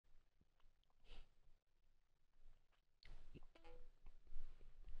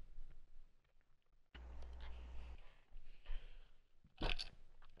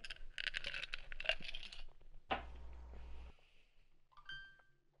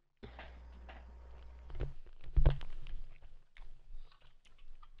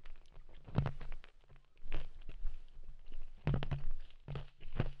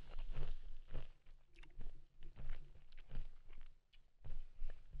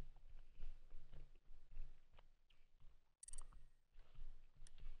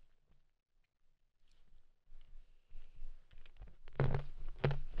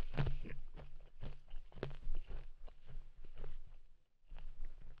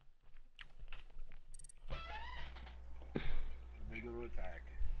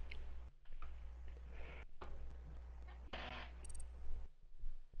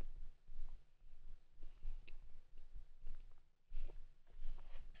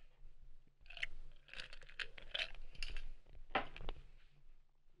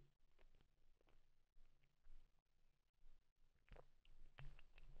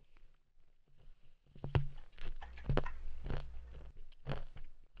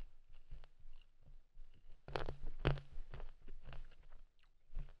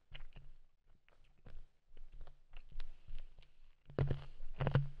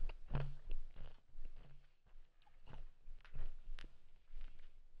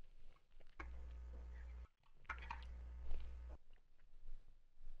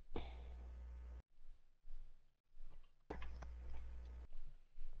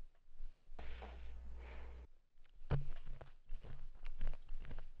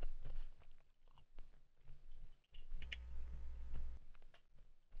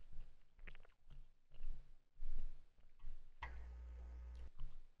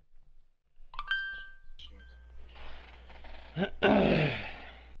God,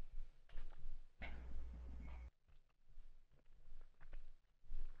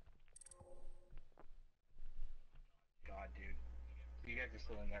 dude. You guys are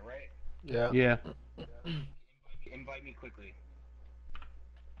still in there, right? Yeah. Yeah. Invite me quickly.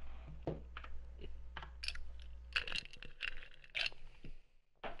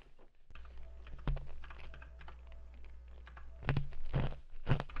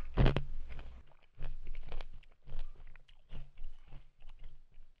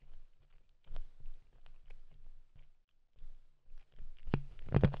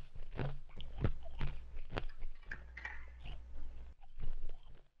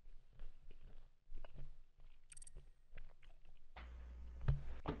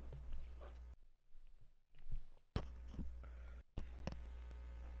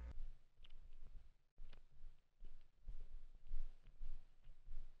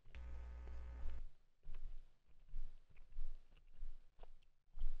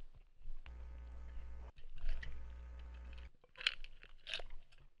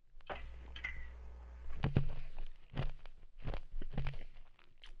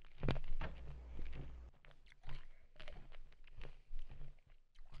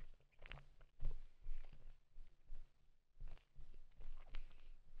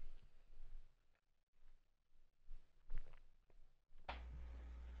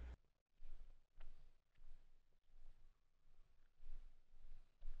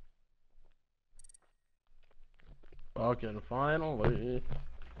 Fucking finally.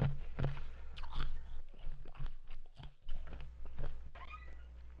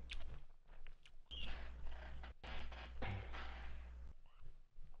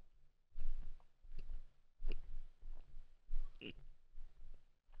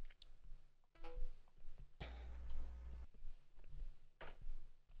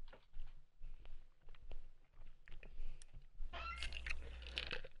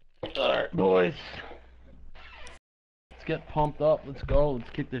 Alright, boys. Let's get pumped up. Let's go. Let's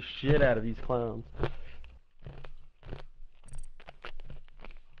kick the shit out of these clowns.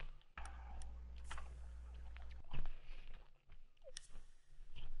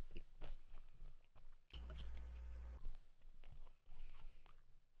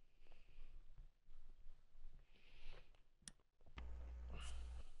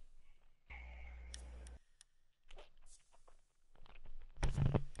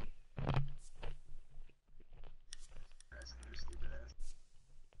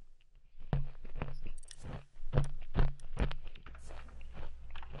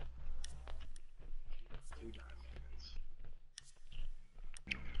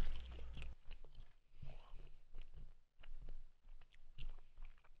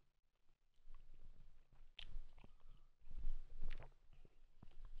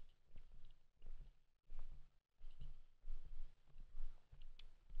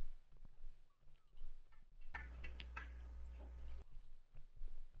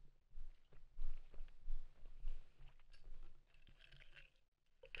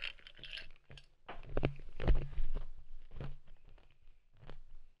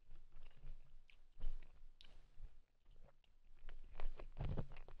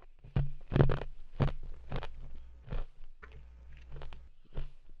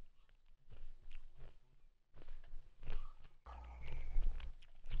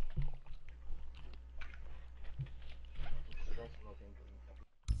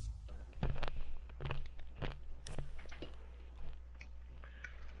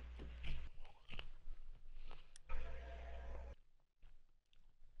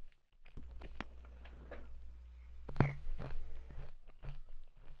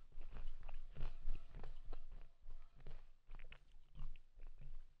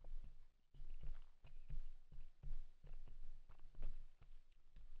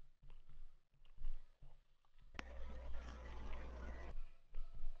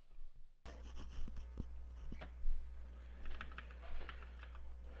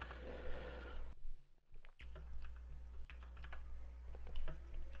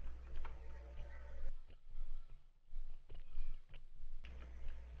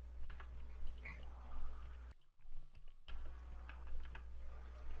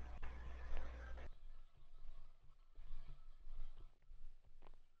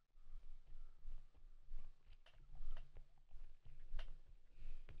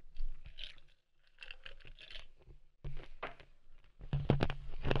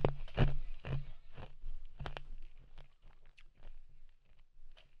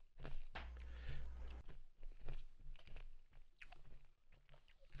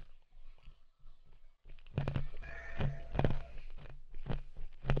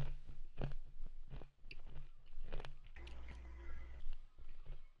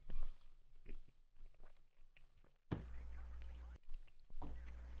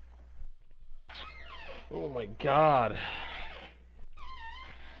 Oh my god.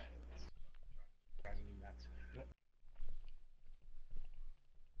 Driving me nuts.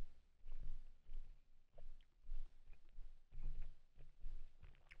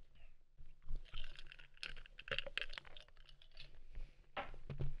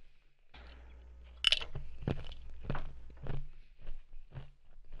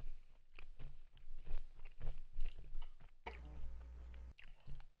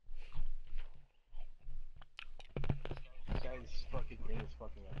 This guy's fucking thing is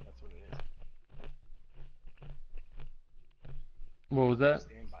fucking up. That's what it is. What was that?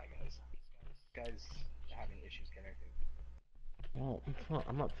 Stand by, guys. This guy's having issues connecting. Well,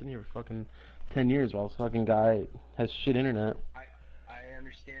 I'm not sitting here for fucking 10 years while this fucking guy has shit internet. I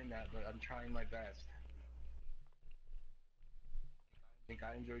understand that, but I'm trying my best. Think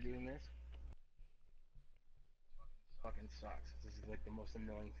I enjoy doing this? Fucking sucks. This is like the most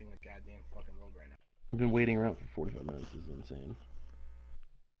annoying thing in the goddamn fucking world right now. I've been waiting around for 45 minutes. This is insane.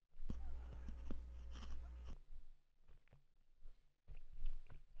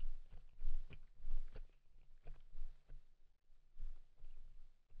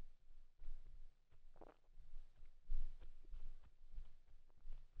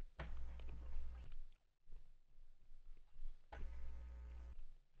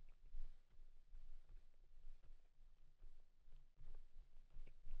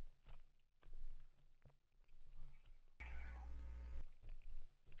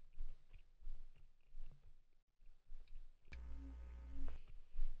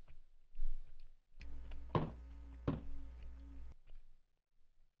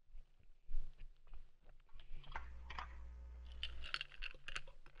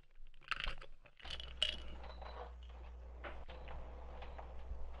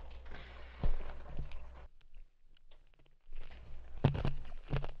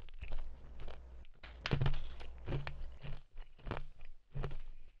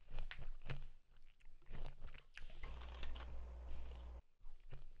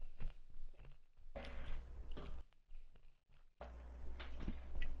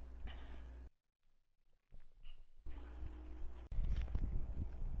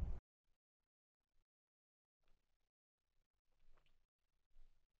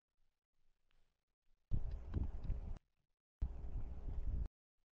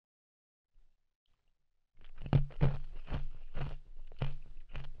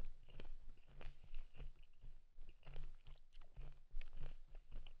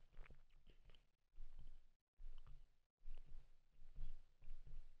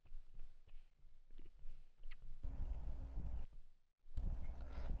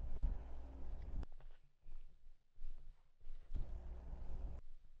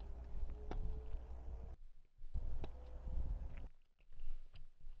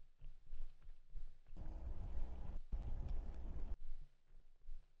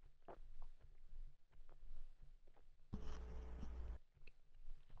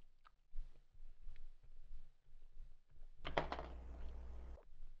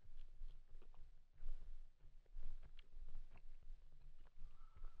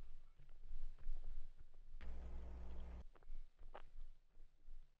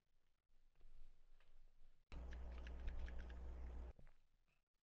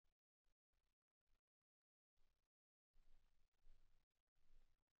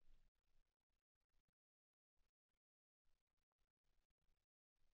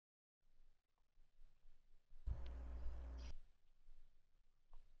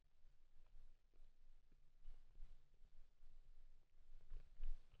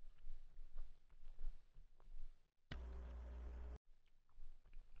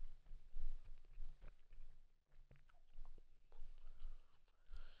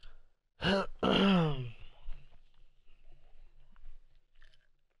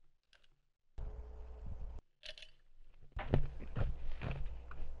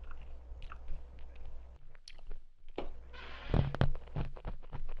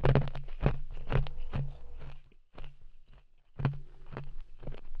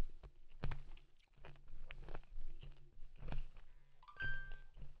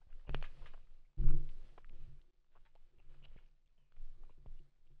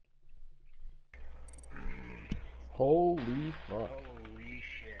 Holy fuck. Holy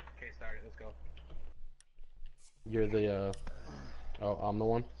shit. Okay, start it. Let's go. You're the, oh, I'm the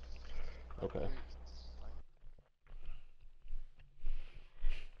one? Okay.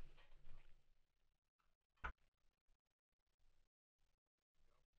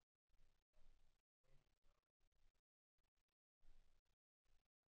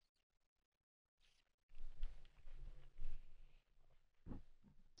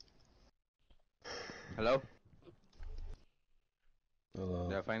 Hello? Hello.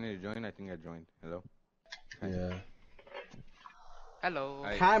 Did I finally join? I think I joined. Hello? Hi. Yeah. Hello.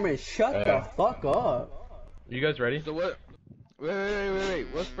 Hi. Cameron, shut the fuck up. You guys ready? So what? Wait.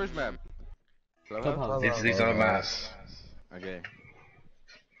 What's first map? Clubhouse? Clubhouse. These are the maps. Okay.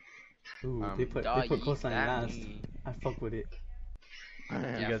 Ooh, Um, they put coastline last. I fuck with it. You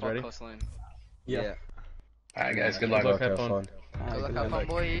guys ready? Coastline. Yeah. Alright, guys, good Good luck. luck, have fun. Alright, Good luck, good have fun,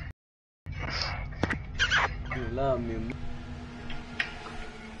 boy. You love me.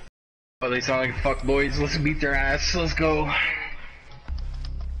 Oh, they sound like fuck boys. Let's beat their ass. Let's go.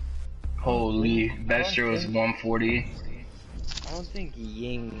 Holy, Bester was 140. I don't think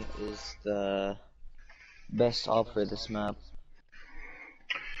Ying is the best op for this map.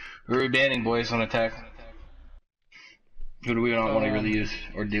 Who are we banning, boys, on attack? Who do we not want to really use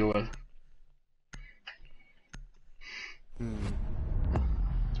or deal with?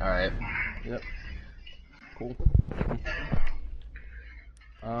 Alright. Yep. Cool.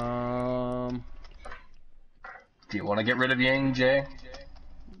 Do you want to get rid of Yang, Jay?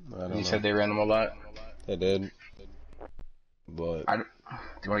 I don't know. You said they ran them a lot. They did. But Do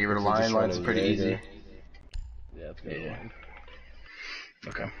you want to get rid of if we just Lion? run Lion's a pretty Jaeger- easy. Yeah, it's good. Yeah.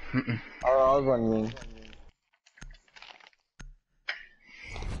 Okay. I'll run Ying.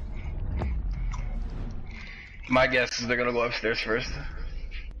 My guess is they're gonna go upstairs first.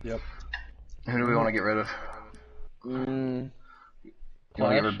 Yep. Who do we want to get rid of? You want to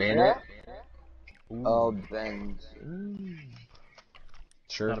get rid of Bandit? Oh, Ben.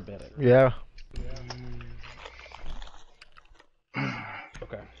 Sure. Not a bad idea. Yeah.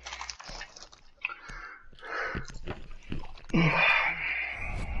 Okay.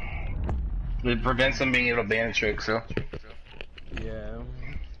 It prevents them being able to ban a trick, so. Yeah.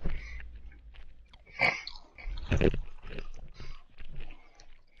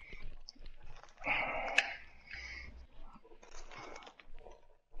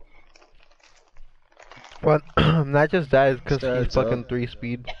 Well, not just that, it's because Starts he's fucking up.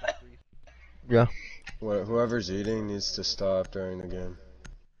 3-speed. Yeah. Whoever's eating needs to stop during the game.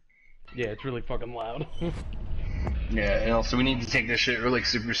 Yeah, it's really fucking loud. Yeah, and also we need to take this shit really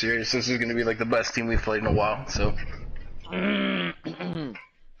super serious. This is gonna be like the best team we've played in a while, so.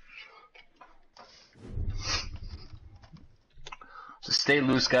 Just stay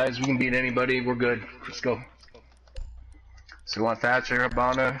loose, guys. We can beat anybody. We're good. Let's go. So we want Thatcher,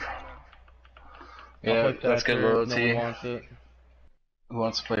 Habana. Yeah, that's good loyalty. No one wants it. Who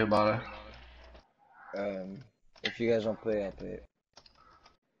wants to play Habana? If you guys don't play, I'll play it.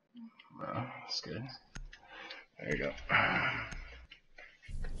 That's good. There you go.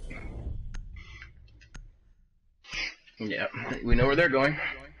 Yeah, we know where they're going.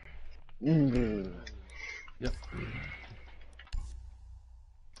 Yep.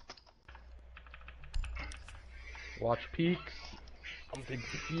 Watch peaks. I'm big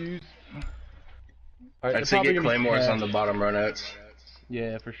confused. Alright, I'd say get Claymores on the bottom runouts.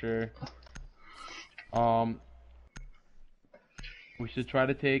 Yeah, for sure. We should try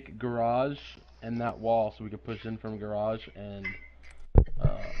to take garage and that wall so we can push in from garage and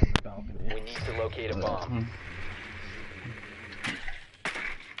on the balcony. We need to locate a bomb.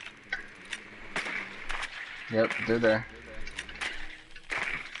 Yep, they're there.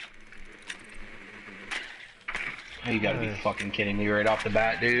 Oh, you gotta be fucking kidding me right off the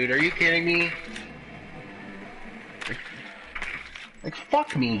bat, dude. Are you kidding me? Like,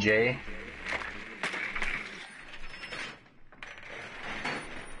 fuck me, Jay.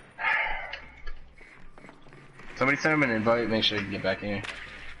 Somebody send him an invite, make sure he can get back in here.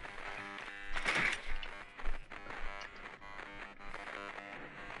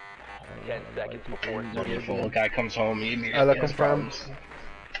 Ten seconds before Beautiful. The guy comes home, he immediately I like has him problems.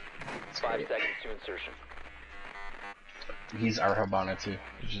 5 seconds to insertion. He's our Habana too,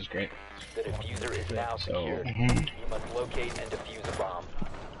 which is great. The diffuser is now So, secured. You must locate and defuse a bomb.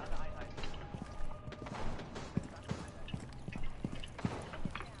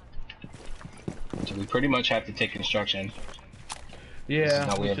 so we pretty much have to take construction. Yeah,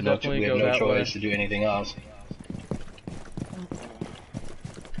 Now we have should no, definitely we have go no that choice way. to do anything else.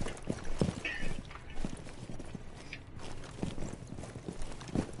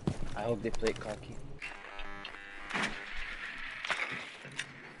 I hope they play cocky.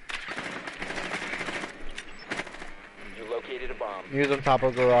 You located a bomb. Use on top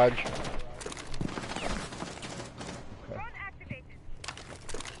of garage.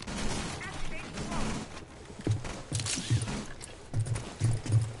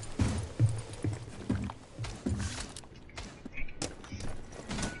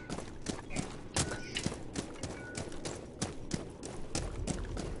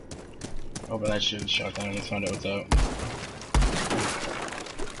 Open that shit, shotgun, let's find out what's up.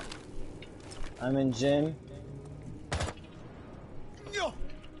 I'm in gym.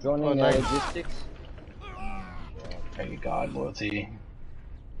 Joining Oh, nice. logistics. Thank God, loyalty.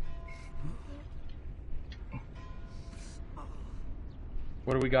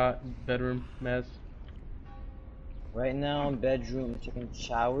 What do we got? Bedroom, Mez? Right now, bedroom, checking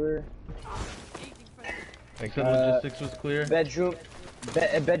shower. You said logistics was clear? Bedroom,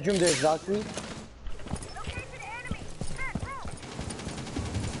 bedroom, there's Valkyrie.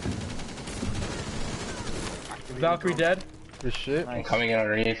 Valkyrie dead? Good shit. I'm coming in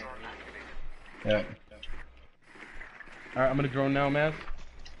underneath. Yeah. Alright, I'm gonna drone now, Maz.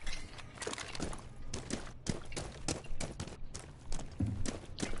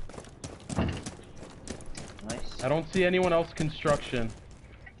 Nice. I don't see anyone else construction.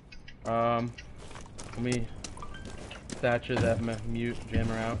 Let me Thatcher that mute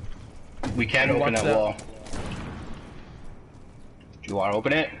jammer out. We can You open watch that wall. Do you want to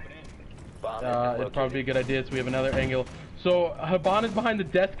open it? It'd probably be a good idea, so we have another angle. So, Haban is behind the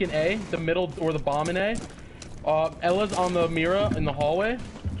desk in A, the middle, or the bomb in A. Ella's on the mirror in the hallway.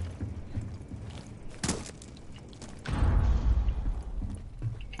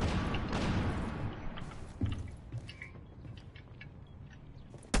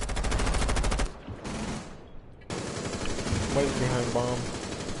 Wait behind bomb.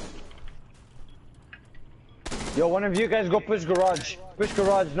 Yo, one of you guys go push garage. Push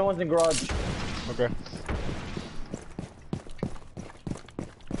garage, no one's in garage. Okay.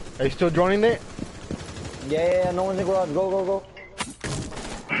 Are you still joining it? Yeah, no one's in garage. Go.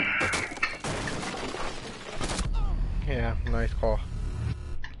 Yeah, nice call.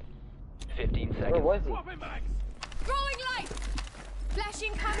 15 seconds. Where was he? Throwing light! Flash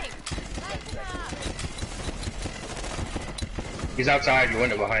incoming! Lighten up! He's outside your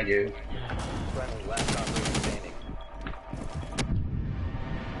window behind you. Friendly last operator standing.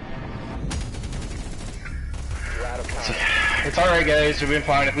 You're out of time. It's alright, guys. We've been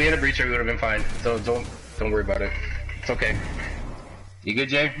fine. If we had a breacher, we would have been fine. So don't worry about it. It's okay. You good,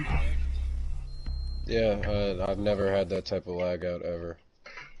 Jay? Yeah, I've never had that type of lag out ever.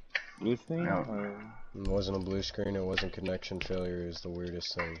 Blue screen? No. It wasn't a blue screen, it wasn't connection failure, it was the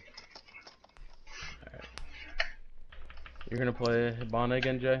weirdest thing. You're gonna play Hibana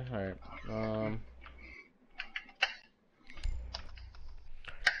again, Jay? Alright.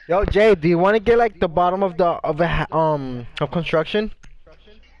 Yo, Jay, do you want to get like the bottom of of construction?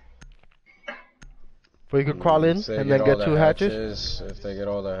 Where you could crawl in If they and then all get the 2 hatches? If they get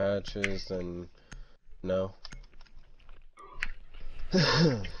all the hatches, then no.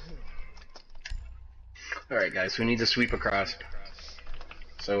 Alright, guys. We need to sweep across.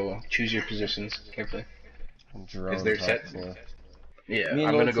 So choose your positions carefully. Drone Is there top set? floor. Yeah, Me and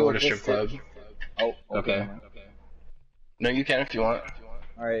I'm gonna go Loki to will strip push club. Oh, Okay. No, you can if you want.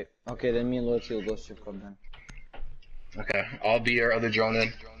 Alright, okay, then me and Loyalty will go strip club then. Okay, I'll be your other drone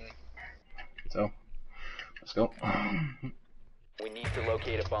then. So, let's go. We need to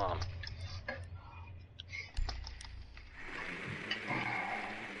locate a bomb.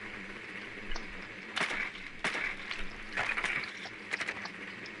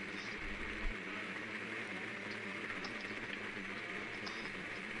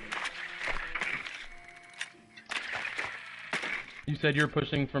 You said you're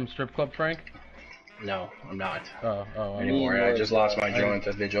pushing from strip club, Frank? No, I'm not. Oh, Anymore. I just lost my drone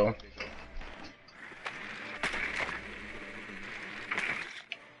to Vigil.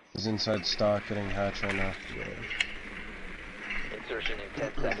 He's inside stock getting hatch right now. Insertion in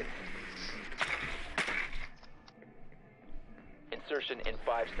 10 seconds. Insertion in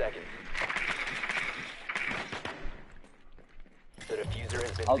 5 seconds. The diffuser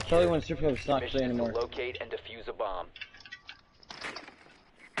has been I'll tell you when secured. strip club's not Mission clear is to anymore. locate and defuse a bomb.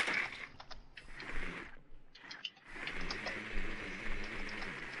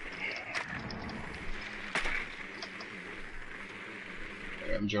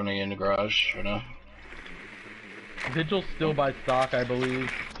 I'm droning in the garage right now. Vigil's still by stock, I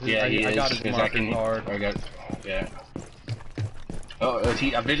believe. Yeah, he I is. got his He's marker acting- hard. I got, yeah. Oh,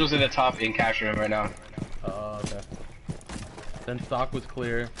 Vigil's in the top in cash room right now. Okay. Then stock was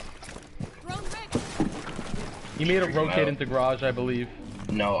clear. Drone ready! He made a rotate into garage, I believe.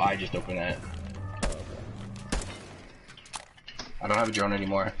 No, I just opened that. I don't have a drone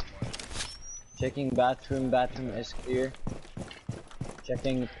anymore. Checking bathroom, bathroom is clear.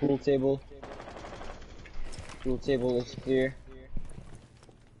 Checking pool table. Pool table is clear.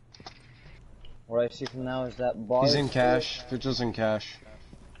 What I see from now is that bar. He's is in clear. cash. Vigil's in cash.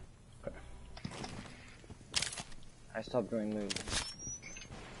 I stopped doing moves.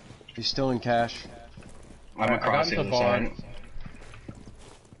 He's still in cash. I'm across the other side.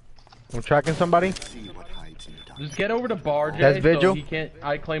 I'm tracking somebody. Just get over to bar, Jay. That's Vigil. So he can't.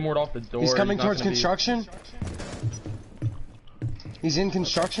 I Claymored off the door. He's coming not towards gonna be- construction. He's in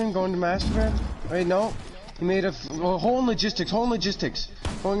construction, going to master bed. Wait, no. He made a hole in logistics. Hole in logistics.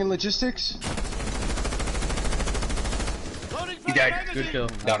 Going in logistics. He died. Good kill.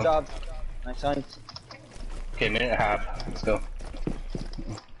 Got him. Job. Nice hunt. Okay, minute and a half. Let's go.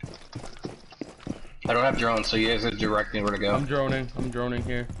 I don't have drones, so you guys are directing where to go. I'm droning. I'm droning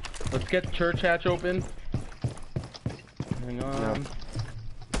here. Let's get church hatch open. Hang on. No. Man,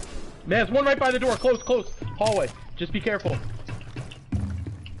 there's one right by the door. Close, close. Hallway. Just be careful.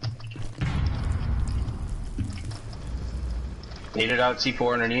 Need it out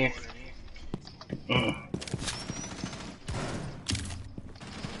C4 underneath.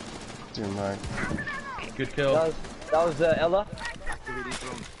 Dude, Mark. Good kill. That was Ella.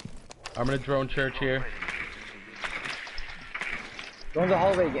 I'm gonna drone church here. Go in the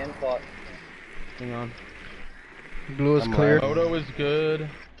hallway again, Plot. Hang on. Blue is clear. Moto is good.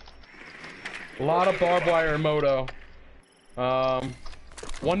 A lot of barbed wire in Moto.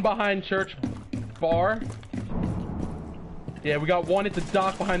 One behind church bar. Yeah, we got one at the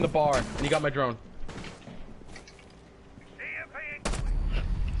dock behind the bar, and he got my drone.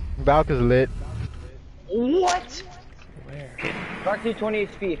 Valk is lit. What? Where? Dark 20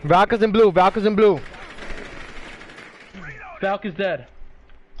 HP. Valk is in blue. Valk is in blue. Falk is dead.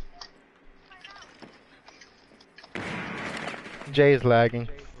 Jay is lagging.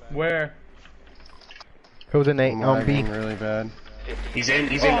 Where? It was an 8 I'm on B. lagging really bad. He's in.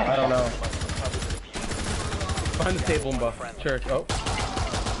 He's in. I don't know. Behind the table and buff. Church. Oh.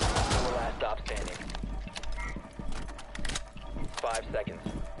 Four last stop standing. 5 seconds.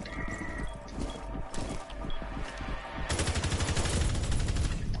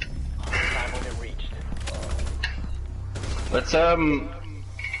 Time limit reached. Let's Jay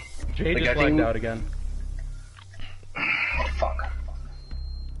Like, just I think- lagged out again. Oh fuck.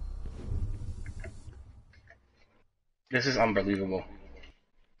 This is unbelievable.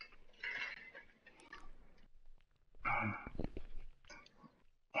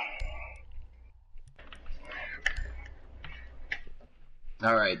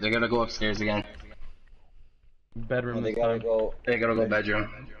 Alright, they're gonna go upstairs again. Bedroom They this gotta time. go. They gotta go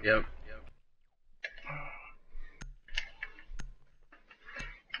bedroom. Yep.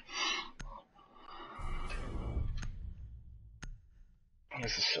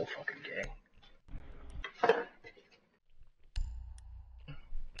 This is so fucking gay.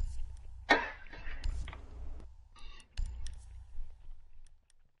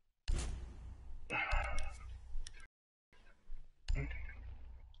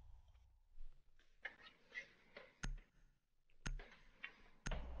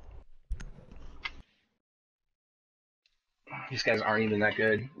 These guys aren't even that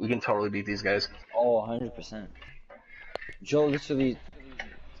good. We can totally beat these guys. Oh, 100%. Joe literally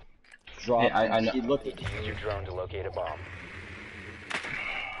dropped. Yeah, I know. He looked Need to use your drone to locate a bomb.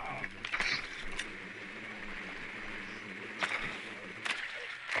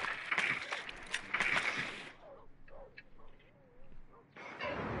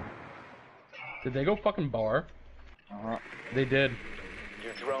 Did they go fucking bar? They did.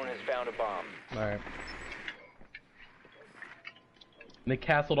 Your drone has found a bomb. Alright. They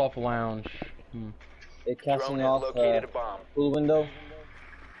castled off lounge. They're Drone casting has off located a bomb. pool window.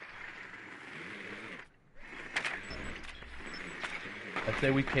 I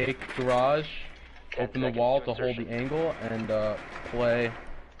say we take garage, 10 open the seconds wall to to hold insertion. the angle, and play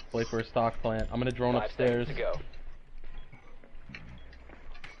for a stock plant. I'm gonna drone 5 upstairs. seconds to go.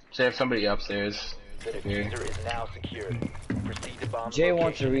 So I have somebody upstairs. The diffuser is now secured. Proceed to bomb Jay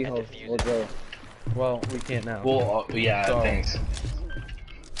wants to location and rehost. defuse We'll it. go. Well, we can't now. Well, yeah, So- thanks.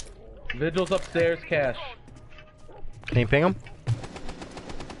 Vigil's upstairs, cash. Can you ping him?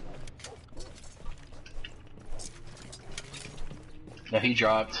 No, he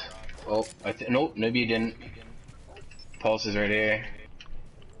dropped. Oh, nope, maybe he didn't. Pulse is right here.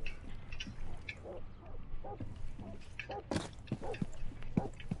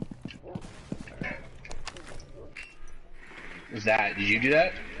 Is that? Did you do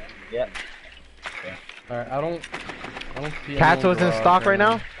that? Yep. Alright, I don't see Cats anyone was in garage stock right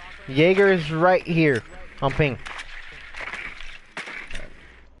now. Jaeger is right here on ping.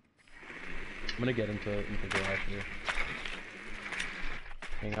 I'm gonna get into garage here.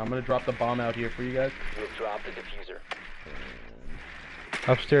 Hang on, I'm gonna drop the bomb out here for you guys. We'll drop the diffuser.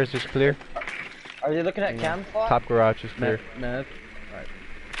 Upstairs is clear. Are they looking at cam spot? Top garage is clear. Alright. I'm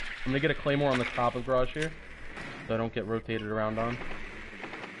gonna get a claymore on the top of garage here, so I don't get rotated around on.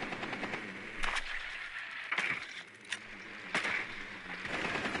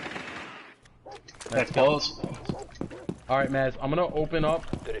 That's close. Alright, Maz, I'm gonna open up.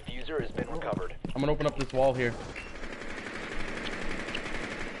 The diffuser has been recovered. I'm gonna open up this wall here.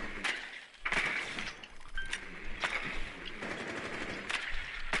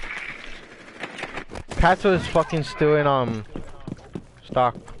 Paso is fucking still in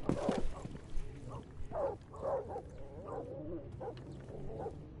stock.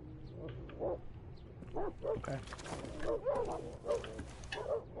 Okay.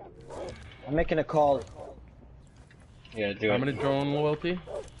 I'm making a call. Yeah, do it. I'm gonna drone loyalty.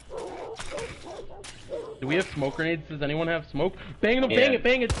 Do we have smoke grenades? Does anyone have smoke? Bang him! Yeah. Bang it!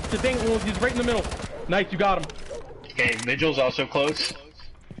 Bang it! Bang it! He's right in the middle. Nice, you got him. Okay, Vigil's also close.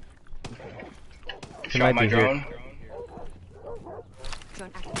 He Shot might my be here. drone.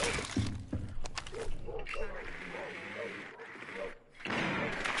 Drone activated.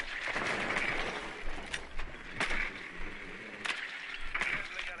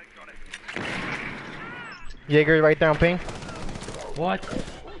 Jaeger right there on ping. What?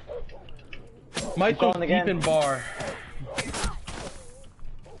 Maestro's deep in bar.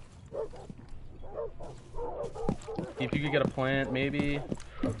 See if you could get a plant, maybe.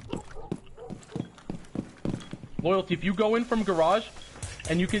 Loyalty, if you go in from garage,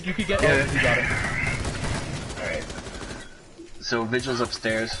 and you could get. Yeah. Oh, you got it. Alright. So Vigil's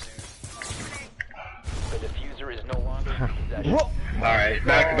upstairs. The diffuser is no longer in possession. Alright,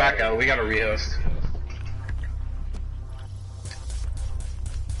 back out. We gotta rehost.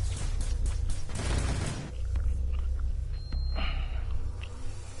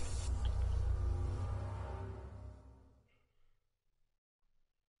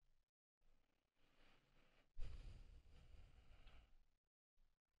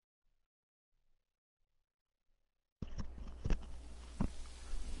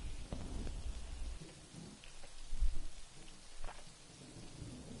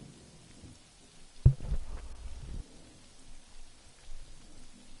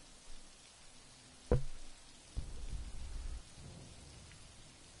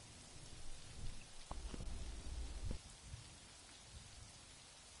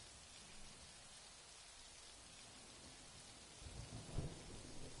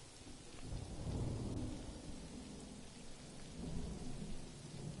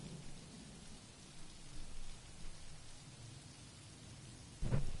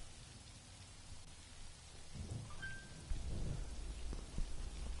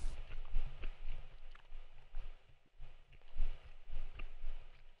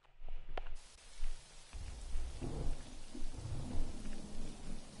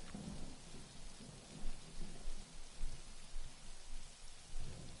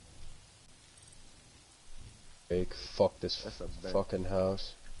 Fuck this fucking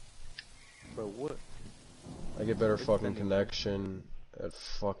house. Bro, what? I get better fucking connection at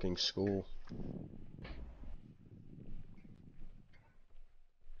fucking school.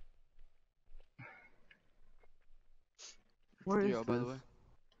 Where is by the way?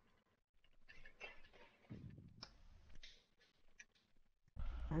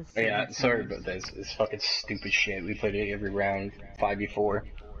 Yeah, sorry about this. It's fucking stupid shit. We played it every round, 5v4.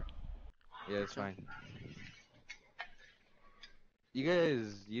 Yeah, it's fine. You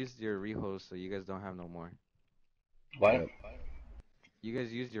guys used your rehost, so you guys don't have no more. What? You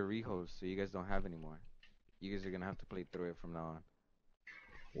guys used your rehost, so you guys don't have any more. You guys are gonna have to play through it from now on.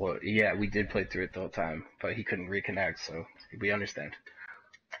 Well, yeah, we did play through it the whole time, but he couldn't reconnect, so we understand.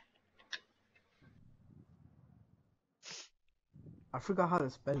 I forgot how to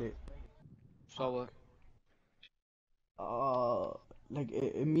spell it. So what? Like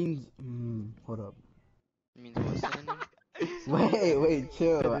it means. Hold up. It means what? Synonym? Wait,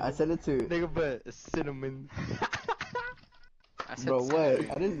 chill. I said it to. Nigga, but cinnamon. I said Bro, what?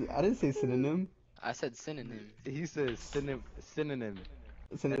 synonym. I didn't say synonym. I said synonym. He says synonym. Synonym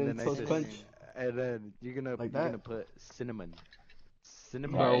And then I toast said- punch. And then you're gonna that? put cinnamon.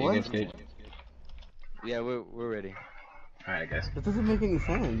 Cinnamon. Bro, what? Yeah, we're ready. Alright, guys. That doesn't make any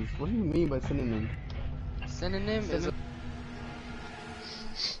sense. What do you mean by synonym? Synonym is a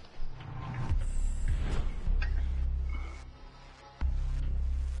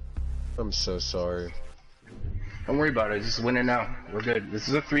I'm so sorry. Don't worry about it, just win it now. We're good. This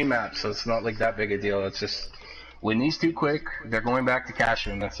is a 3 map, so it's not like that big a deal. It's just win these 2 quick. They're going back to cash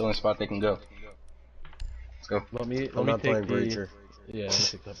in. That's the only spot they can go. Let's go. Let me I'm not take playing the. Breacher. Yeah, let me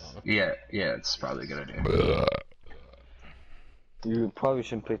take that bomb. Yeah, it's probably a good idea. You probably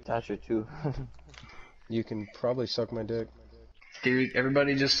shouldn't play Thatcher too. You can probably suck my dick. Dude,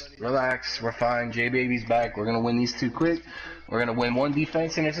 everybody just relax. We're fine. J Baby's back. We're gonna win these 2 quick. We're gonna win 1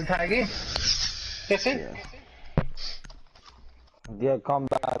 defense and it's a tie game. That's it. Yeah, come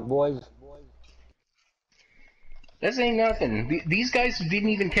back, boys. This ain't nothing. These guys didn't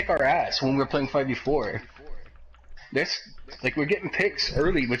even kick our ass when we were playing 5v4. This, like, we're getting picks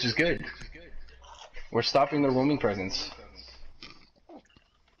early, which is good. We're stopping their roaming presence.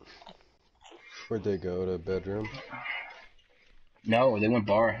 Where'd they go? To bedroom? No, they went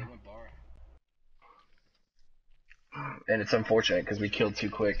bar. And it's unfortunate because we killed too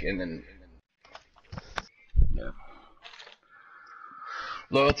quick and then... Yeah.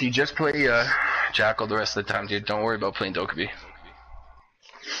 Loyalty, just play Jackal the rest of the time, dude. Don't worry about playing Dokkaebi.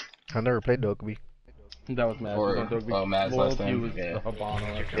 I never played Dokkaebi. That was Maz. Or, Maz last Loyalty time. was Yeah. the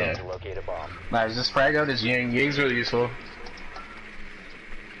Habano. Yeah. To locate a bomb. Maz, just frag out his Ying. Ying's really useful.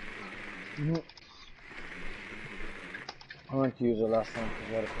 I went to use it last time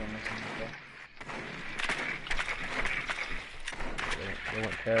because I had a phone. They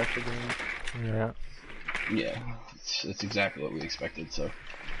went cash again. Yeah. Yeah, it's exactly what we expected, so.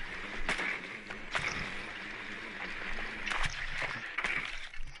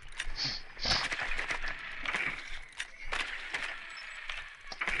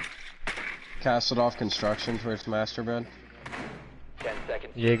 Castled off construction towards master bed. 10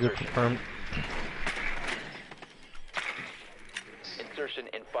 seconds. Jaeger Insertion. confirmed. Insertion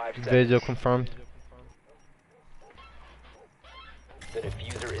in 5 seconds. Video confirmed. The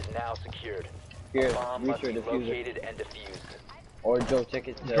diffuser is now secured. Here, Bomb reach must your be diffuser. located and defused. Or Joe, take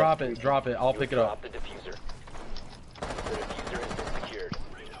it to... Drop it, drop it. I'll pick it up. Drop the diffuser. The diffuser has been secured.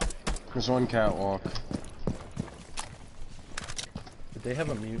 There's one catwalk. Did they have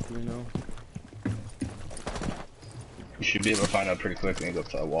a mute? Do we know? You should be able to find out pretty quick when you go up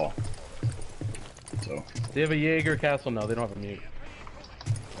to that wall. So. They have a Jaeger castle? No, they don't have a mute.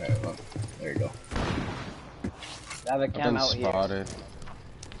 Alright, well, there you go. I have a I've cam been out here. spotted.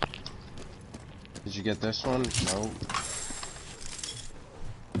 Did you get this one? No.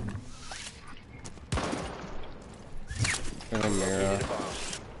 And a mirror.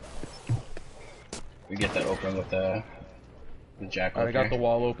 We get that open with the Jackal. Alright, I got the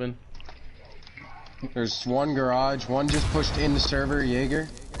wall open. There's one garage. One just pushed in the server. Jaeger.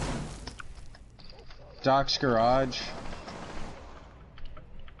 Doc's garage.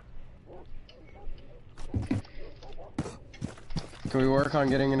 Can we work on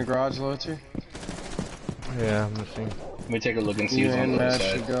getting in the garage, Lotu? Yeah, I'm missing. Let me take a look and see You who's on and the other Matt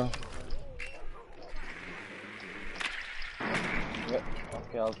side. should go. Yep.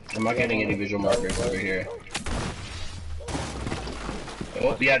 Okay, I'll... I'm not getting any visual markers over here.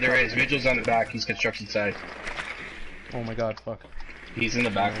 Oh, yeah, there is. Vigil's on the back. He's construction side. Oh my god, fuck. He's in the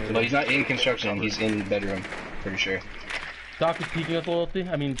back. But he's not in construction. He's in bedroom. Pretty sure. Doc is peeking us Loyalty.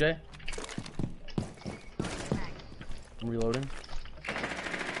 I mean, Jay. I'm reloading.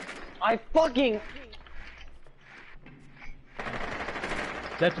 I fucking...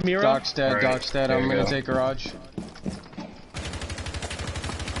 That's Mira. Doc's dead. Alright, Doc's dead. there I'm you gonna go. take garage.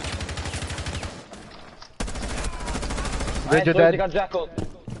 Vigil Alright, dead. got Jackal.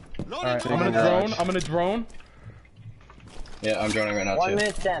 Alright, I'm gonna garage. drone. I'm gonna drone. Yeah, I'm droning right now 1 too.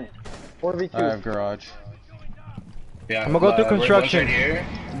 minute 10. 4v2. I have garage. Yeah, I'm gonna go through we're construction. right here.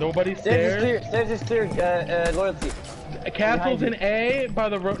 Nobody Stairs is stairs. clear. Stairs is clear. Loyalty. Castle's in Behind A by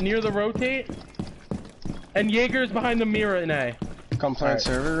the near the rotate. And Jaeger's behind the Mira in A. Come plant Alright.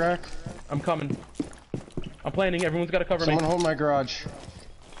 server rack. I'm coming. I'm planning. Everyone's gotta cover Someone me. hold my garage.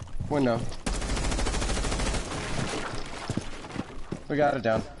 Window. We got it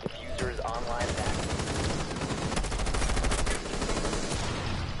down. Diffuser is online and active.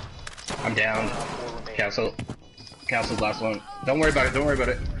 I'm down. Castle. Castle's last one. Don't worry about it. Don't worry about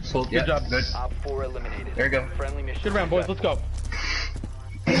it. Just hold. Good job. Good. Op 4 eliminated. There you go. Friendly mission. Good round, boys. Let's go.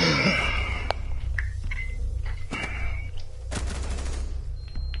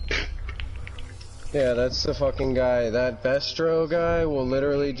 Yeah, that's the fucking guy. That Bestro guy will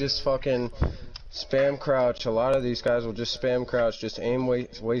literally just fucking spam crouch. A lot of these guys will just spam crouch, just aim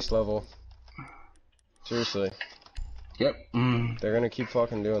waist level. Seriously. Yep. They're gonna keep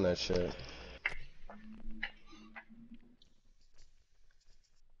fucking doing that shit.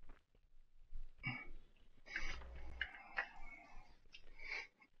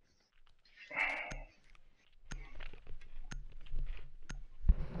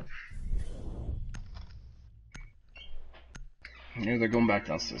 Yeah, they're going back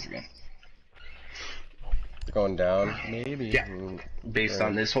downstairs again. Going down. Maybe. Yeah. Based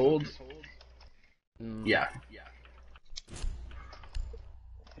on this hold. Yeah.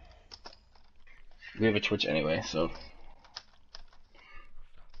 We have a Twitch anyway, so.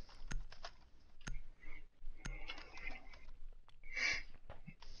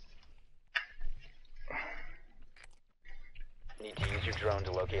 Need to use your drone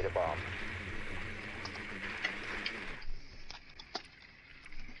to locate a bomb.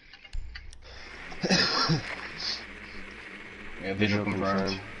 Yeah, visual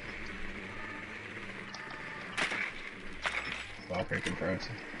confirmed. Valkyrie confirmed.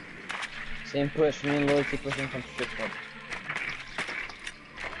 Same push, me and Loyalty pushing from strip club.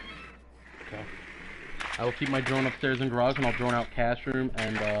 Okay. I will keep my drone upstairs in garage, and I'll drone out cash room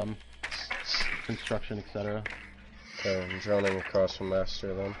and construction, etc. Okay, I'm droning across from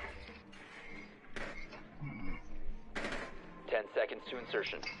master then. 10 seconds to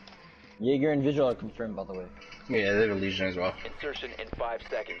insertion. Jaeger and Vigil are confirmed, by the way. Yeah, they're Legion as well. Insertion in 5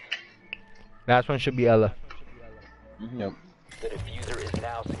 seconds. Last one should be Ella. Yep. The diffuser is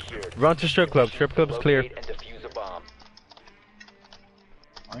now secured. Run to strip club. Strip club's clear. Locate and defuse a bomb.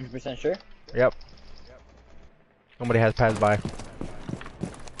 100% sure? Yep. Somebody has passed by.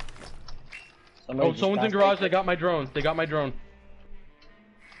 Oh, someone's in garage. They got my drone. They got my drone.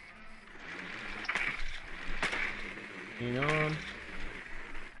 Hang on.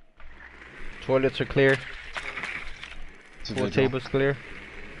 Toilets are clear. Pool table's clear.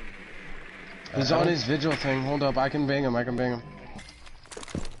 He's on his vigil thing. Hold up, I can bang him. I can bang him.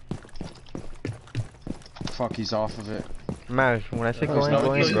 Fuck, he's off of it. Man, when I say Oh, go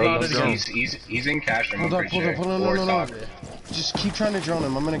in, go in. He's in cash room. Hold up, hold up, hold on, no. Top. Just keep trying to drone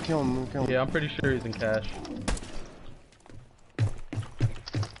him. I'm gonna kill him. Yeah, I'm pretty sure he's in cash.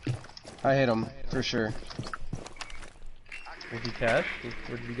 I hit him for sure. Was he cash?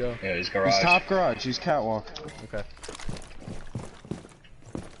 Where did he go? Yeah, he's garage. He's top garage. He's catwalk. Okay.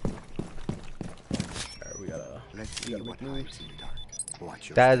 Alright, we gotta make moves.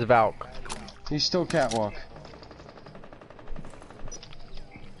 That is Valk. He's still catwalk.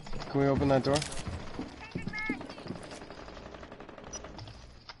 Can we open that door?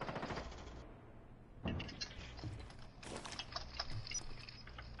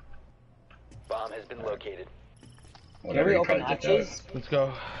 Bomb has been located. Can we open hatches? Let's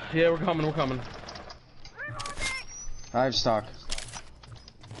go. Yeah, we're coming, we're coming. I have stock.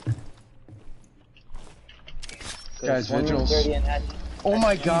 Guys, vigils. Oh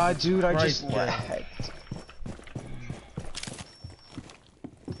my god, dude, I just lagged.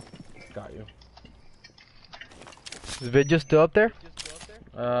 Got you. Is Vigil still up there?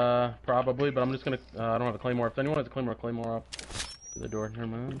 Probably, but I'm just gonna, I don't have a claymore. If anyone has a claymore up to the door, never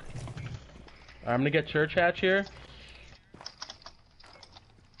mind. I'm gonna get church hatch here.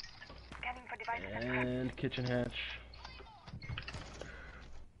 And kitchen hatch.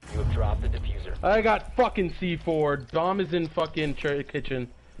 You have dropped the diffuser. I got fucking C4. Dom is in fucking kitchen.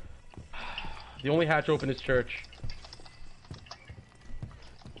 The only hatch open is church.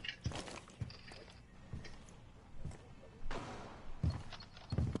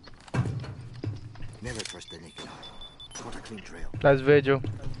 Never trust the naked eye. What a clean trail. That's Vigil.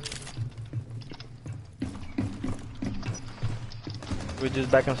 Vigil's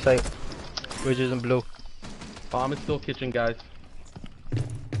back on site. Vigil's in blue. Bomb is still kitchen, guys.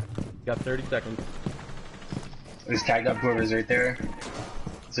 Got 30 seconds. There's tagged up whoever's right there.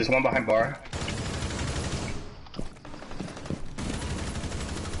 There's one behind bar.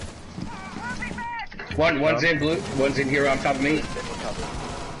 One's in blue, one's in here on top of me.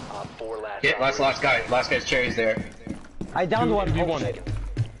 Hit last guy. Last guy's cherry's there. I downed one. 2v1.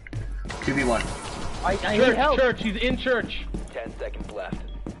 2v1. I need help. Church, he's in church. 10 seconds left.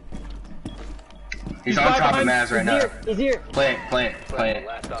 He's on top of Maz right now. He's here. Play it.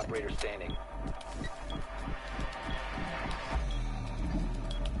 Last operator standing.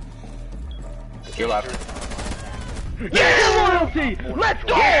 You're left. Yeah, loyalty! Let's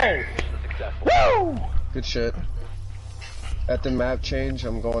go! Woo! Good shit. At the map change,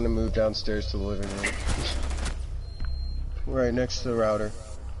 I'm going to move downstairs to the living room. Right next to the router.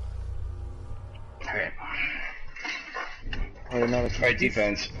 Alright. Alright, Alright,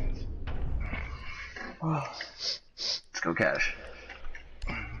 defense. Let's go cash.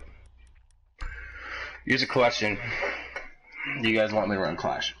 Here's a question. Do you guys want me to run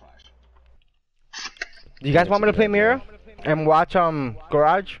Clash? Do you guys want me to play Mirror? And watch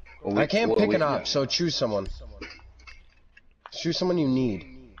Garage? I can't pick an op, so choose someone. Choose someone you need.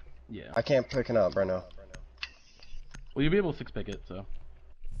 Yeah. I can't pick an op right now. Well, you'll be able to 6-pick it, so.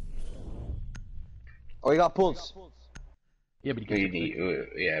 Oh, you got pulls. Yeah, but you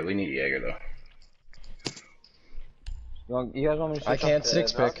can we need Jaeger though. You guys want me to switch I can't up,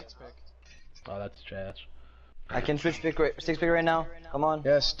 6-pick. Oh, that's trash. I can switch pick 6-pick right now. Come on.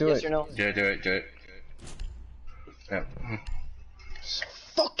 Yes, do it. Yes or no? Do it. Yeah. So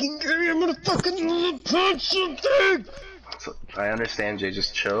fucking gay, I'm gonna fucking punch something! So, I understand, Jay.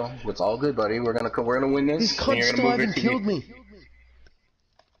 Just chill. It's all good, buddy. We're gonna win this. These cunts still haven't killed me.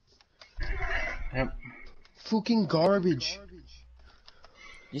 Yep. Fucking garbage.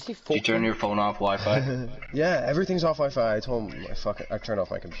 You see Did you turn your phone off Wi-Fi? Yeah, everything's off Wi-Fi. I told him I turned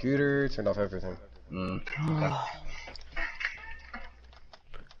off my computer, turned off everything. Okay.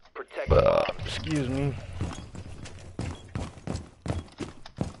 Excuse me.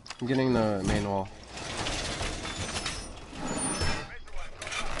 I'm getting the main wall.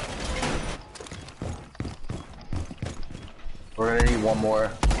 We're gonna need one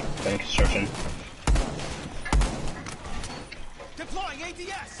more in construction. Deploying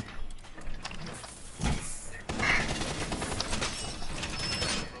ADS.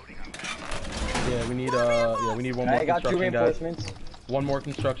 Yeah, we need one more I got 2 construction, guys. reinforcements. One more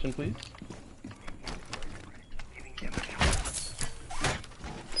construction, please.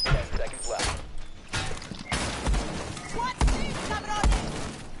 10 seconds left.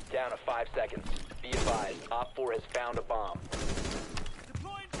 Down to 5 seconds. Be advised, Op 4 has found a bomb.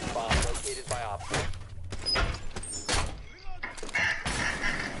 Bomb located by Op 4.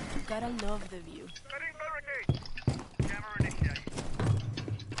 Gotta love the view.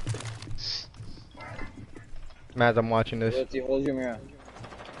 Maz, I'm watching this. Hold your mirror.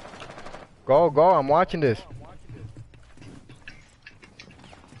 Go, I'm watching this.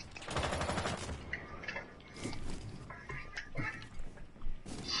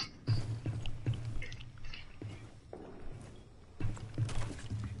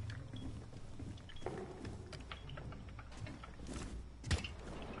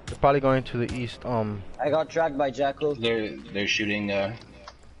 They're probably going to the east. I got tracked by Jackal. They're shooting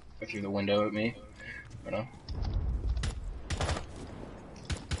through the window at me. You know.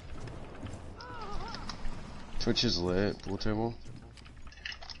 Twitch is lit. Pool table.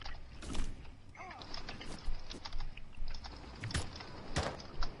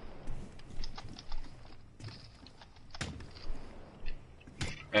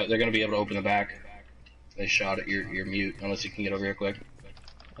 They're gonna be able to open the back. They shot at your mute, unless you can get over here quick.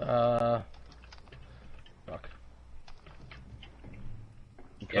 Fuck.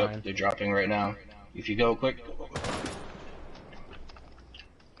 Yep, they're dropping right now. If you go quick.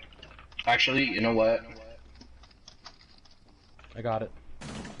 Actually, you know what? I got it.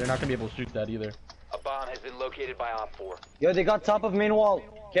 They're not gonna be able to shoot that either. A bomb has been located by Op 4. Yo, they got top of main wall.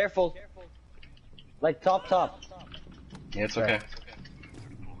 Careful. Like top. Yeah, it's okay.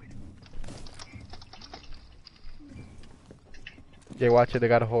 Jay, watch it. They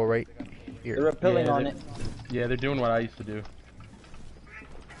got a hole right here. They're rappelling Yeah, on they're- it. Yeah, they're doing what I used to do.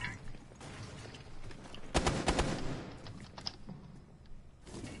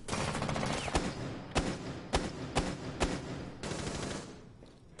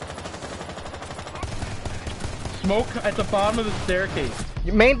 Smoke at the bottom of the staircase.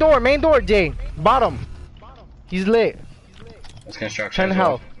 Main door, Jay. Bottom. He's lit. That's construction. 10 as well.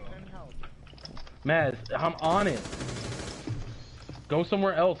 health. Maz, I'm on it. Go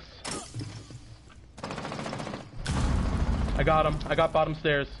somewhere else. I got him. I got bottom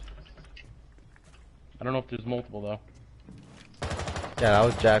stairs. I don't know if there's multiple though. Yeah, that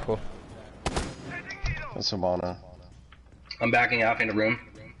was Jackal. That's Habana. I'm backing off in the room.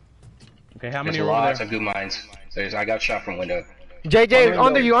 Okay, how many There's are over lots there? of good mines. I got shot from window. Jay,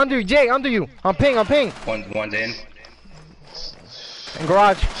 under you, Jay, under you. I'm ping. One's in. In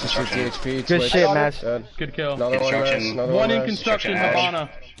garage. Just 50 HP. Good Twitch. shit, Matt. Dead. Good kill. Another one, Construction. Matt. Another One in Matt. construction, Ash. Havana.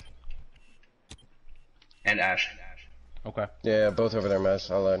 And Ash. Okay. Yeah, both over there, Matt.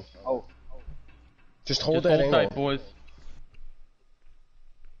 I'll land. Oh. Just hold Just that hold angle. tight, boys.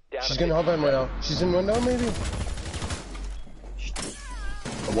 Down She's to getting held by window. She's in window, maybe?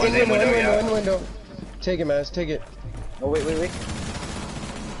 One's in window, yeah. in window. Take it, Matt. Take it. Oh, wait.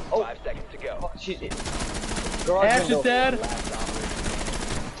 5 seconds to go. Oh, shit. Garage Ash window. is dead.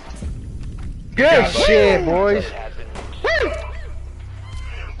 Good shit, boys. Has been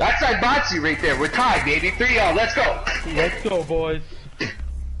That's our Bucci right there. We're tied, baby. 3-0. Let's go. Let's go, boys.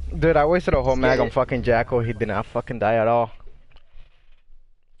 Dude, I wasted a whole mag on fucking Jackal. He did not fucking die at all.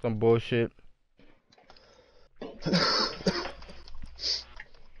 Some bullshit.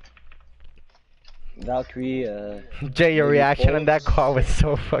 Valkyrie, Jay, your maybe reaction on that Forbes. call was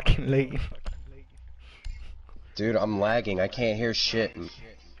so fucking late. Dude, I'm lagging. I can't hear shit.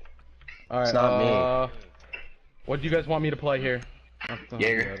 All right. It's not me. What do you guys want me to play here?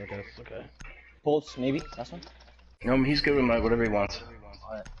 Jaeger. I guess. Okay. Pulse, maybe. Last one. No, he's good with whatever he wants.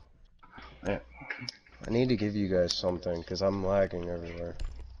 Yeah. I need to give you guys something, because I'm lagging everywhere.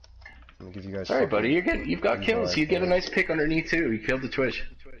 I'm gonna give you guys Sorry, fucking- buddy. You've got kills. You get a nice pick underneath too. You killed the Twitch.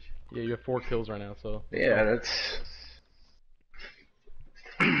 Yeah, you have 4 kills right now, so. Yeah, that's.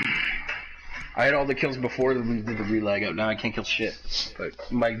 I had all the kills before we did the relag out. Now I can't kill shit. But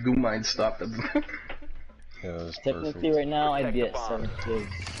my goo mine stopped them. Yeah, that was Technically, perfect. right now, I'd be at 7 kills.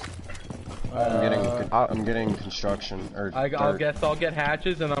 I'm getting construction or I'll guess I'll get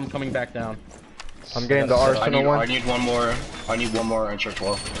hatches and I'm coming back down. I'm getting the arsenal one. I need one more. I need one more entry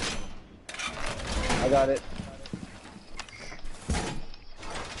flow. I got it.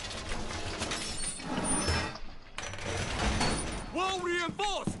 Wall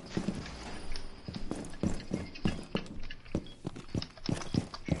reinforced.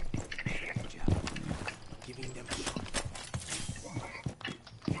 Giving them a shot.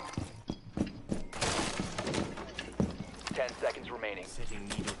 10 seconds remaining. Setting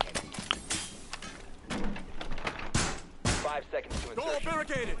needle. 5 seconds to Door insertion.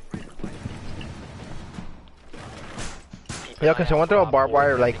 barricaded. Yo, can someone throw a barbed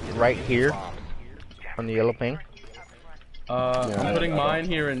wire like right here on the yellow ping? I'm putting mine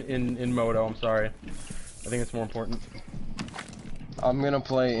here in Moto. I'm sorry. I think it's more important. I'm gonna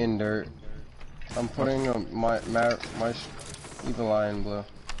play in dirt. I'm putting my evil eye in blue.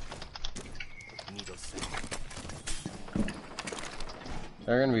 Needle set.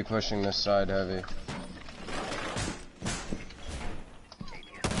 They're gonna be pushing this side heavy.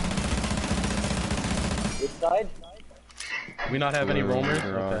 Which side? We not have any roamers?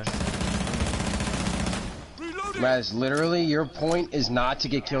 Garage. Okay. Maz, literally, your point is not to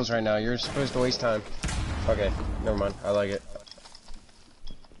get kills right now. You're supposed to waste time. Okay, never mind. I like it.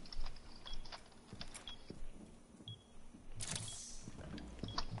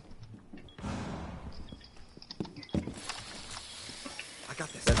 I got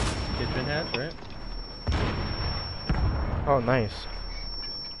this. That's kitchen hatch, right? Oh, nice.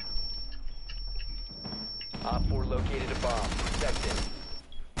 Op 4 located a bomb. Protect it.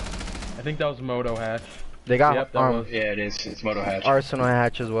 I think that was Moto hatch. They got Yep, that was. Yeah, it is. It's Moto hatch. arsenal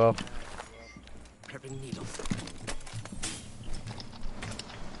hatch as well. Prepping needles.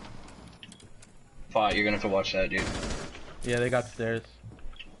 Fine, you're gonna have to watch that, dude. Yeah, they got stairs.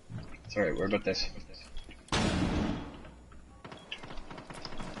 It's alright, what about this?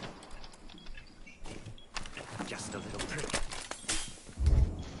 Just a little prick.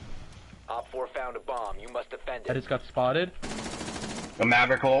 Op 4 found a bomb. You must defend I it. just got spotted. A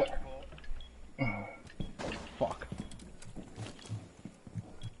Maverick hole. Fuck.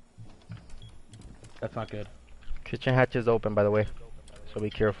 That's not good. Kitchen hatch is open, by the way, so be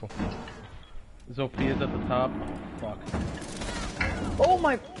careful. Zophia's at the top. Fuck. Oh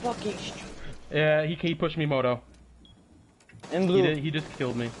my fucking. Yeah, he pushed me, Moto. In blue. He just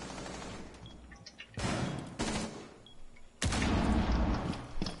killed me.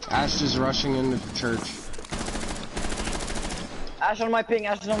 Ash is rushing into the church. Ash on my ping.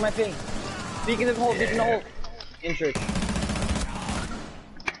 Ash is on my ping. Peek in the hole. Peek in the hole. In church.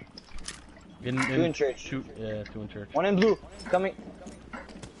 In Two in church. Two in church. One in blue. Coming.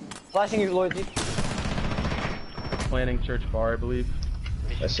 Flashing your loyalty. Planning church bar, I believe.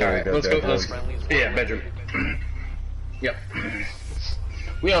 Alright, let's go. Yeah, bedroom. Yep.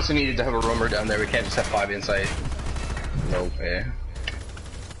 We also needed to have a roamer down there. We can't just have 5 inside. Nope. Yeah.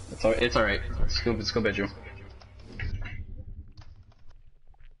 It's alright. Let's go bedroom.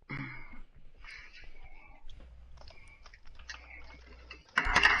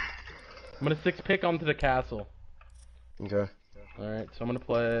 I'm gonna 6-pick onto the castle. Okay. Alright, so I'm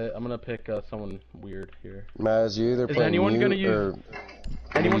gonna pick someone weird here. Maz, you either Is play anyone mute gonna use or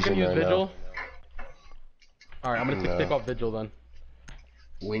anyone gonna use right vigil? now. Alright, I'm gonna 6-pick off vigil then.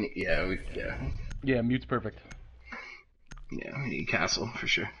 Yeah. Yeah, mute's perfect. Yeah, we need castle for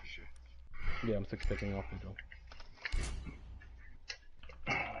sure. Yeah, I'm 6-picking off vigil.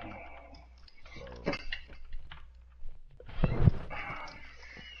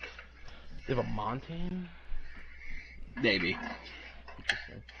 They have a Montane? Maybe.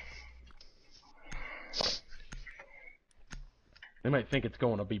 Interesting. They might think it's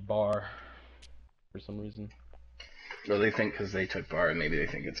going to be bar for some reason. Or they think because they took bar, maybe they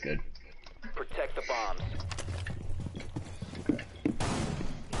think it's good. Protect the bombs.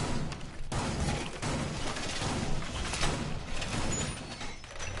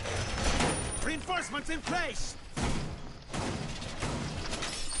 Reinforcements in place.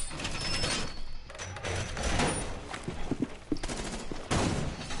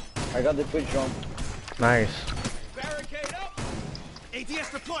 I got the Twitch drone. Nice. Barricade up.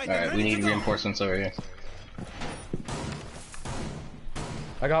 ADS deployed. Alright, we need reinforcements over here.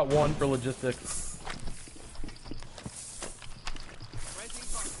 I got one for logistics.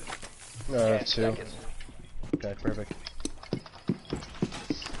 Two. Okay, perfect.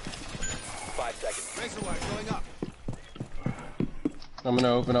 5 seconds. Razor wire going up. I'm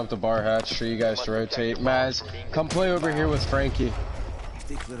gonna open up the bar hatch for you guys to rotate. Maz, come play over here with Frankie.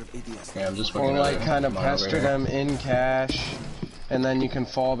 Yeah, I'm just or looking like at kind of mine over pester here. them in cash, and then you can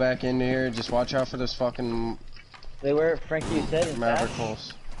fall back into here. Just watch out for this fucking They were Frankie said in Maverick cash.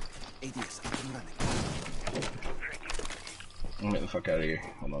 holes. I'm getting the fuck out of here.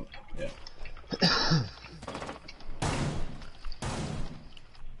 Hold on. Yeah.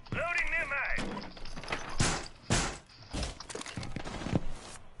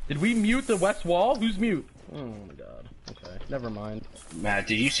 Did we mute the west wall? Who's mute? Oh my god. Okay, never mind. Matt,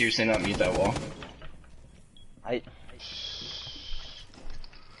 did you seriously not mute that wall?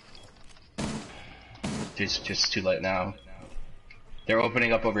 Just too late now. They're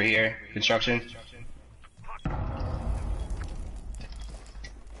opening up over here. Construction.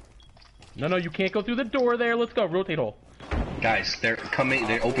 No, you can't go through the door there. Let's go. Rotate hole. Guys, they're coming.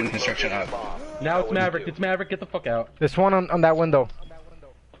 They're opening construction up. Now it's Maverick. It's Maverick. Get the fuck out. There's one on that window.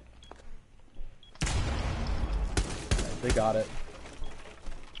 They got it.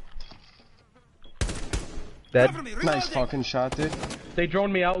 Dead. Nice fucking shot, dude. They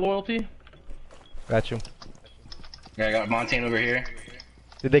droned me out, Loyalty. Got you. Yeah, I got Montane over here.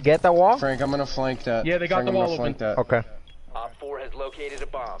 Did they get that wall? Frank, I'm gonna flank that. Yeah, they got Frank, the I'm gonna wall flank open. that. Okay. Op 4 has located a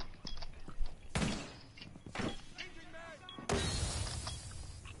bomb.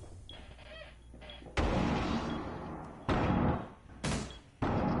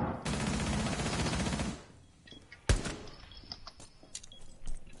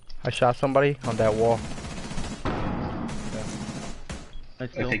 I shot somebody on that wall. I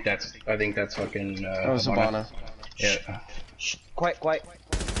think that's fucking. That was Habana. Yeah. Shh, quiet.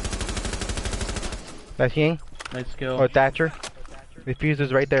 That's Ying. Nice skill. Or Thatcher. The fuse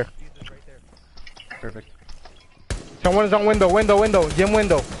is right there. Perfect. Someone is on window, gym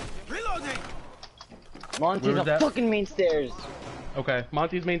window. Monty's on fucking main stairs. Okay,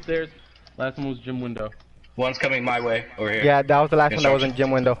 Monty's main stairs. Last one was gym window. One's coming my way over here. Yeah, that was the last one that was in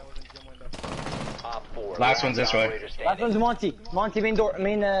gym window. Last one's this way. Last one's Monty. Monty main door.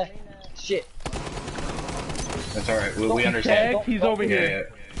 Shit. That's alright. We understand. He's over here.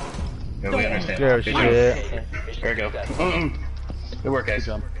 Yeah, we understand. Yeah, Good shit. job. There we go. Good work, guys.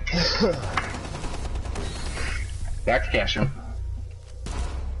 Back to cash room.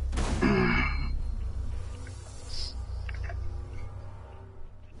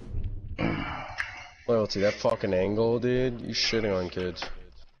 Loyalty, that fucking angle, dude. You shitting on kids.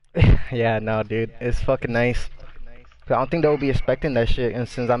 Yeah, no, dude. It's fucking nice. I don't think they'll be expecting that shit, and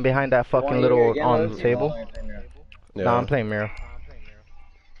since I'm behind that fucking little on table. Yeah. No, I'm playing Mirror.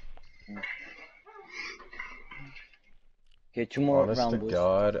 Okay, 2 more Honest round to boost.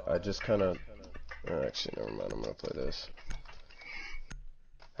 God, I just kind of. Actually, never mind. I'm gonna play this.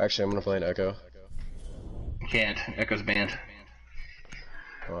 Actually, I'm gonna play an Echo. Can't. Echo's banned.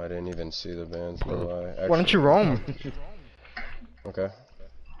 Oh, I didn't even see the bands. No lie. Actually, Why don't you roam? Okay.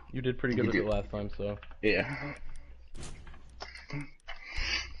 You did pretty good with it last time, so. Yeah.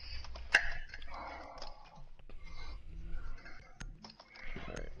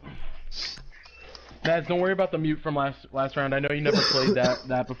 Mads, don't worry about the mute from last round. I know you never played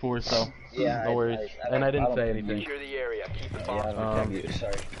that before, so Yeah, no worries. And I didn't say anything. Secure the area. Keep the bomb. Yeah, I don't think you.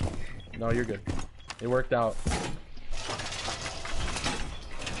 Sorry. No, you're good. It worked out.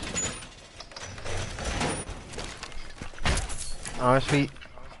 Honestly,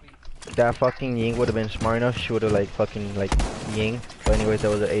 that fucking Ying would have been smart enough. She would have like fucking like Ying. But anyways, there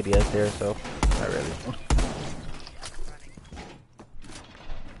was an ADS there, so not really.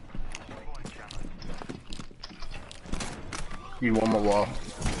 Need one more wall.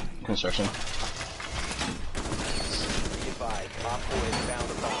 Construction. Be advised. Op 4 has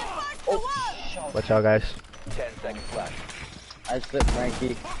found a bomb. Oh, Watch out, guys. 10 seconds left. I slipped,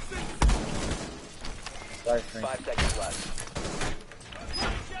 Frankie. Sorry, Frankie. 5 seconds left.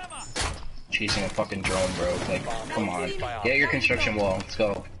 Chasing a fucking drone, bro. Like, come on. Get your construction wall. Let's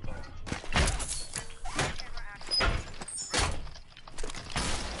go.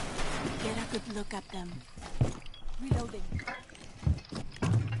 Get a good look at them. Reloading.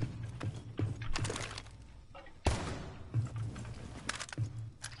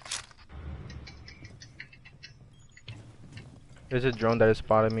 There's a drone that has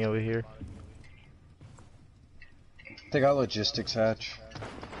spotted me over here. They got logistics hatch.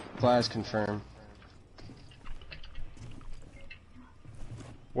 Flies confirm.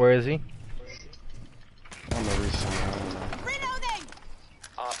 Where is he? On the roof somewhere. Reloading.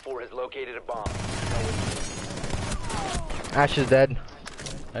 Op 4 has located a bomb. Ash is dead.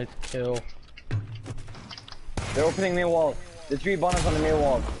 Nice kill. They're opening main wall. The 3 bombers on the main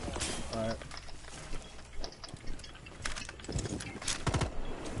wall. Alright.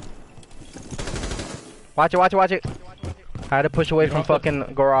 Watch it, watch it, watch it. I had to push away from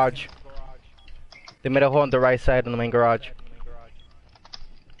fucking garage. They made a hole on the right side in the main garage.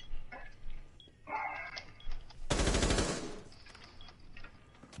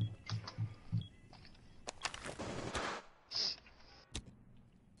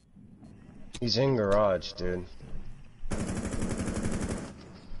 He's in garage, dude.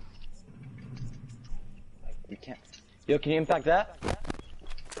 You can't. Yo, can you impact that?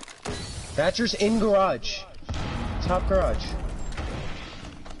 Thatcher's in garage. Top garage.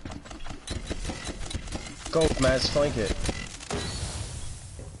 Go, Mads, flank it.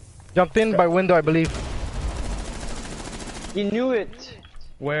 Jumped in by window, I believe. He knew it.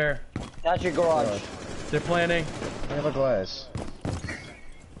 Where? That's your garage. They're planning. I have a glass.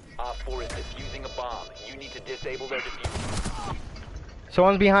 Op 4 is defusing a bomb. You need to disable their defuse.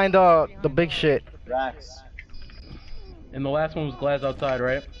 Someone's behind the big shit. Racks. And the last one was glass outside,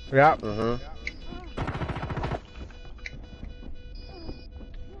 right? Yeah.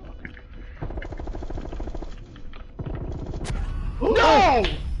 No!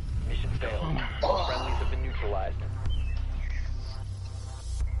 Mission failed. All friendlies have been neutralized.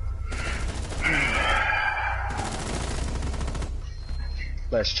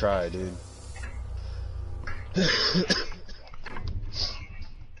 Let's try, dude.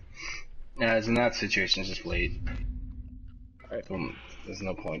 Yeah, in that situation, just wait. Alright, there's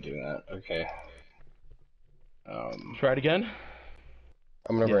no point doing that. Okay. Try it again.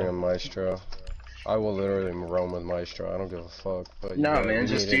 I'm gonna bring a Maestro. I will literally roam with Maestro. I don't give a fuck. But No, man,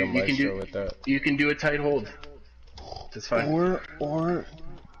 just do. You can do a tight hold. That's fine. Or.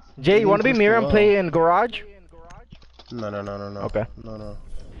 Jay, you want to be mirror and play in garage? No. Okay. No.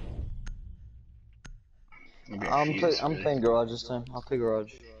 I'm playing garage this time. I'll play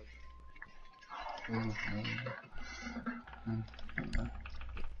garage.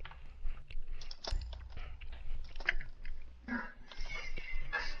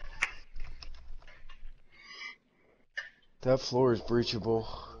 That floor is breachable.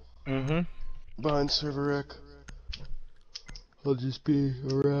 Behind server rack. I'll just be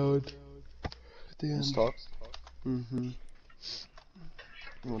around at the end. Stock?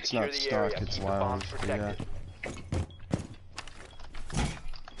 Well, it's not stock, it's lounge. Yeah.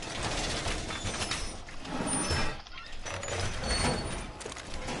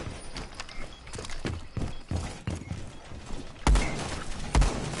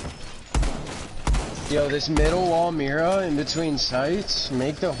 Yo, this middle wall mirror in between sites,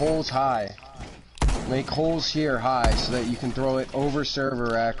 make the holes high. Make holes here high so that you can throw it over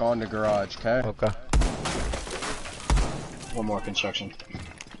server rack onto garage, okay? Okay. One more construction.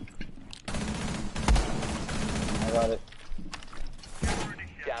 I got it.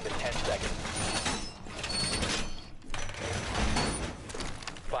 Down to 10 seconds.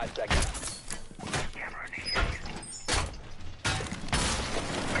 5 seconds.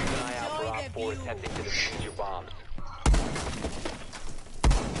 Keep an eye out for Op 4 attempting to defuse your bombs.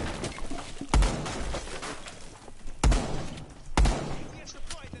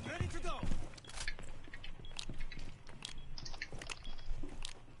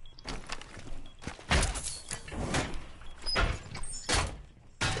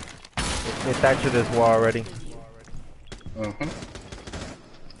 They thatched this wall already.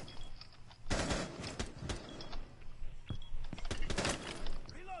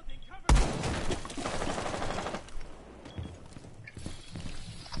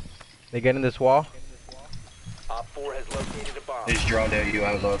 They get in this wall? Op 4 has located a bomb. They just droned at you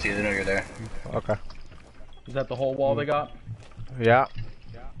out of loyalty, they know you're there. Okay. Is that the whole wall they got? Yeah.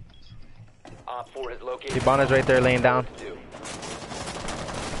 Op 4 has located. Ibana's right there laying down.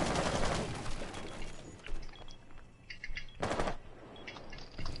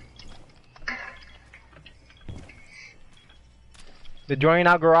 They're joining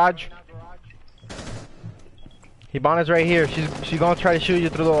out garage. Hibana's right here. She's gonna try to shoot you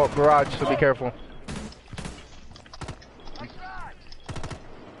through the garage, so be careful.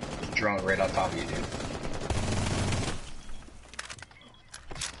 Drone right on top of you, dude.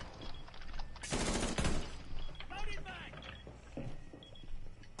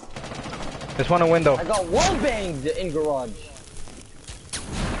 There's one in window. I got wall banged in garage.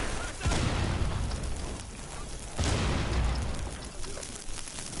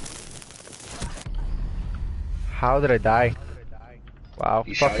 How did I die? Wow,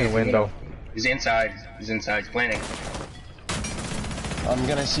 fucking window. He's inside. He's inside. He's planning. I'm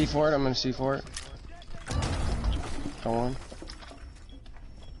gonna see for it. I'm gonna see for it. Go on.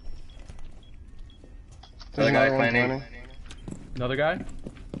 Another guy planning. Another guy?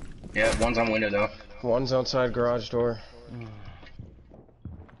 Yeah, one's on window though. One's outside garage door.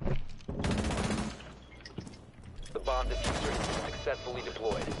 The bomb diffuser successfully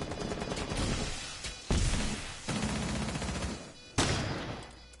deployed.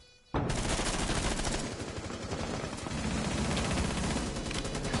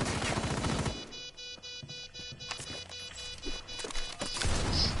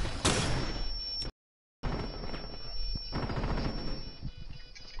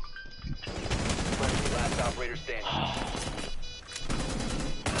 Friendly, last operator standing.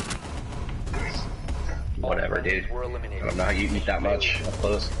 Whatever, dude. Were eliminated. I don't know how you eat that much up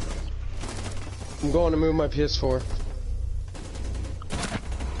close. I'm going to move my PS4.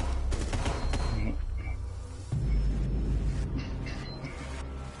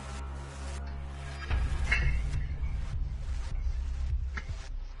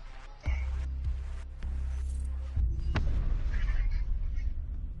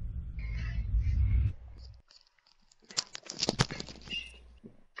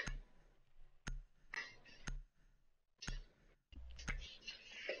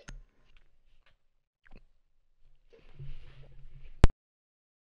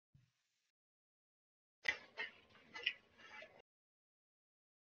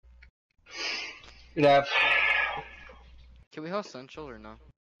 Good app. Can we host Central or no?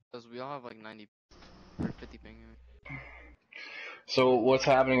 Because we all have like 90 or 50 ping. So what's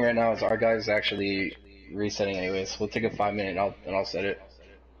happening right now is our guy's actually resetting anyways. We'll take a 5 minute and I'll set it.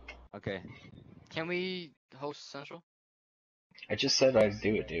 Okay. Can we host Central? I just said I'd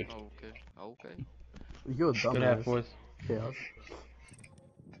do it, dude. Okay. Okay. You're a Good half, dumbass. boys. Chaos.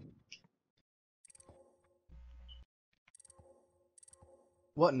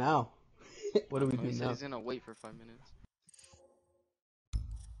 What now? What do we No, do he said now? he's gonna wait for 5 minutes.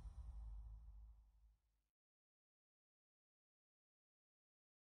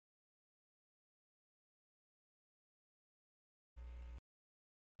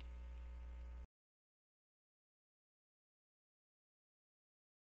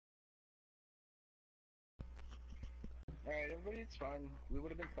 Alright, everybody, it's fine. We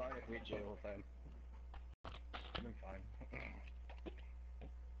would have been fine if we had jail the whole time. Would have been fine.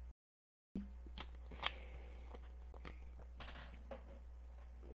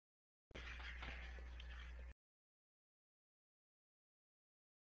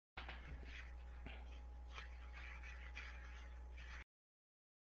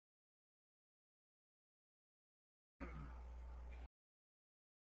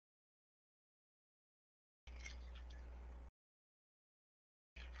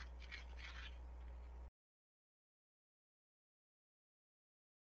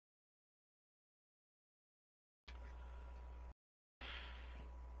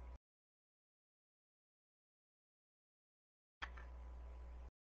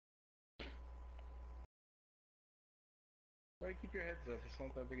 Alright, keep your heads up. It's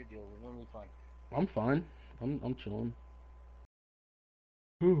not that big a deal. We're gonna be fine. I'm fine. I'm chilling.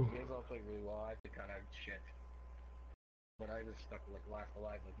 You guys all played really well. I did kind of shit. But I just stuck like last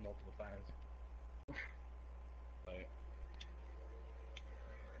alive like multiple times. But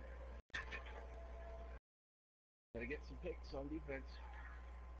gotta get some picks on defense.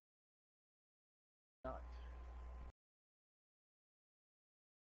 Not.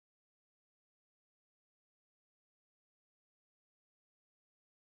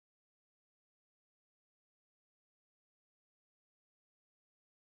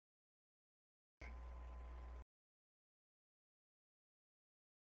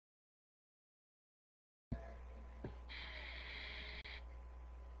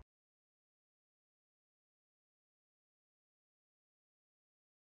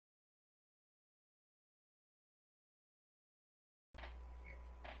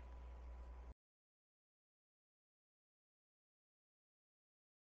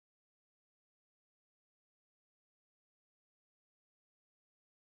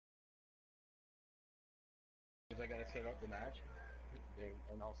 Because I gotta set up the match.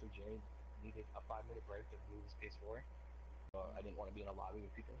 And also Jay needed a 5 minute break to move his PS4. So I didn't want to be in a lobby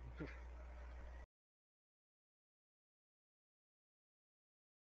with people.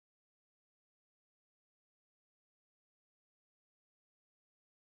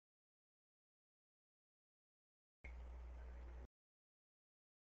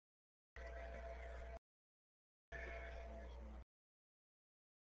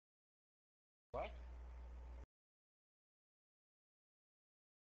 What?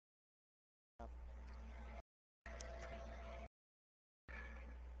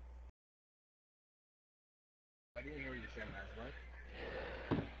 I didn't hear you say that. What?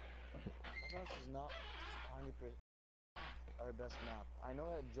 This is not 100% our best map. I know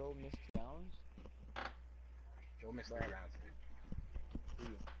that Joe missed rounds. Joe missed 3 rounds, dude.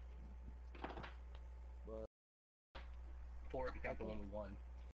 Three. But 4 if you count the one we won.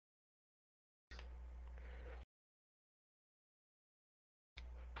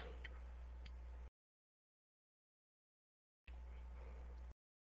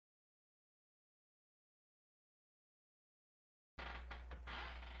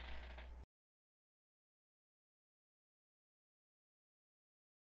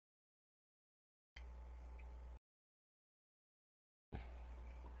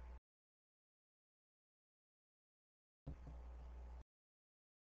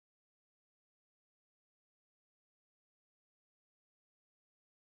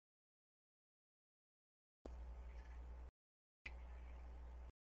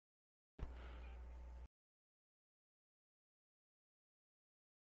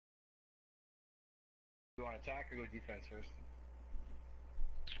 You want to attack or go defense first?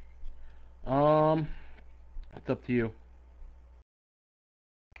 It's up to you.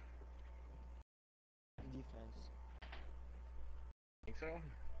 Defense. Think so?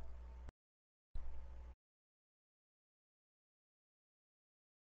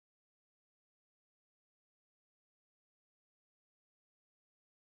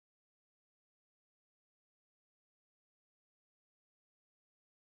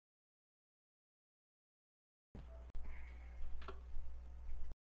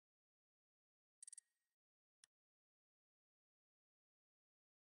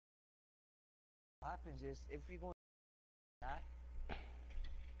 What happens is if we go attack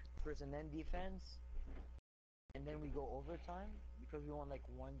first and then defense, and then we go overtime because we want like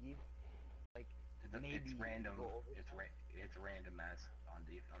one deep, like maybe it's random. Go it's random mass on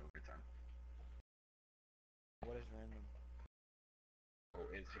overtime. What is random? Oh,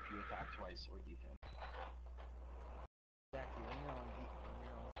 it's if you attack twice or defense. Exactly. When you're on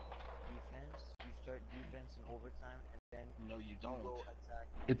defense, you start defense in overtime, and then no, you don't. Go attack.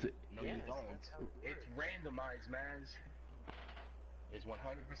 No, you don't. It's randomized, man. It's 100%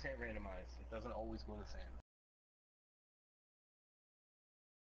 randomized. It doesn't always go the same.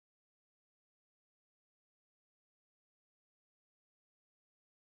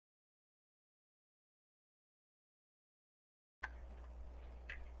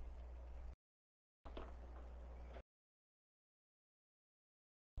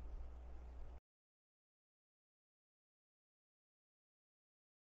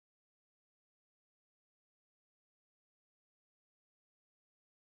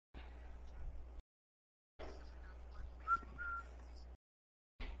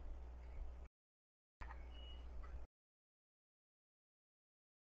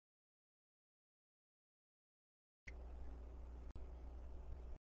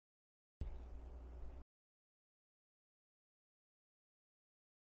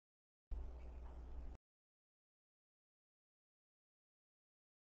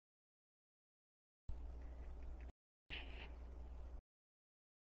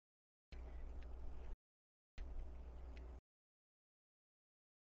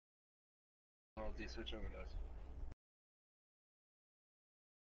 Well, they switch over those.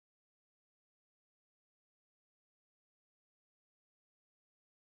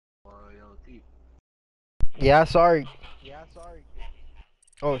 Loyalty. Yeah, sorry. Yeah, sorry.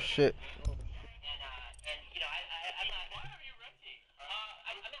 Oh shit.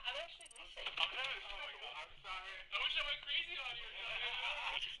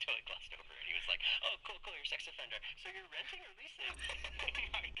 Oh, cool, you're sex offender. So you're renting or leasing? Oh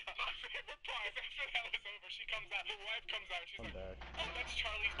my god. My favorite part is after that was over, she comes out, her wife comes out, she's like, back. oh, that's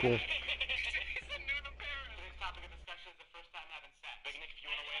Charlie's Cool. dad. She's a new to Paris. The next topic of discussion is the first time having sex. Big Nick, if you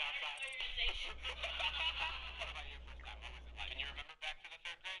want to wait outside. What about your first time? What was it like? Can you remember back to the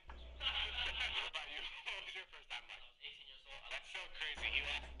 3rd grade? What about you? What was your first time like? I was 18 years old. That's so crazy. He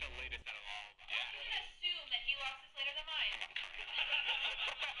lost the latest out of all of us. Yeah. I'm going to assume that he lost this later than mine.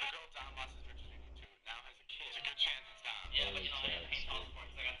 The girl Don lost his virginity to now has a kid. It's a good chance it's Don. Yeah, but you know, I hate child support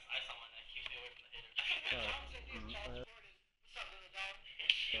because I saw one that keeps me away from the haters. Dom said he's child support is what's up, little Dom?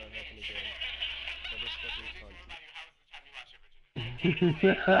 Not happening again. That is fucking fun. What about you? How was the time you watched your virginity?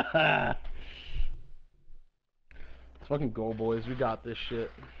 Let's fucking go, boys. We got this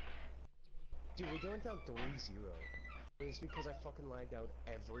shit. Dude, we went down 3-0. It's because I fucking lagged out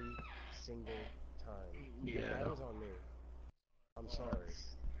every single time. Yeah. That was on me. I'm sorry.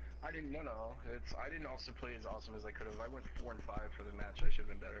 I didn't I didn't also play as awesome as I could have. I went 4 and 5 for the match. I should have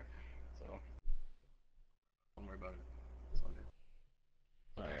been better. So don't worry about it. It's all good.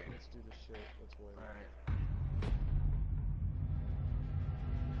 Alright, let's do this shit. Let's win. Alright.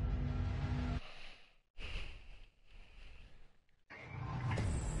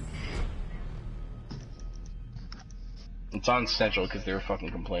 It's on Central because they were fucking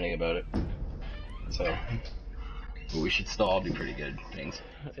complaining about it. So But we should still all be pretty good things.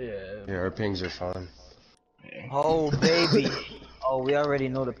 Yeah. Yeah, our pings are fine. Yeah. Oh, baby. Oh, we already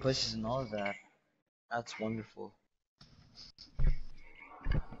know the pushes and all of that. That's wonderful.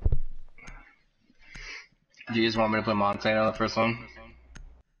 Do you guys want me to play Montana on the first one?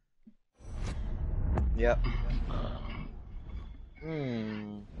 Yep.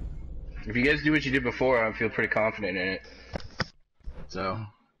 If you guys do what you did before, I feel pretty confident in it. So.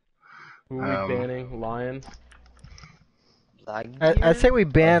 Who are we banning? Lion? I say we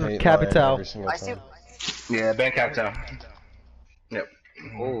ban Capital. Yeah, ban Capital. Yep.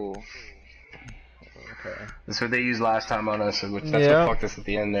 Oh. Okay. That's what they used last time on us, which that's Yeah. what fucked us at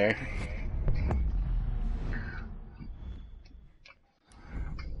the end there.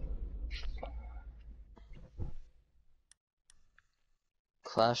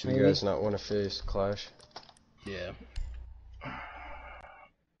 Clash, You maybe? guys not want to face Clash? Yeah.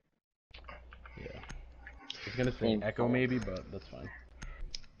 Yeah. I was gonna say Same Echo color. maybe, but that's fine.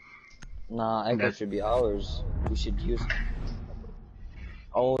 Nah, Echo should be ours. We should use.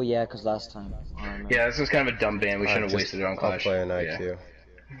 Oh yeah, cause last time. Yeah, this was kind of a dumb ban. We shouldn't have just- wasted it on I'll Clash. play an Yeah. IQ.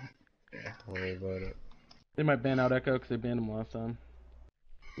 Don't worry about it. They might ban out Echo because they banned him last time.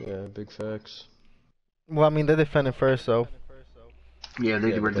 Yeah, big facts. Well, I mean, they defended first, so. Yeah,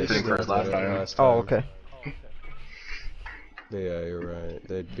 they were but they defending first still last did it time. Oh, okay. Yeah, you're right.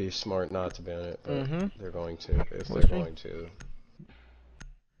 They'd be smart not to ban it, but they're going to, if We'll they're see. going to.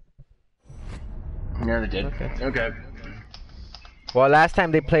 Yeah, they did. Okay. Well, last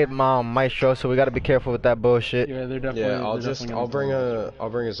time they played Maestro, so we gotta be careful with that bullshit. Yeah, they're definitely. Yeah, they're I'll bring a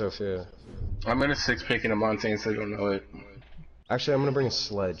Zofia. I'm gonna 6-pick in a Montane so I don't know it. Actually, I'm gonna bring a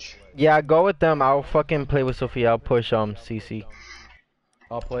Sledge. Yeah, go with them. I'll fucking play with Sophia. I'll push CC.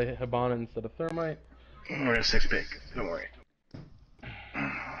 I'll play Hibana instead of Thermite. I'm gonna 6-pick. Don't worry.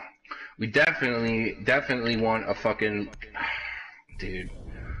 We definitely want a fucking dude.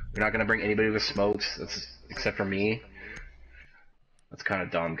 We're not gonna bring anybody with smokes. That's except for me. That's kind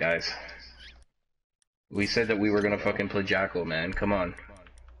of dumb, guys. We said that we were gonna fucking play Jackal, man. Come on.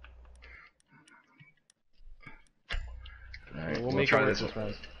 Alright, we'll try this.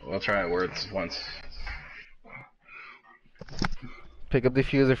 We'll try it once. Pick up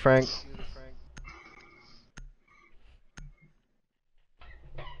diffuser, Frank.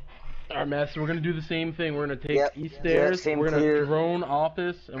 Alright, Master, we're gonna do the same thing. We're gonna take East Stairs, same we're gonna clear. drone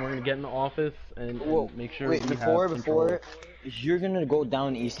office, and we're gonna get in the office and make sure Wait, we before, have control. you're gonna go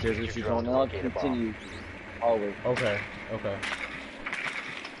down East Stairs, which is drone, and I'll continue hallway. Okay.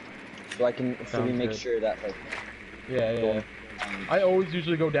 So I can fully Sounds make good. sure that, like... Yeah. I always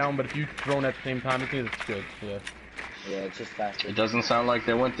usually go down, but if you drone at the same time, I think it's good. Yeah. Yeah, it's just faster. It doesn't sound like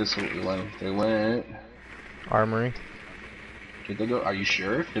they went this way. They went... Armory. Did they go? Are you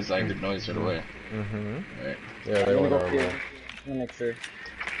sure? Because I heard noise right away. Alright. Yeah, they went Armory. Let me make sure.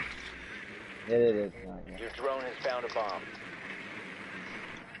 Yeah, they did. Your drone has found a bomb.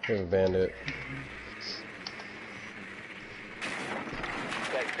 We have a bandit.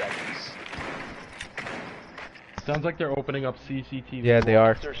 10 seconds. Sounds like they're opening up CCTV. Yeah, they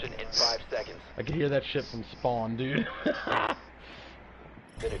are. Insertion in 5 seconds. I can hear that shit from spawn, dude. The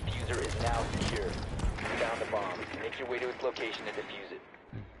diffuser is now secure. You found the bomb. Make your way to its location and defuse it.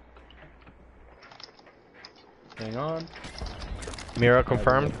 Hang on. Mira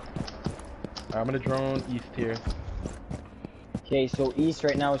confirmed. I'm gonna drone east here. Okay, so East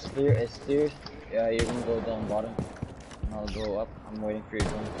right now is clear. Yeah, you're gonna go down bottom. And I'll go up. I'm waiting for your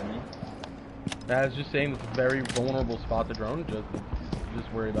drone to come in. I was just saying it's a very vulnerable spot to drone.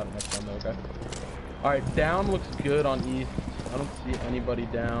 Just worry about it next time, though, okay? Alright, down looks good on east. I don't see anybody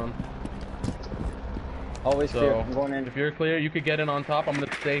down. Always clear. So, I'm going in. if you're clear, you could get in on top. I'm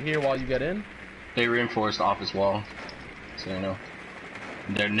gonna stay here while you get in. They reinforced office wall. So you know.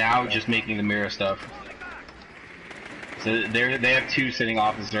 They're now just making the mirror stuff. So they have 2 sitting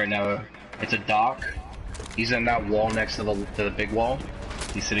offices right now. It's a Doc. He's in that wall next to the big wall.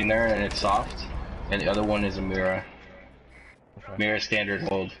 He's sitting there and it's soft. And the other one is a Mira. Okay. Mira standard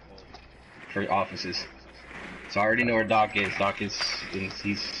hold for offices. So I already know where Doc is. Doc is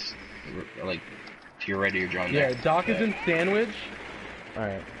he's like to your right of your drone. Yeah, there. Doc is in Sandwich.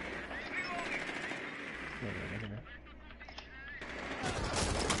 Alright.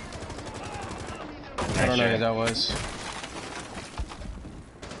 I don't know who that was.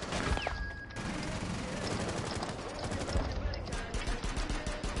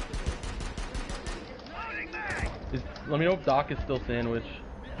 Let me know if Doc is still Sandwich.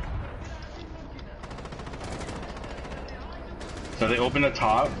 So they open the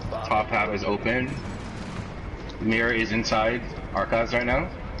top. Top half is open. Mirror is inside Archives right now.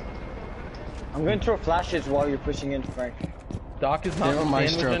 I'm going to throw flashes while you're pushing in, Frank. Doc is not in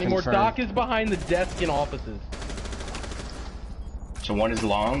sandwich anymore. confirmed. Doc is behind the desk in offices. So one is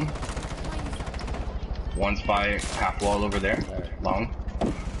long. One's by half wall over there. Long.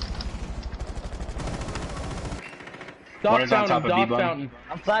 Doc One is on top of Doc B-bomb. Fountain.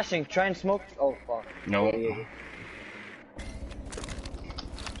 I'm flashing. Try and smoke. Oh, fuck. No.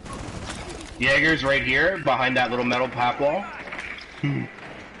 Jaeger's right here, behind that little metal half wall.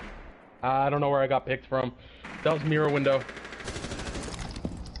 I don't know where I got picked from. That was mirror window.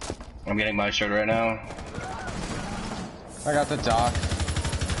 I'm getting my shot right now. I got the dock.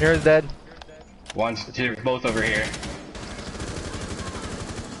 Here's dead. One's two, both over here.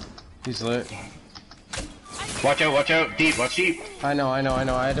 He's lit. Watch out, deep, watch deep. I know.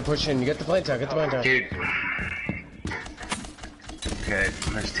 I had to push in. You get the plane down, Dude. Okay,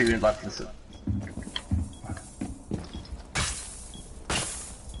 there's two left.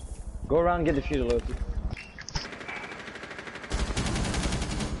 Go around and get the fuser, Loki.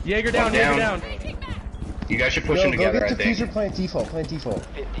 Jaeger down, Jaeger down. You guys should push them together, I think. Go get the fuser, plant default.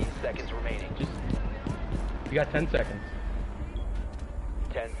 15 seconds remaining. You got 10 seconds.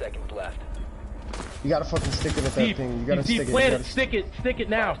 10 seconds left. You gotta fucking stick it with that thing. You gotta stick it. Plant it. Stick it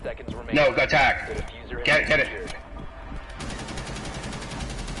now. 5 seconds remaining. No, attack. Get it.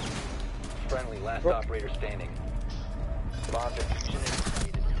 Friendly, last operator standing. Bomb diffusion is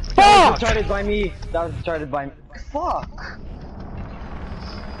completed. That was started by me. That was started by me. Fuck.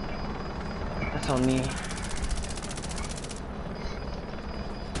 That's on me.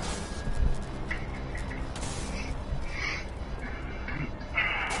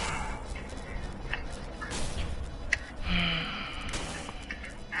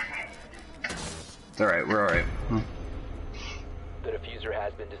 It's alright, we're alright. The diffuser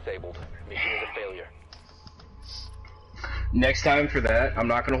has been disabled. Mission is a failure. Next time for that, I'm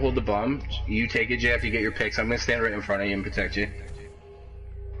not gonna hold the bomb. You take it, Jeff, you get your picks. I'm gonna stand right in front of you and protect you.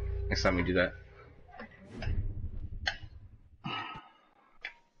 Next time we do that.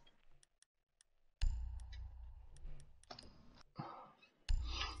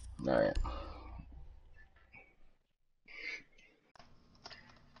 Alright.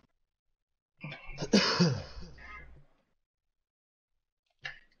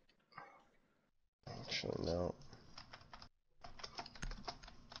 Actually, no.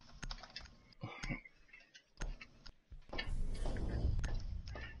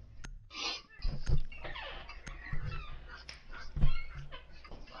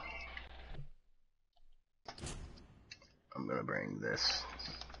 I'm gonna bring this.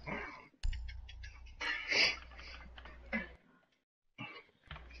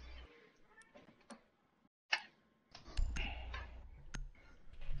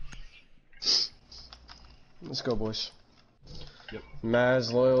 Let's go, boys. Yep.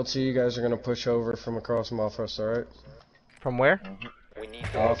 Maz, loyalty, you guys are gonna push over from across Malfrost, alright? From where? We need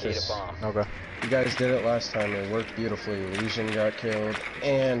to Office. locate a bomb. Okay. You guys did it last time, it worked beautifully. Legion got killed,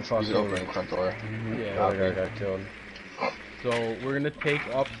 and fucking opening front door. The other guy got killed. So we're gonna take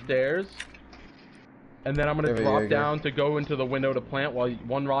upstairs, and then I'm gonna drop down to go into the window to plant while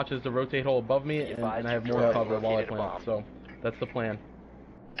one watches the rotate hole above me, and I have more cover while I plant. So that's the plan.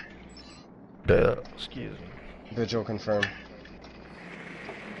 Excuse me. Vigil confirmed.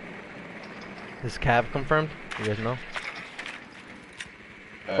 Is Cav confirmed? You guys know?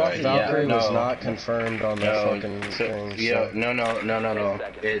 Valkyrie no. was not confirmed on the fucking thing. Yeah, So. no.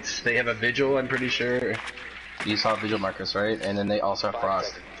 It's they have a vigil, I'm pretty sure. You saw vigil Marcus, right? And then they also have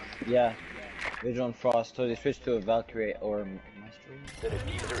frost. Yeah. Vigil and Frost, so they switched to a Valkyrie or Maestro. The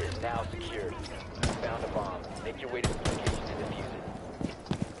diffuser is now secured. You found a bomb. Make your way to the location to defuse it.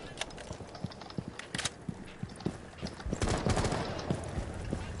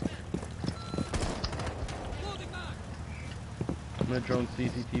 I'm gonna drone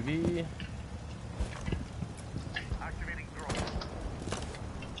CCTV.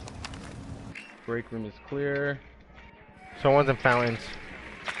 Break room is clear. Someone's in fountains.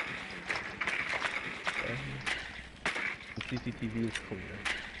 The CCTV is clear.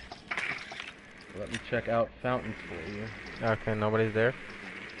 Let me check out fountains for you. Okay, nobody's there.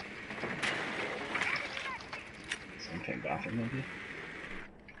 Something bathroom maybe.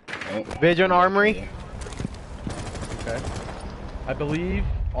 Oh, Vision Armory. Okay. I believe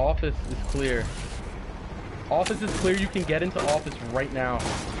office is clear. Office is clear. You can get into office right now.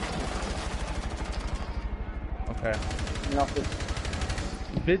 Okay.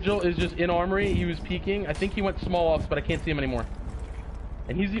 Vigil is just in armory. He was peeking. I think he went small office, but I can't see him anymore.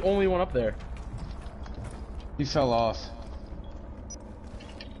 And he's the only one up there. He fell off.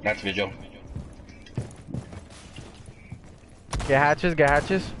 That's vigil. Get hatches, get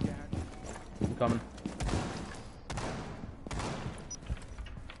hatches. coming.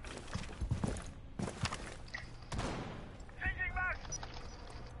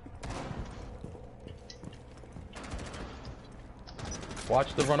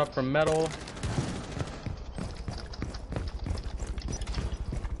 Watch the run up from metal.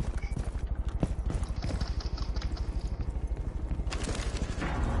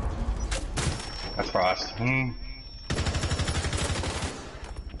 That's Frost.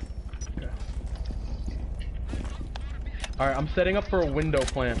 Alright, I'm setting up for a window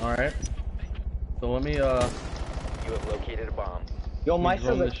plant, alright? So let me, You have located a bomb. Yo, my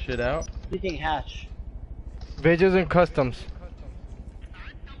run this shit out. Speaking hatch. Vigils and customs.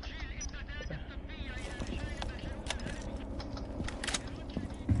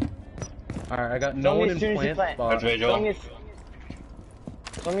 Alright, I got no one in plant spot. Tell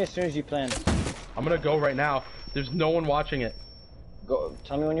me as soon as you plan. I'm gonna go right now. There's no one watching it. Go.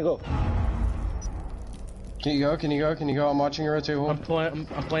 Tell me when you go. Can you go? Can you go? Can you go? I'm watching your rotate hole. I'm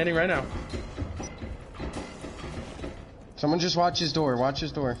planning right now. Someone just watch his door. Watch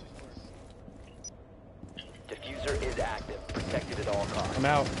his door. Diffuser is active. Protected at all costs. I'm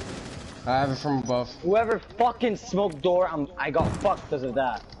out. I have it from above. Whoever fucking smoked door, I got fucked because of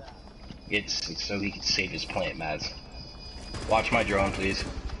that. It's so he can save his plant, Mads. Watch my drone, please.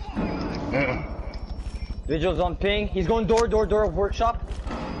 Vigil's on ping. He's going door of workshop.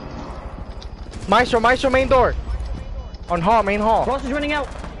 Maestro, main door. On hall, main hall. Frost is running out.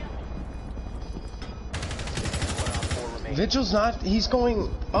 Vigil's not. He's going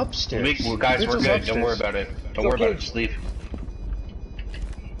upstairs. Well, guys, Vigil's we're good. upstairs. Don't worry about it. Don't worry about it. Just leave.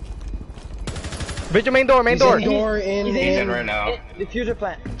 Vigil main door, He's in right now. Diffuser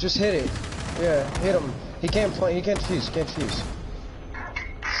plant. Just hit it. Yeah, hit him. He can't play. He can't defuse. Can't defuse.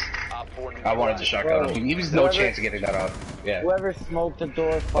 I wanted to shotgun him. He was no chance of getting that off. Yeah. Whoever smoked the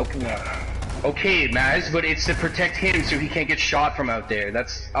door, fuck me up. Okay, Maz, but it's to protect him so he can't get shot from out there.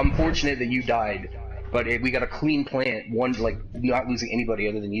 That's unfortunate that you died. But we got a clean plant. One, like, not losing anybody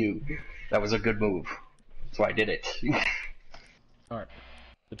other than you. That was a good move. That's why I did it. Alright.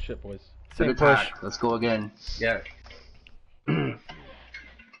 Good shit, boys. Good push. Let's go again. Yeah.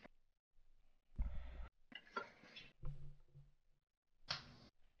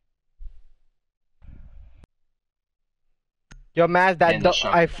 Yo, Maz,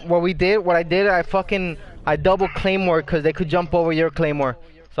 what I did, I double claymore because they could jump over your claymore.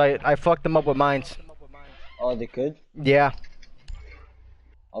 So I fucked them up with mines. Oh, they could? Yeah.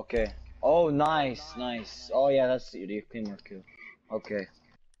 Okay. Oh, nice. Oh, yeah, that's the claymore kill. Okay.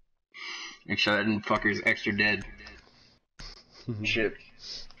 Make sure that fucker's extra dead. Shit.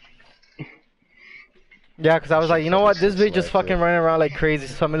 Yeah, because I was like, you know what, this bitch just fucking running around like crazy,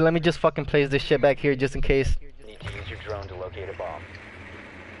 so let me just fucking place this shit back here just in case. Need to use your drone to locate a bomb.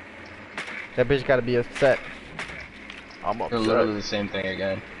 That bitch gotta be upset. I'm upset. They're literally the same thing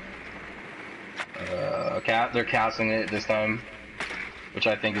again. They're casting it this time, which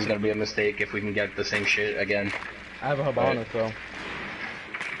I think is gonna be a mistake if we can get the same shit again. I have a Habana, so.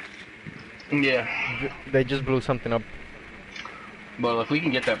 Yeah. They just blew something up. Well, if we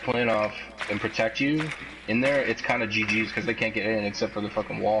can get that plane off and protect you in there, it's kind of GG's because they can't get in except for the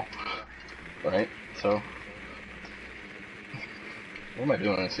fucking wall. Right? So. What am I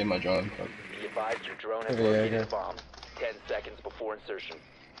doing? I see my drone. Be advised your drone has located a bomb. 10 seconds before insertion.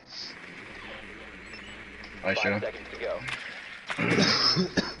 I 5 seconds to go.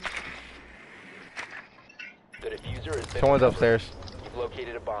 The diffuser has been Someone's upstairs. You've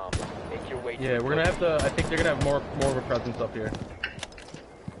located a bomb. Make your way to Yeah, we're gonna have to. I think they're gonna have more of a presence up here.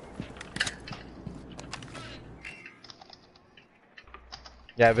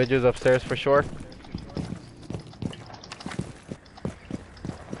 Yeah, Vigil's upstairs for sure.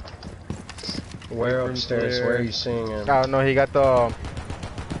 Where upstairs? Where are you seeing him? I don't know, he got the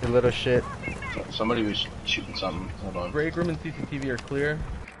little shit. Somebody was shooting something. Hold on. Break room and CCTV are clear.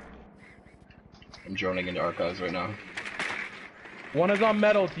 I'm droning into archives right now. One is on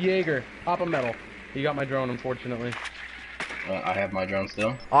metal, it's Jaeger. Top of metal. He got my drone, unfortunately. I have my drone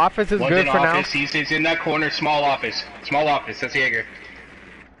still. Office is One's good in for office. now. He's in that corner, small office. Small office, that's Jaeger.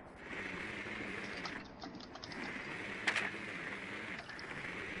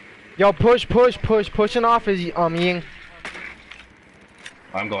 Yo, push an office, Ying.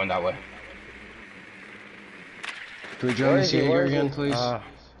 I'm going that way. Can we join this Jaeger again, please?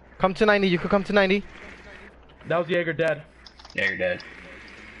 Come to 90, you could come to 90. That was Jaeger dead. Yeah, you're dead.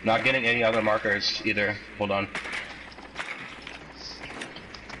 Not getting any other markers either. Hold on.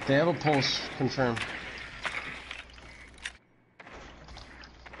 They have a pulse, confirmed.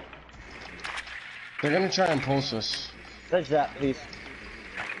 They're gonna try and pulse us. Touch that, please.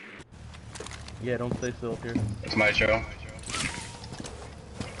 Yeah, don't stay still up here. It's my show.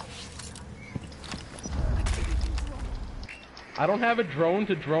 I don't have a drone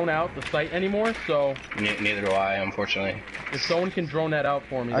to drone out the site anymore, so... Neither do I, unfortunately. If someone can drone that out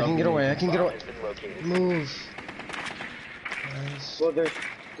for me... I can get away, I can get away. Move. Nice. Well, there's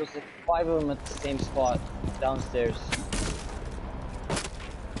like 5 of them at the same spot, downstairs.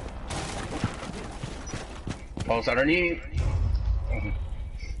 Pulse underneath.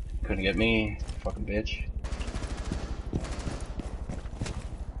 Couldn't get me, fucking bitch.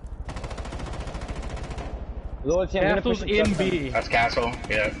 Castle's in B. That's Castle,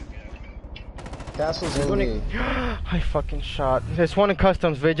 yeah. Castle's in B. I fucking shot. There's one in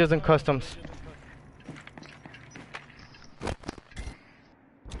customs, Vigils and customs.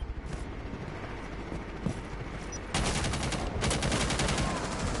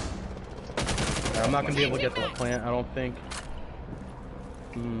 I'm not gonna be able to get this plant, I don't think.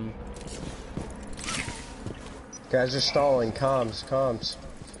 Guys are stalling. Comms.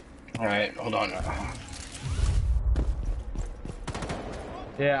 Alright, hold on.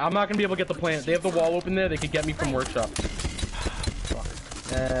 Yeah, I'm not gonna be able to get the plant. They have the wall open there, they could get me from workshop.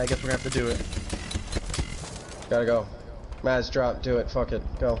 I guess we're gonna have to do it. Gotta go. Maz, drop. Do it. Fuck it.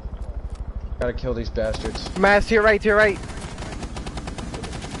 Go. Gotta kill these bastards. Maz, to your right, to your right.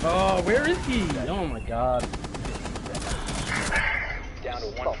 Oh, where is he? Oh my god. Down to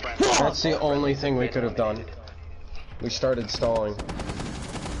one friendly. That's the only thing we could have done. We started stalling.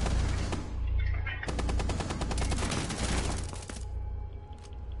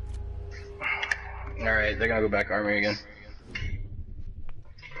 Alright, they're gonna go back armory again.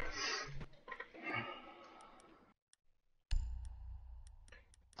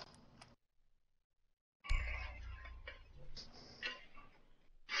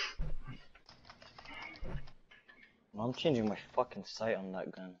 I'm changing my fucking sight on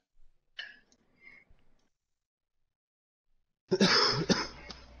that gun.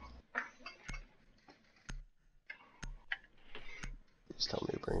 Just tell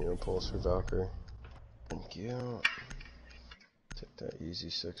me to bring you a pulse for Valkyrie. Thank you. Take that easy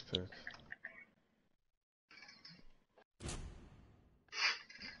 6-pick.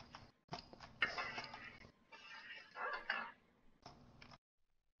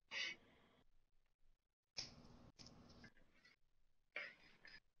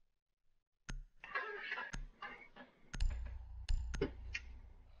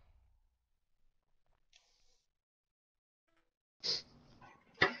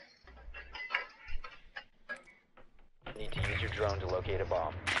 Need to use your drone to locate a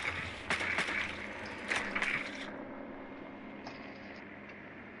bomb.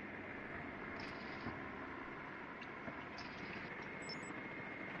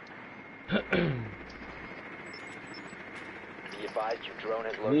 Be advised your drone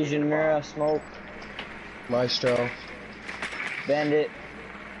has located Legion a bomb. Mirror, smoke, Maestro. Bandit,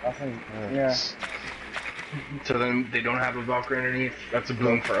 nothing, yeah. So then they don't have a Valkyrie underneath? That's a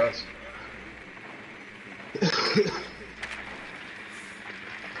boom for us.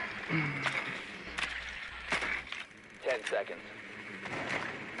 10 seconds.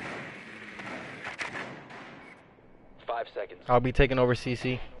 5 seconds. I'll be taking over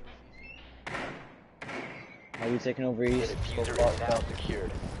CC. Are you taking over East? The diffuser is now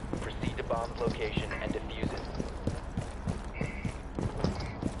secured. Proceed to bomb's location and defuse it.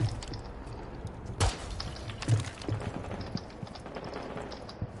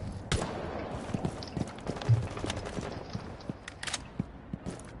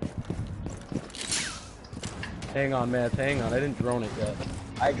 Hang on, Matt, hang on. I didn't drone it yet.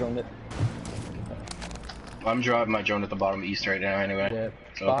 I droned it. I'm driving my drone at the bottom east right now anyway. Yeah,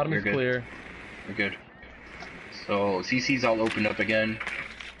 So bottom you're is good. clear. We're good. So CC's all opened up again.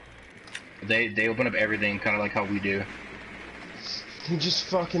 They open up everything kind of like how we do. He just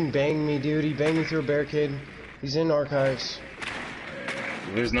fucking banged me, dude. He banged me through a barricade. He's in archives.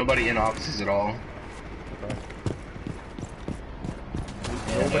 There's nobody in offices at all.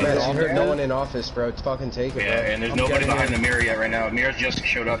 You heard no one in office, bro. It's fucking take it, Yeah, bro. and there's nobody behind the mirror yet right now. Mirror just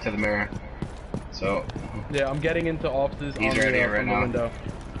showed up to the mirror. So Yeah, I'm getting into offices he's on right the, here from right the now. window.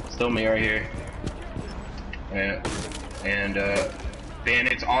 Still me right here. Yeah. And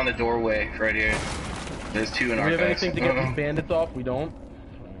bandits on the doorway right here. There's two in Do our we have archives. anything to get these bandits off? We don't.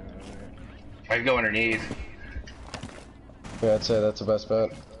 I can go underneath. Yeah, I'd say that's the best bet.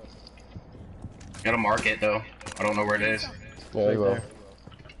 Gotta mark it though. I don't know where it is. Yeah, you will. there.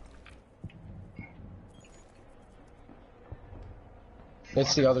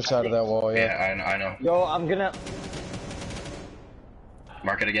 It's the other side of that wall, yeah. Yeah, I know. Yo, I'm gonna.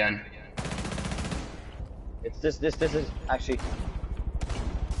 Mark it again. It's this is actually.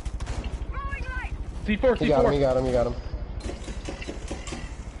 C4, C4. He got him, he got him, he got him.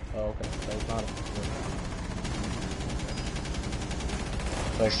 Oh, okay. That's not it.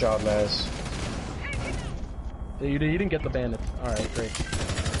 Nice job, Maz. You didn't get the bandits. Alright, great.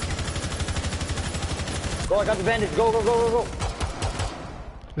 Go, I got the bandits. Go, go, go, go, go.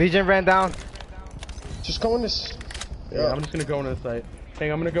 Legion ran down. Just go in this. Yeah, I'm just gonna go into the site. Hang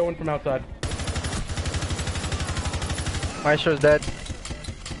on, I'm gonna go in from outside. Maestro's dead.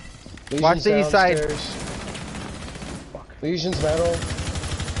 Legion's Watch the east side. Fuck. Legion's metal.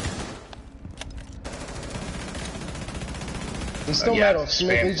 He's still metal.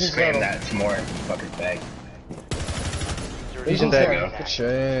 Legion's spam metal. that some more. Fucking bag. Legion's There metal. you go. Good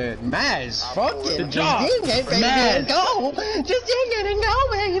shit. Maz, fucking Good job. Just ding it, baby, Maz. and go. Just ding it and go,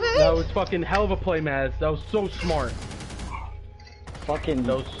 baby. That was fucking hell of a play, Maz. That was so smart. Fucking.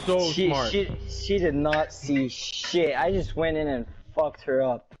 That was so smart. She did not see shit. I just went in and fucked her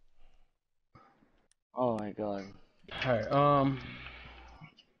up. Oh my god. Alright,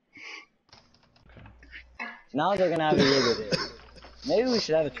 Now they're gonna have a Jaeger there. Maybe we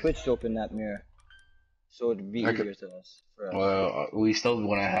should have a Twitch to open that mirror. So it'd be easier to us. For us. Well, we still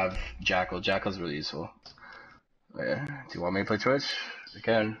want to have Jackal. Jackal's really useful. Yeah. Do you want me to play Twitch? I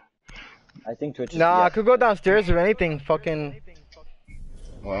can. I think Twitch is... Nah, I could go downstairs or anything. Fucking...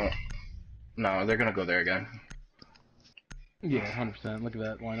 Well, no, they're gonna go there again. Yeah, 100%. Look at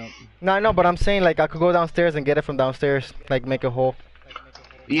that lineup. No, I know, but I'm saying, like, I could go downstairs and get it from downstairs. Like, make a hole.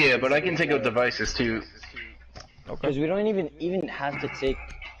 Yeah, but I can take out devices too. Because we don't even have to take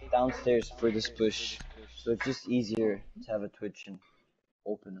downstairs for this push. So it's just easier to have a Twitch and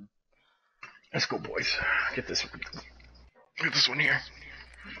open them. Let's go, boys. Get this one here.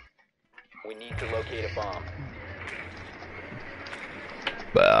 We need to locate a bomb.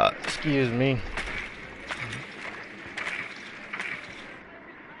 Excuse me.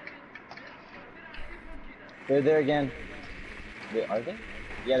 They're there again. Are they?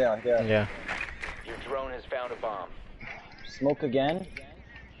 Yeah, they are. They are. Yeah. Your drone has found a bomb. Smoke again.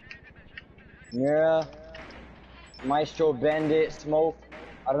 Mira. Maestro, Bandit, Smoke.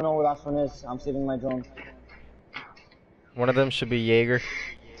 I don't know who last one is. I'm saving my drone. One of them should be Jaeger.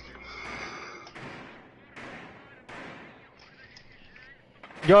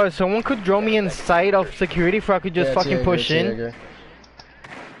 Yo, if someone could draw me inside of security for I could just fucking Jaeger, push in. Jaeger.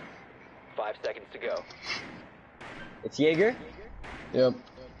 5 seconds to go. It's Jaeger? Yep.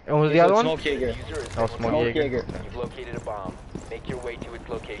 And what was the other one? Smoke Jaeger. Oh, Smoke Jaeger. You've located a bomb. Make your way to its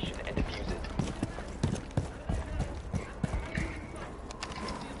location and defuse it.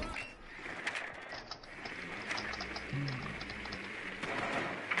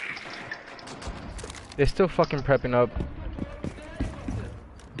 They're still fucking prepping up.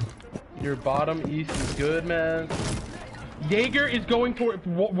 Your bottom east is good, man. Jaeger is going for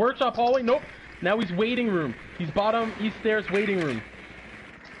workshop hallway. Nope. Now he's waiting room. He's bottom east stairs waiting room.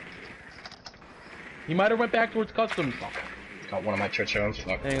 He might have went back towards customs. Got one of my Twitch zones.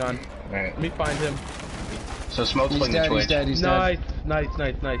 Hang on. Right. Let me find him. So Smoke's playing the Twitch. He's dead, he's Nice,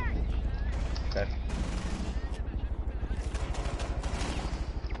 dead. nice. Okay.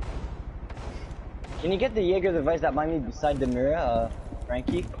 Can you get the Jaeger device that might be beside the mirror,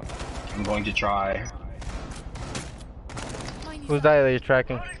 Frankie? I'm going to try. Who's that you're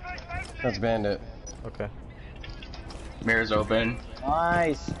tracking? That's Bandit. Okay. Mirror's open.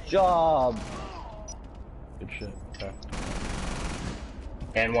 Nice job. Good shit. Okay.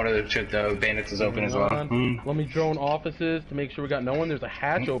 And one of the bandits is open as well. Let me drone offices to make sure we got no one. There's a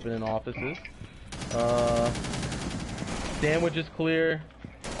hatch open in offices. Sandwich is clear.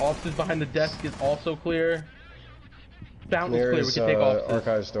 Offices behind the desk is also clear. Fountain's clear. We can take offices.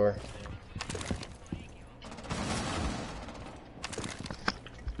 Archives door.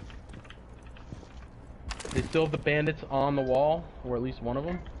 They still have the bandits on the wall, or at least one of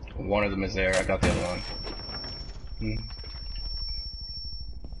them. One of them is there. I got the other one.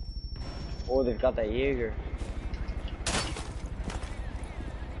 Oh, they've got that Jaeger.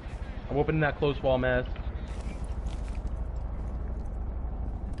 I'm opening that close wall, Maz.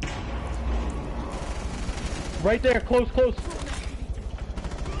 Right there, close.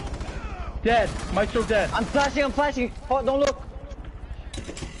 Dead. Maestro dead. I'm flashing. Oh, don't look.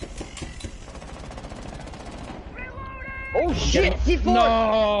 Oh shit, C4!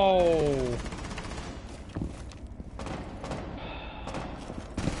 No!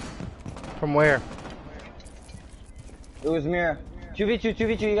 From where? It was mirror.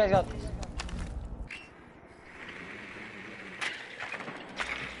 2v2, you guys got.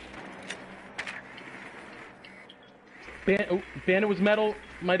 Bandit was metal,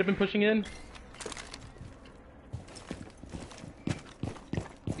 might have been pushing in.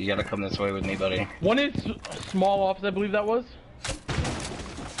 You gotta come this way with me, buddy. One is small office, I believe that was.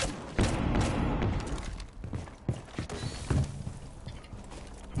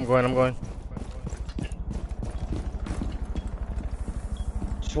 I'm going.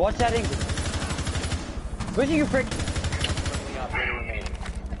 Just watch that angle. Pushing you, prick.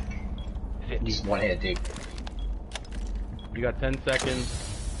 Just one hit, dude. You got 10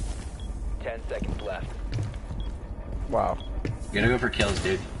 seconds. 10 seconds left. Wow. You're gonna go for kills,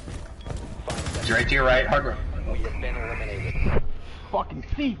 dude. It's right to your right, hard. We have been eliminated. Fucking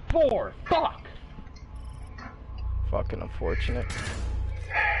C4! Fuck! Fucking unfortunate.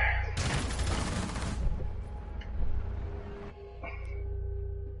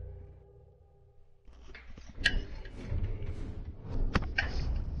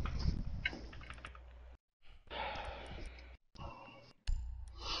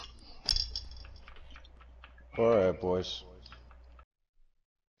 Alright, boys.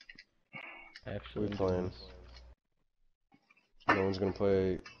 Actually, we playing. No one's gonna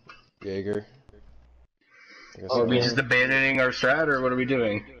play Jaeger. Are we just abandoning our strat, or what are we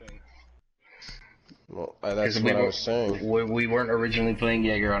doing? Well, that's what I was saying. We weren't originally playing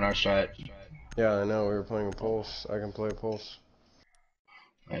Jaeger on our strat. Yeah, I know. We were playing a Pulse. I can play a Pulse.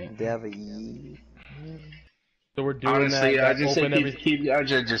 They have a E. So we're doing Honestly, that. I just say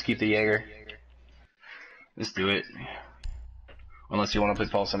just keep the Jaeger. Just do it. Unless you want to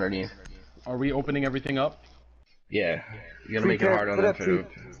put Pulse underneath. Are we opening everything up? Yeah. You gotta make it hard on them.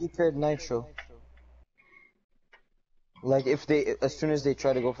 Prepared nitro. Like if they, as soon as they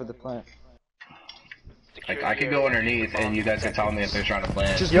try to go for the plant. Like I could go underneath, and you guys can tell me if they're trying to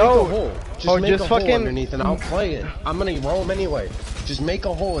plant. Just make a hole. Just make a hole underneath, and I'll play it. I'm gonna roam anyway. Just make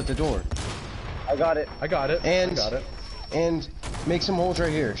a hole at the door. I got it. And I got it. And make some holes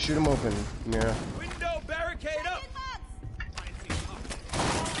right here. Shoot them open, Mira. Window barricade up.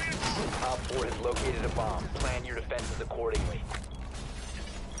 Op 4 has located a bomb. Plan your defenses accordingly.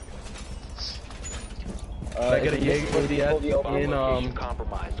 I get a Jaeger ADS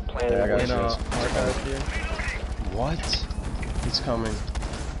compromised. Plan archives here. What? It's coming.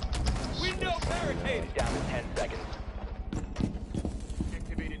 Window barricade. Down to 10 seconds.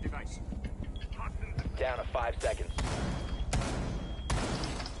 Activated device. Down to 5 seconds.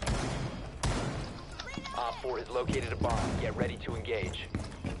 Op 4 has located a bomb. Get ready to engage.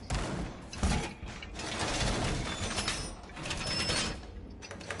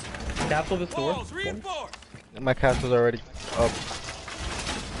 Castle the store. My castle's already up.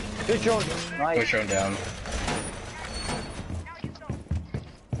 Good drone. Nice. Push drone down.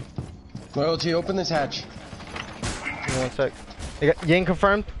 Loyalty, open this hatch. Give me 1 sec. Yang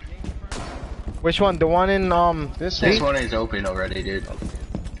confirmed. Which one? The one in This one is open already, dude.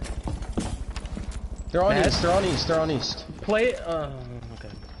 They're on east. They're on east. They're on east. Play. Okay.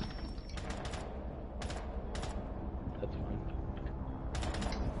 That's fine.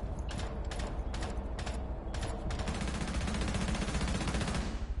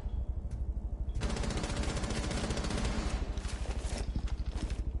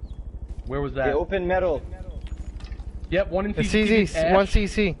 Where was that? They open metal. Yep, one in the CC. CZ. One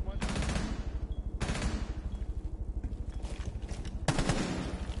CC.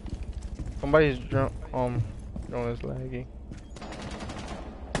 Somebody's drone is laggy.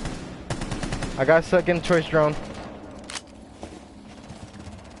 I got second choice drone.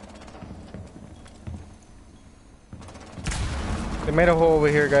 They made a hole over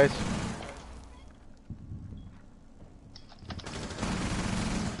here, guys.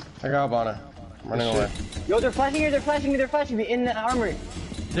 I got Bana. I'm running away. Yo, they're flashing here. They're flashing me. They're flashing me in the armory.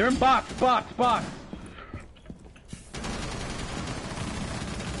 They're in box.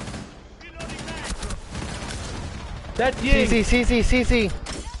 That's Ying. CC.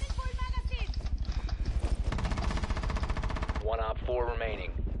 One Op 4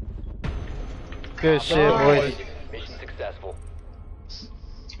 remaining. Good shit, boys. Mission successful.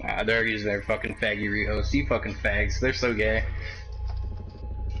 Ah, they're using their fucking faggy rehosts. You fucking fags. They're so gay.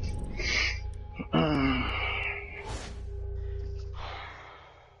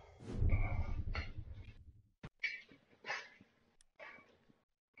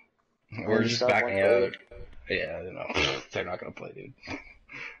 We're just backing out. Yeah, I don't know. They're not gonna play, dude.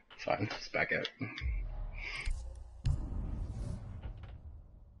 It's fine. Just back out.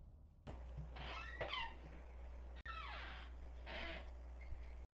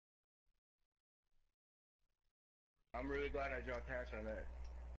 I'm really glad I dropped patch on that.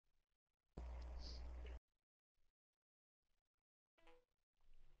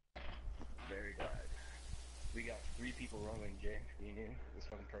 Very glad. We got 3 people rolling, Jay. You knew? It's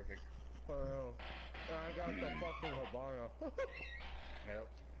fucking perfect. Oh, I got the fucking Habana. Yep.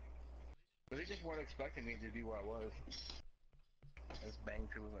 But they just weren't expecting me to be where I was. I just banged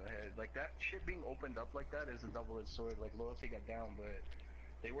two in the head. Like, that shit being opened up like that is a double-edged sword. Like, Loyalty got down, but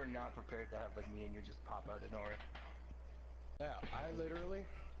they were not prepared to have, like, me and you just pop out of nowhere. Yeah, I literally...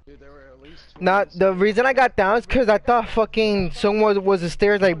 Dude, there were at least two Not the reason I got down is because I thought fucking someone was the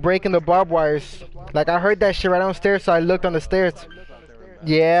stairs like breaking the barbed wires. Like I heard that shit right downstairs, so I looked on the stairs.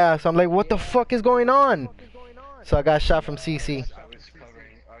 Yeah, so I'm like, what the fuck is going on? So I got shot from CC. I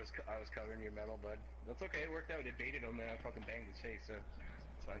was covering your metal, bud. That's okay, it worked out. It baited him, and I fucking banged his face, so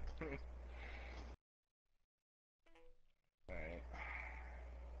it's fine. Alright.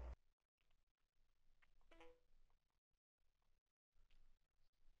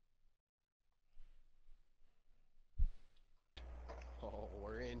 Oh,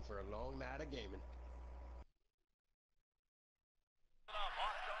 we're in for a long night of gaming.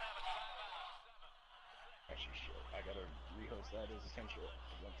 Actually, shit. I gotta rehost that as essential.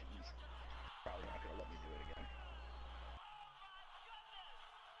 I went to East. Probably not gonna let me do it again.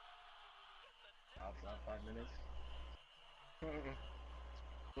 It's not 5 minutes.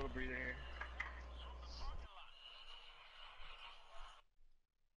 Little breather here.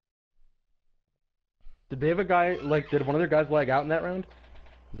 Did they have a guy, like, did one of their guys lag out in that round?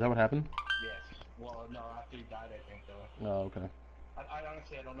 Is that what happened? Yes. Well, no, after he died, I think, though. Oh, okay. I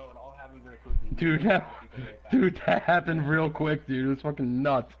honestly, I don't know. It all happened very quickly. Dude, that happened real quick, dude. It was fucking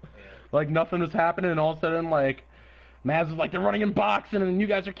nuts. Yeah. Like, nothing was happening, and all of a sudden, like, Maz was like, they're running in boxing, and you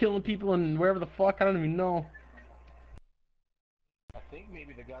guys are killing people, and wherever the fuck, I don't even know. I think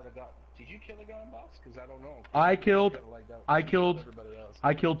maybe the guy that got... Did you kill the guy in box? Because I don't know. I killed Everybody else.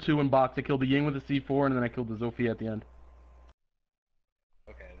 I killed two in box. I killed the Ying with the C4, and then I killed the Zofia at the end.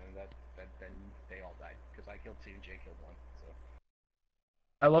 Okay, then then they all died. Because I killed two, Jay killed one, so...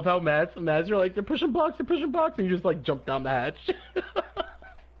 I love how Maz, you're like, they're pushing box, and you just, like, jump down the hatch.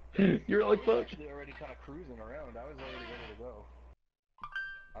 You're like, I fuck. was actually already kind of cruising around. I was already ready to go.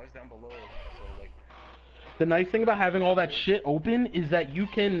 I was down below, so, like... The nice thing about having all that shit open is that you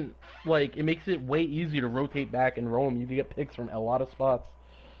can, like, it makes it way easier to rotate back and roam. You can get picks from a lot of spots.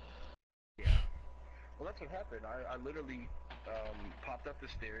 Yeah. Well, that's what happened. I literally popped up the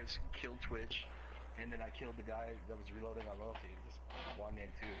stairs, killed Twitch, and then I killed the guy that was reloading on Loyalty. Just one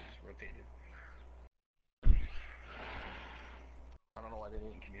and two, just rotated. I don't know why they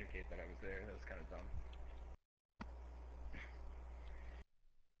didn't communicate that I was there. That was kind of dumb.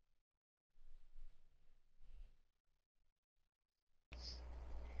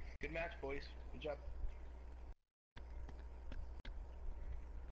 Good match, boys. Good job.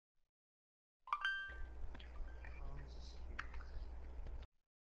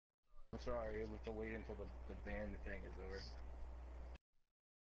 I'm sorry, we'll have to wait until the band thing is over.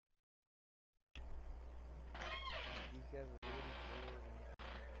 These guys are waiting for me.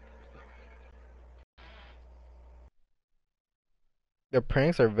 The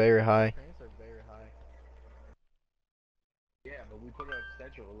pranks are very high. Yeah, but we put it on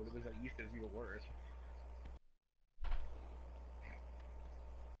Central. It was at East is even worse.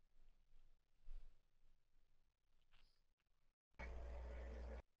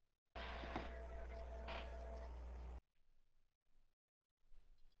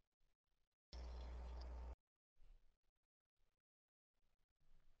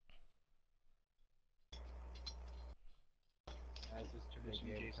 As is tradition,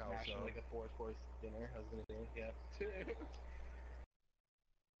 Jay smashing like a 4-course dinner. I was gonna say, yeah.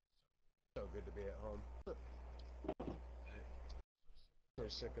 So good to be at home. So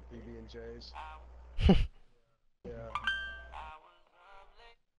sick of PB&J's. Yeah.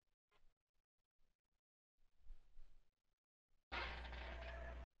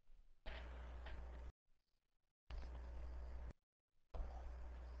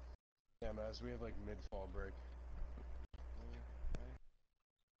 Yeah, Maz, we have like mid-fall break.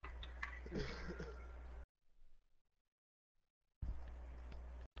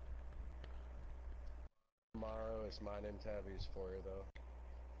 Tomorrow is mine and Tabby's for you, though.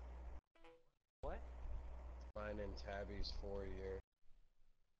 What? Mine and Tabby's 4-year.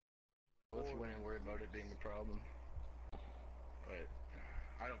 Let's win and worry about it being a problem. But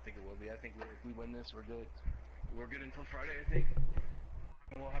I don't think it will be. I think if we win this, we're good. We're good until Friday, I think.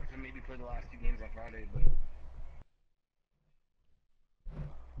 And we'll have to maybe play the last 2 games on Friday, but...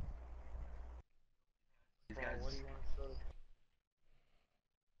 These guys... What do you want to show?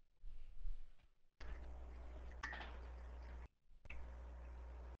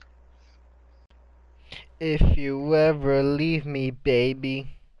 If you ever leave me,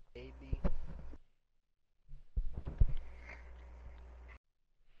 baby.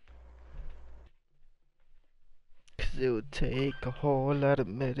 it would take a whole lot of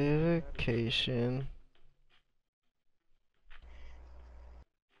medication.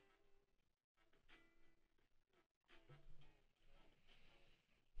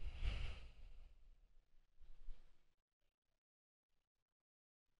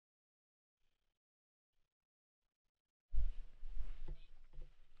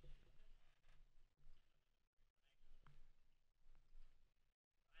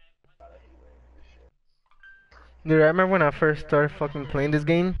 Dude, I remember when I first started fucking playing this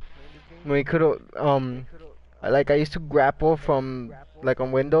game, when we could like I used to grapple from like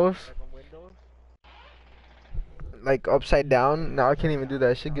on Windows, like upside down. Now I can't even do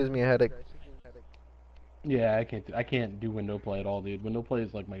that. Shit gives me a headache. Yeah, I can't do window play at all, dude. Window play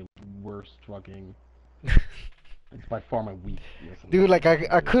is like my worst fucking. It's by far my weakness. Dude, like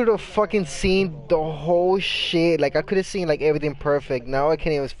I could have fucking seen the whole shit. Like I could have seen like everything perfect. Now I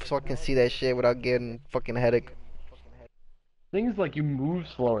can't even fucking see that shit without getting fucking headache. Thing is, like, you move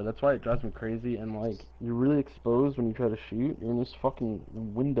slower. That's why it drives me crazy. And like, you're really exposed when you try to shoot. You're in this fucking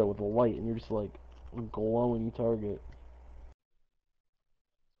window with a light, and you're just like a glowing target.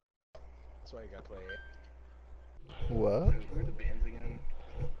 That's why you gotta play it. What? Who are the bands again?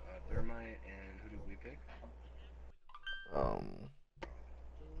 Thermite and who did we pick?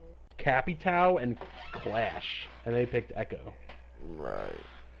 Capitao and Clash, and they picked Echo. Right.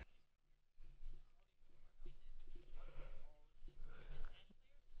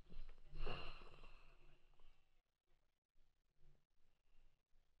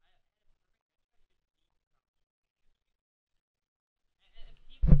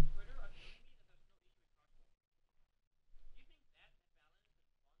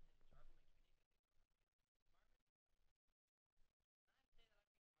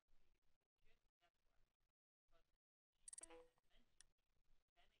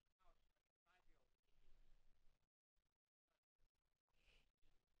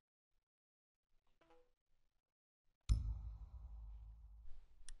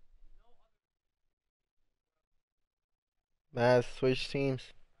 Maz switch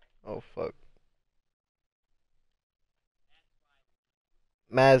teams. Oh fuck.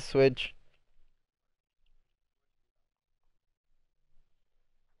 Maz switch.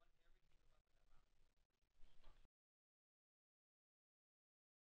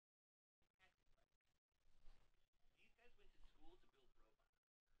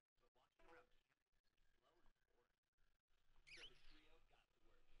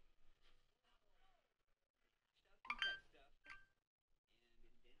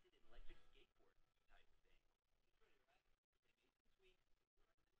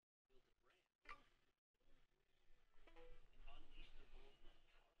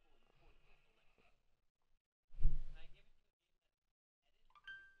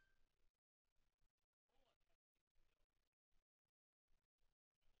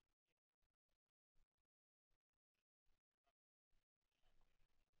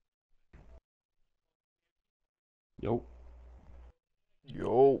 Yo.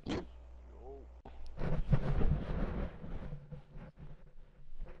 Yo.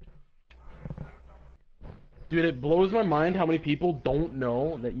 Dude, it blows my mind how many people don't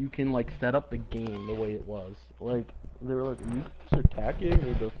know that you can like set up the game the way it was. Like they were like, "Are you just attacking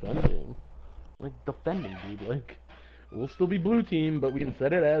or defending?" Like defending, dude. Like we'll still be blue team, but we can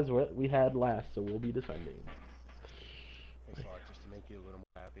set it as what we had last, so we'll be defending. Hey, Clark, just to make you a little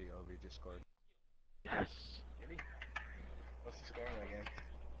more happy, Obi just scored. Yes. What's the score in that game?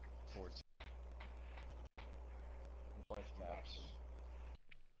 14. Points caps.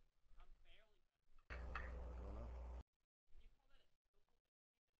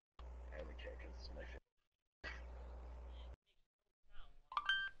 Let me check. It's my shit.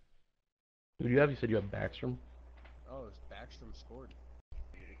 Who do you have? You said you have Backstrom? Oh, Backstrom scored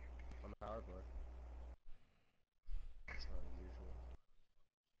on the power play. That's not unusual.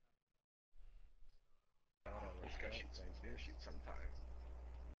 I don't know. This guy shoots sometimes.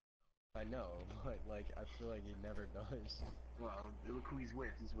 I know, but like I feel like he never does. Well, look who he's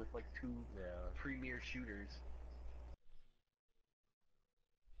with. He's with like two premier shooters.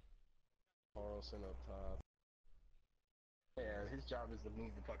 Carlson up top. Yeah, his job is to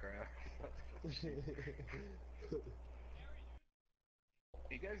move the puck around.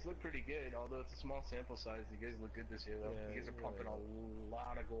 You guys look pretty good, although it's a small sample size. You guys look good this year, though. Yeah, you guys are pumping a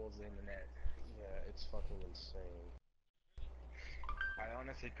lot of goals in the net. Yeah, it's fucking insane. I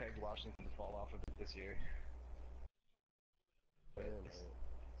honestly pegged Washington to fall off a bit this year. But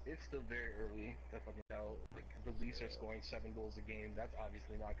it's still very early to fucking tell. Like, the Leafs are scoring 7 goals a game. That's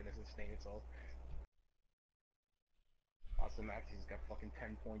obviously not going to sustain itself. Austin Matthews got fucking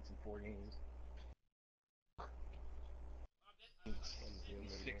 10 points in 4 games.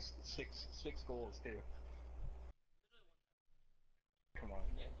 Six goals too. Come on.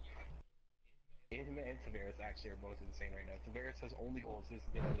 Him and Tavares actually are both insane right now. Tavares has only goals. This is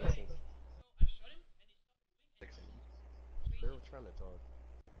the only assist. They were trying to talk.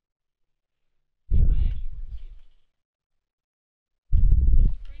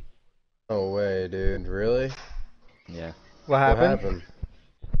 No way, dude. Really? Yeah. What happened?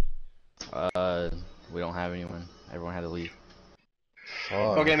 We don't have anyone. Everyone had to leave.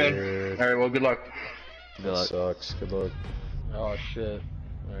 Oh, okay, man. dude. Alright, well, good luck. Good luck. Sucks. Good luck. Oh shit.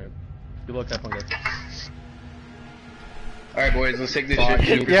 Alright. Good luck, have fun, guys. Alright, boys, let's take this shit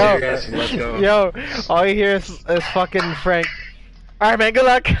super Yo, serious and let's go. yo, all you hear is fucking Frank. Alright, man, good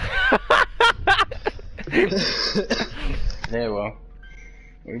luck. Yeah, well.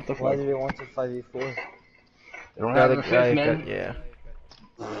 What the Why fuck? did they want to 5v4? They don't have a fifth, man. Yeah.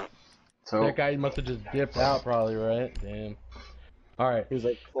 So that guy must have just dipped out, probably, right? Damn. Alright. He was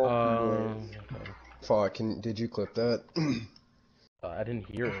like 12 Fuck, did you clip that? I didn't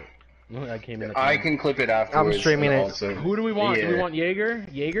hear it. I came in. I can clip it afterwards. I'm streaming it. Also. Who do we want? Yeah. Do we want Jaeger?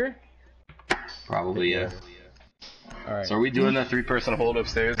 Jaeger? Probably, yeah. Alright. So are we doing a 3-person hold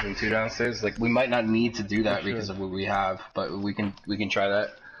upstairs and 2 downstairs? Like, we might not need to do that Sure. because of what we have, but we can try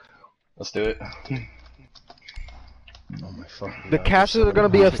that. Let's do it. Oh my fucking The God, castles are gonna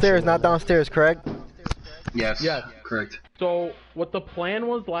be upstairs, not downstairs, correct? Yes. Yes. Correct. So, what the plan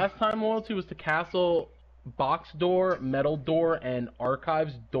was last time, Loyalty, was to castle box door, metal door, and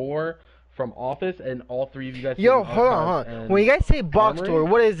archives door from office, and all 3 of you guys. Yo, taking hold archives on. and When you guys say box armory? door,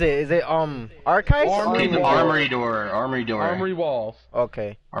 what is it? Is it archives? Armory Okay, the wall. armory door. Armory door. Armory walls.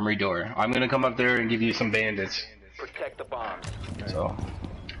 Okay. Armory door. I'm gonna come up there and give you some bandits. Protect the bombs. So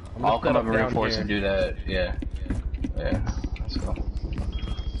I'm gonna I'll come set up and down reinforce here. and do that. Yeah. Yeah. Let's go.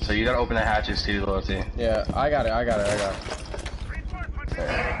 So you gotta open the hatches too, Loyalty. Yeah, I got it.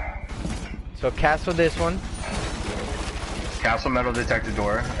 So castle this one. Castle metal detector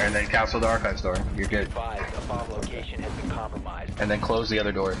door, and then castle the archives door. You're good. Advise a bomb location has been compromised. And then close the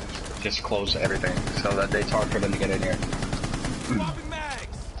other door. Just close everything so that it's hard for them to get in here.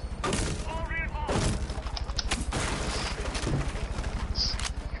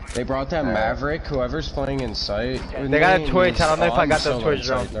 They brought that Maverick. Whoever's playing in sight. They got a Twitch. I don't know if I got the Twitch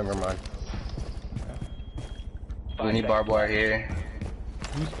wrong. wrong. Never mind. We need barbed wire here.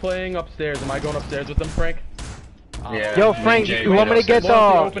 Who's playing upstairs? Am I going upstairs with them, Frank? Yeah. Yo, me and Frank, Jay you went want me to get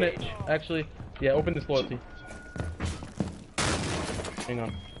Loyalty, the? open it. Actually, yeah, open this, Loyalty. Hang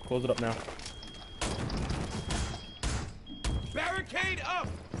on. Close it up now. Barricade up!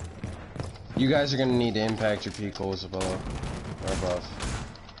 You guys are gonna need to impact your peak goals above. Or above.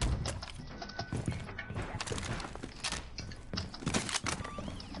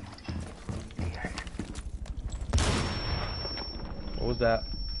 What was that?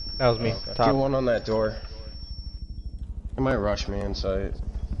 That was me. Get Top. one on that door. It might rush me in sight.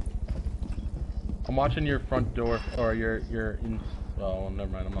 I'm watching your front door, or your in. Oh,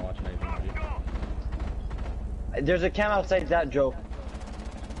 never mind. I'm not watching anything with you. There's a cam outside that, Joe.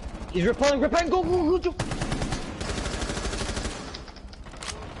 He's repelling, go, Joe.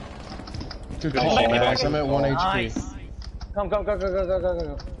 Good call, guys. I'm at 1 HP. Nice. Come.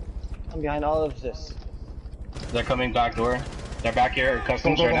 I'm behind all of this. They're coming back door. They're back here at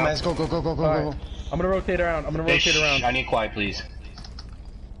customs Go, right now. Maz. Go. Alright. I'm gonna rotate around. Hey, shh, I need quiet, please.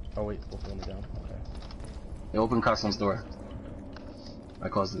 Oh wait, both of them are down. Okay. They open customs door. I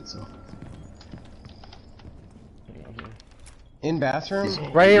closed it, so. In bathroom?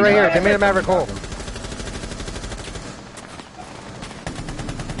 Right here. They made a Maverick hole.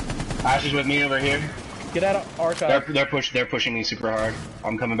 Ash is with me over here. Get out of archive. They're pushing me super hard.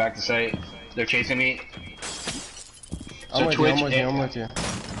 I'm coming back to site. They're chasing me. I'm with you.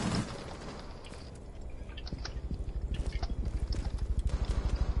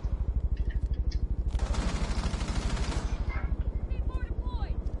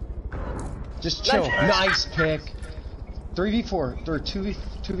 Just chill. Nice pick. 3v4 or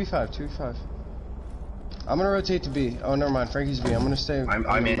 2v5. I'm gonna rotate to B. Oh, never mind. Frankie's B. I'm gonna stay.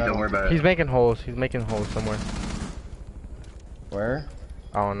 I'm in. Don't worry about it. He's making holes. He's making holes somewhere. Where?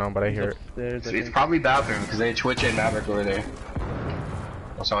 I don't know, but I hear it. It's probably bathroom because they Twitch and Maverick over there.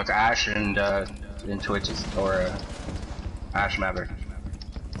 So it's Ash and Twitch or Ash Maverick.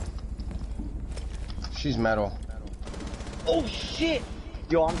 She's metal. Oh shit!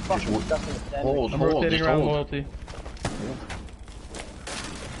 Yo, I'm fucking stuck in the sand. I'm rotating around Loyalty.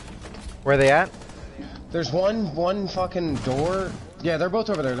 Where they at? There's one fucking door. Yeah, they're both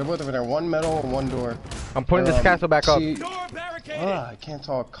over there. One metal and one door. I'm putting this castle back up. I can't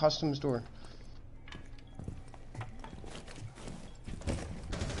talk. Customs door.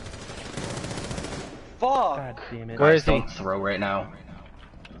 Fuck! God damn it. Where is he? Don't throw right now.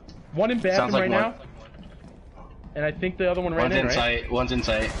 One in bathroom like right one. now. And I think the other one ran One's in, in right? sight. One's in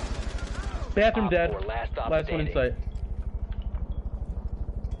sight. Bathroom Op dead. 4, last stop Last one in standing.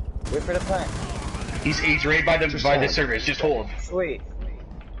 sight. Wait for the plant. He's right by the service. Just hold. Sweet.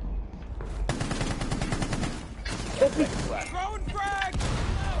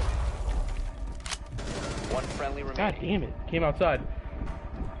 One friendly God remaining. damn it. Came outside.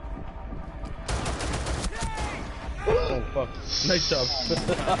 Oh fuck. Nice job.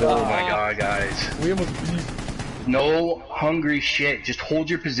 Oh my god, guys. We almost beat. No hungry shit. Just hold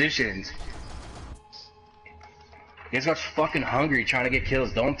your positions. You guys got fucking hungry trying to get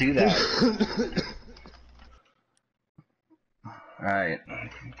kills. Don't do that. Alright.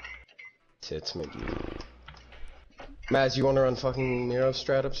 Tits McGee. Maz, you wanna run fucking Miro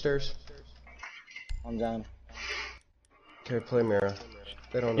strat upstairs? I'm down. Okay, play Miro.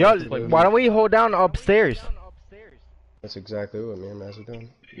 They don't know Yo, what to do. why don't we hold down upstairs? That's exactly what me and Maz are doing.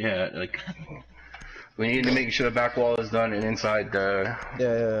 Yeah, like we need to make sure the back wall is done and inside the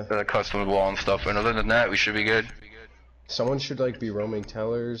the custom wall and stuff. And other than that, we should be good. Someone should like be roaming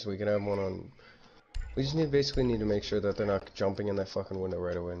tellers. We can have one on. We just basically need to make sure that they're not jumping in that fucking window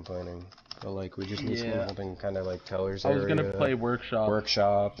right away and planning. But like we just need something kind of like tellers I was area. gonna play workshop.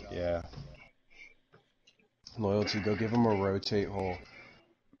 Workshop, yeah. Loyalty, go give them a rotate hole.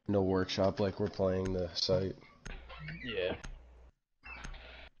 No workshop like we're playing the site. Yeah.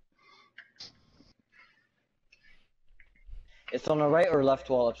 It's on the right or left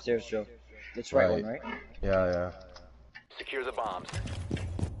wall upstairs, Joe? It's right one, right? Yeah. Secure the bombs.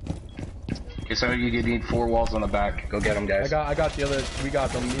 Okay, so you need 4 walls on the back. Go get them, guys. I got the other. We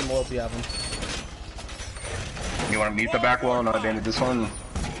got them. Me and Loyalty have them. You want to mute the back wall and not abandon this one?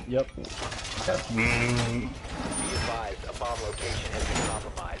 Yep. Be advised, a bomb location has been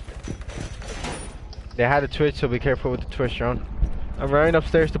compromised. They had a twitch, so be careful with the twitch drone. I'm running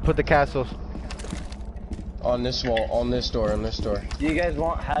upstairs to put the castles. On this wall, on this door, on this door. Do you guys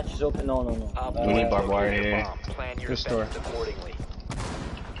want hatches open? No. We need barbed wire here. Plan your This door. defenses accordingly.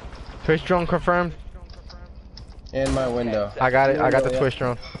 Twitch drone confirmed. In my window. I got it. I got the twitch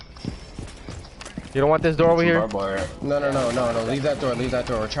drone. You don't want this door over here? Barbed wire. No. Leave that door. Leave that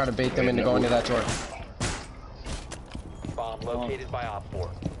door. We're trying to bait them into going to that door. Bomb located by Op 4.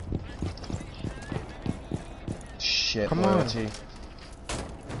 Shit, Come on. Loyalty.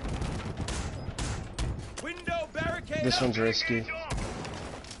 This one's risky.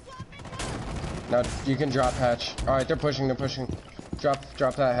 Now you can drop hatch. Alright, they're pushing. Drop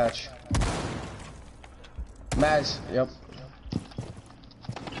that hatch. Maz, yep.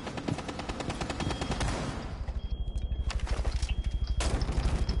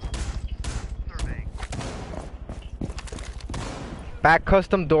 Back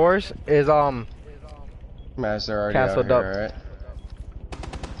custom doors is Maz, they're already castled out up. here,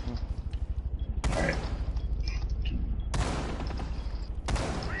 right? Alright.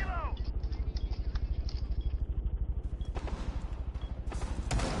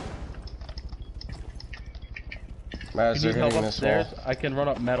 Maz, If they're you need help hitting this wall. upstairs, I can run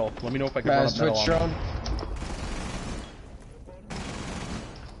up metal. Let me know if I can run Maz, up metal. Twitch on drone.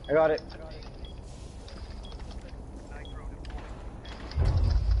 I got it.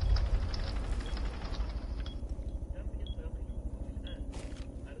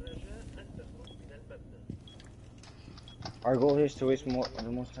 Our goal here is to waste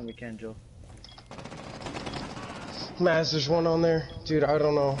the most time we can, Joe. Maz, there's one on there. Dude, I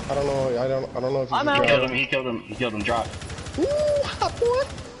don't know. I don't know if you I'm can out. drop. He killed him, drop. Ooh, hot boy.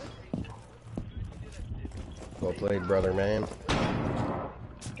 Well played, brother, man.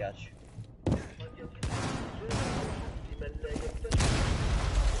 Got you.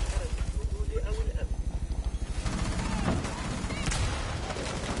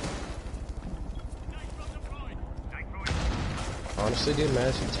 Honestly, dude, man,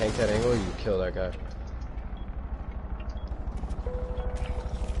 if you tank that angle, you kill that guy.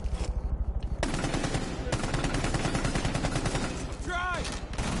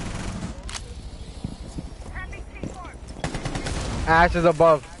 Ash is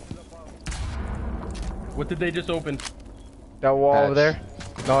above. What did they just open? That wall Hatch. over there?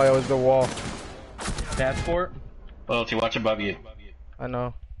 No, it was the wall. Passport? Loyalty, watch above you. I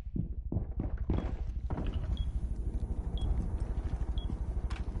know.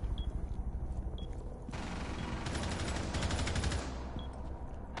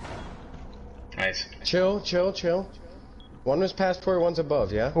 Nice. Chill. One was passport, one's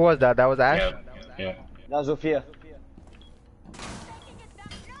above, yeah? Who was that? That was Ash? Yeah. Now Zofia.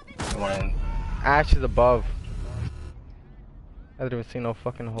 One. Ash is above. I didn't even see no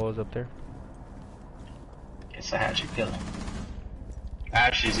fucking holes up there. It's a hatchet kill.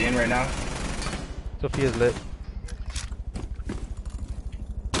 Ash is in right now. Sophia's lit.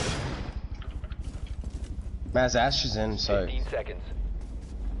 Matt's Ash is in, sorry. 15 seconds.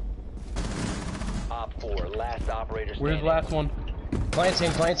 Op 4, last operator standing. Where's the last one?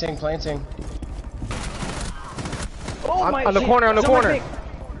 Planting. Oh my on the corner, on the corner.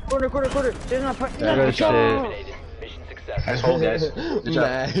 Corner. There's not part. Good No. shit. Mission success. Nice hold, guys. Good job.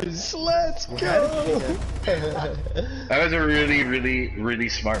 Nice. Let's go. That was a really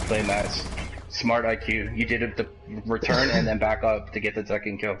smart play, Matt. Smart IQ. You did the return and then back up to get the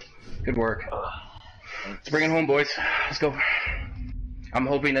second kill. Good work. Let's bring it home, boys. Let's go. I'm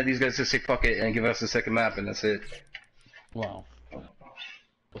hoping that these guys just say fuck it and give us the second map, and that's it. Wow.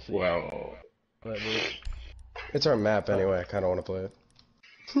 We'll see. Wow. It's our map anyway. I kind of want to play it.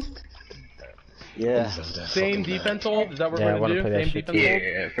 Yeah. Same defense hold? Is that what Yeah, I we're wanna gonna do? play that Same shit defense hold?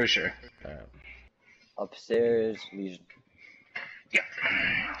 Yeah, for sure. Upstairs, Legion.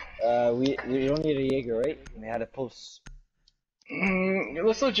 Yeah. We don't need a Jaeger, right? We had a post.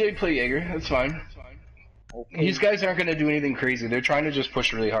 Let's let Jay play Jaeger. That's fine. Okay. These guys aren't gonna do anything crazy. They're trying to just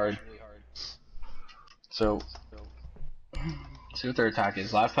push really hard. So, see what their attack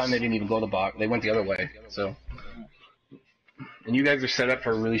is. Last time they didn't even go the box. They went the other way. So, and you guys are set up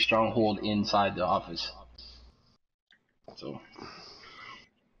for a really strong hold inside the office. So,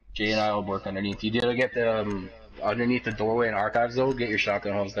 Jay and I will work underneath. You did get the underneath the doorway and archives though. Get your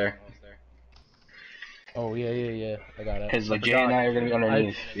shotgun holes there. Oh yeah. I got it. Because like Jay and I are gonna be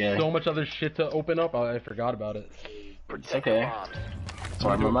underneath. Yeah. So much other shit to open up. I forgot about it. It's okay. That's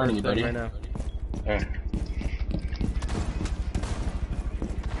why I'm reminding you, buddy. Right now. Yeah.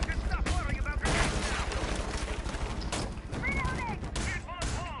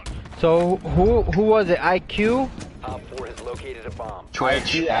 So who was it? IQ? Op 4 has located a bomb.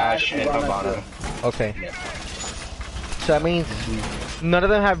 Twitch, Ash, and Havana. Okay. So that means none of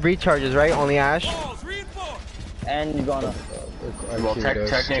them have recharges, right? Only Ash. And Ivana. Well,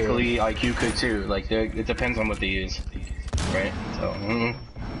 technically IQ could too. Like, it depends on what they use, right? So.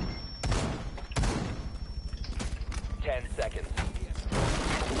 10 seconds.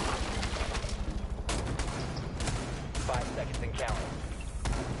 5 seconds and counting.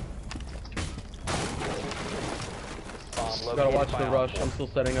 Bomb located. Gotta watch by the Op rush. 4. I'm still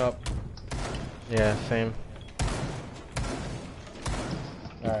setting up. Yeah, same.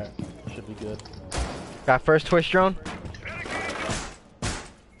 Alright, should be good. Got first twist drone.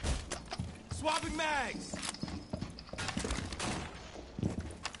 Swapping mags.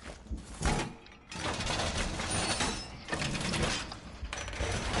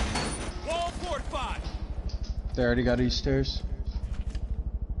 Wall fortified. They already got these stairs.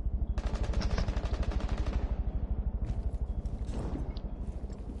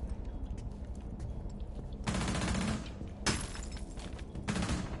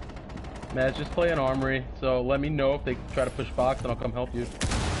 Matt, just play an armory, so let me know if they try to push box and I'll come help you.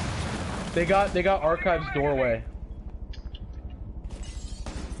 They got archives doorway.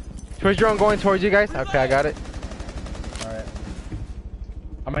 Twist drone going towards you guys. Okay, I got it. Alright.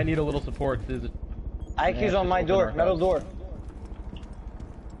 I might need a little support. There's a IQ's on my door, metal door.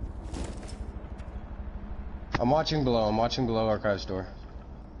 I'm watching below archives door.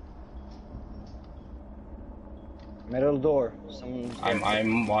 Metal door.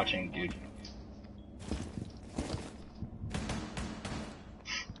 I'm watching, dude.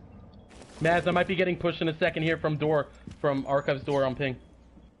 Maz, I might be getting pushed in a second here from archives door on ping.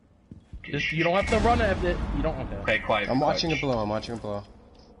 Just, you don't have to run at it. You don't. Okay, quiet. I'm watching it below.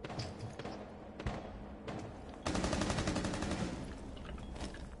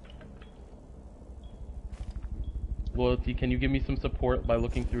 Loyalty, can you give me some support by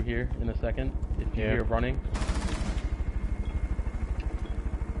looking through here in a second? If you hear running.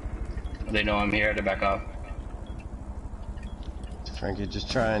 They know I'm here to back up. Frankie, just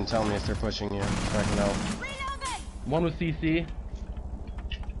try and tell me if they're pushing you, so I can help. One was CC.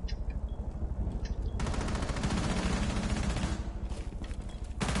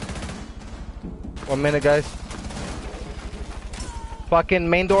 One minute, guys. Fucking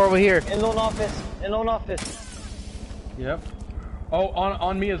main door over here. In lone office. Yep. Oh,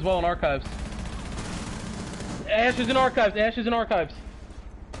 on me as well in archives. Ash is in archives.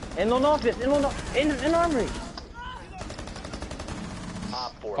 In lone office. In armory.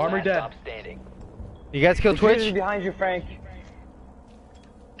 Op 4, Armory last dead. stop standing. You guys kill Twitch? Behind you, Frank.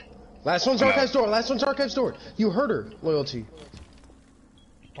 Last one's archives door. You heard her. Loyalty.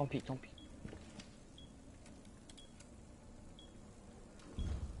 Don't peek.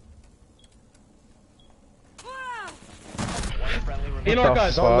 In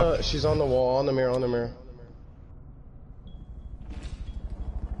archives. She's on the wall, on the mirror.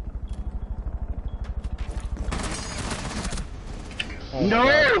 Oh no!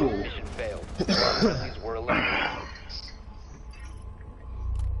 my God. Mission failed. Friendlies were eliminated.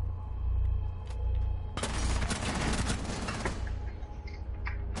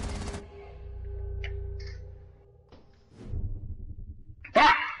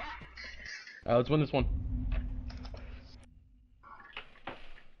 Let's win this one.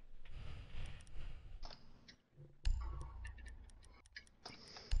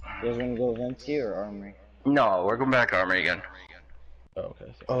 You guys wanna go Venti or Armory? No, we're going back Armory again. Oh,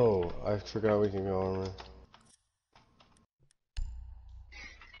 okay. So. Oh, I forgot we can go on.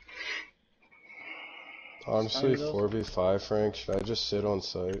 Honestly, 4v5, Frank, should I just sit on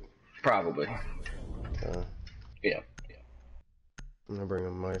site? Probably. Okay. Yeah. I'm gonna bring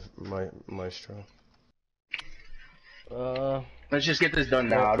in my maestro. Let's just get this done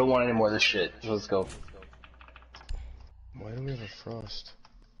now. I don't want any more of this shit. So let's go. Why do we have a frost?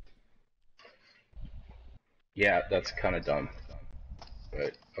 Yeah, that's kind of dumb.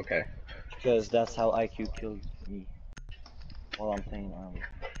 But, okay. Because that's how IQ killed me while I'm playing Armory.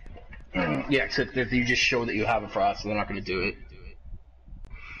 Yeah, except if you just show that you have a frost, they're not going to do it.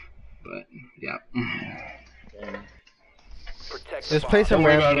 But, yeah. Let's play some Don't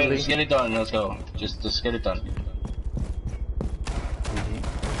worry about it. randomly. Just get it done. Let's go. Just get it done.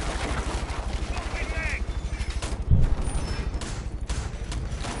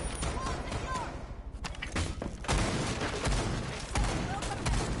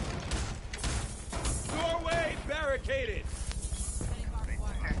 Doorway barricaded.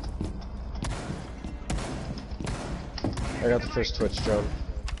 I got the first Twitch jump.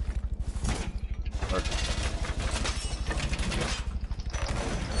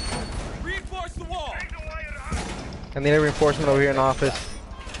 Reinforce the wall. I need a reinforcement over here in the office.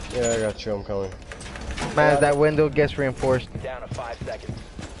 Yeah, I got you. I'm coming. Man, that window gets reinforced. Down to 5 seconds.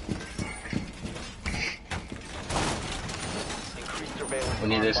 Increased surveillance. We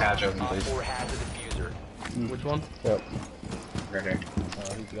need this hatch open, please. Op 4 has a diffuser. Which one? Yep. Right here.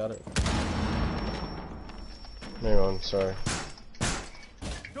 He's got it. Hang on, sorry.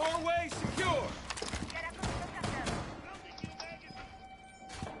 Doorway secure.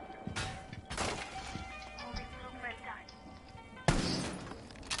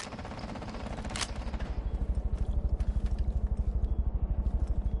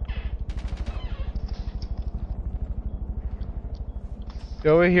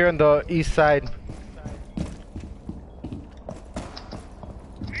 They're over here on the east side.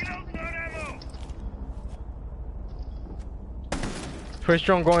 First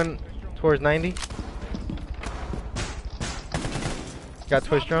drone going towards 90. Got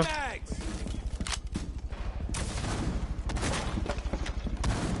twist drone.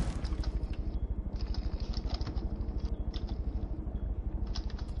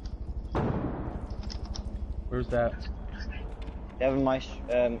 Where's that? They have a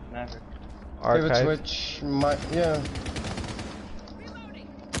Maverick. Give a Twitch. Yeah.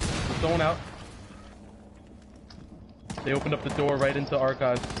 There's someone out. They opened up the door right into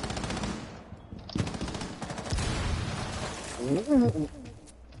archives.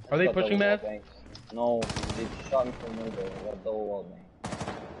 Are they pushing, Matt? No, they shot me from the window. I got double wall bang.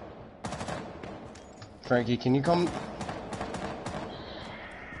 Frankie, can you come?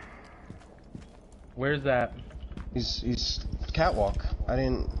 Where's that? He's catwalk. I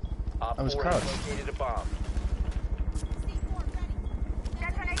didn't. I was crouched. Located a bomb.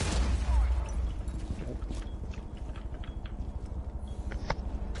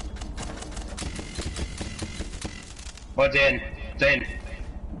 One's in. It's in.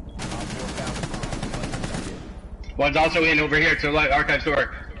 One's also in over here to the archive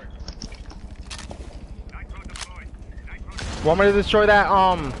store. Want me to destroy that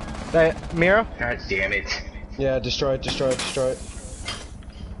mirror? God damn it. Yeah, destroy it, destroy it, destroy it.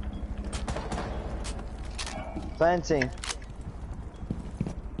 Planting.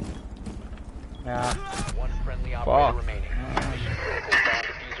 Nah. One friendly operator remaining. Mission critical. Bomb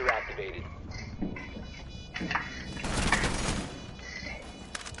diffuser activated.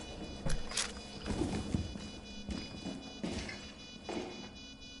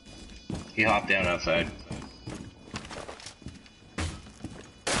 He hopped down outside.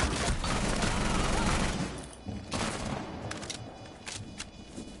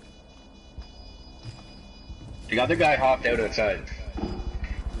 The other guy hopped out outside.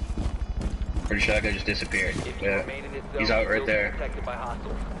 Pretty sure that guy just disappeared. Yeah. He's out right there. Protected by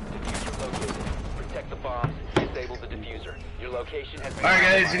hostiles. Diffuser located. Protect the bombs. Disable the diffuser. Your location has been. Alright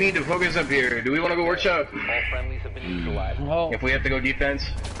guys, you need to focus up here. Do we want to go workshop? All friendlies have been neutralized. Well, If we have to go defense?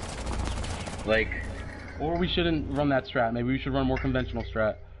 Like... Or we shouldn't run that strat. Maybe we should run more conventional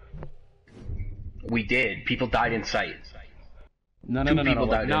strat. We did. People died in sight. No, Two people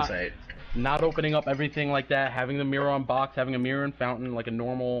died not, inside. not opening up everything like that, having the mirror on box, having a mirror and fountain, like a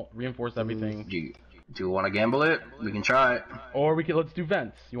normal, reinforce everything. Do you want to gamble it? We can try it. Or we could, let's do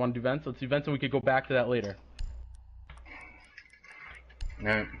vents. You want to do vents? Let's do vents and we could go back to that later.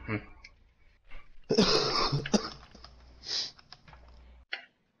 Alright.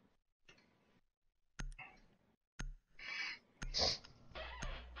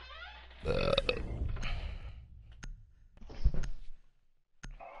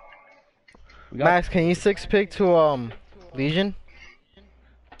 Max, can you 6-pick to Legion?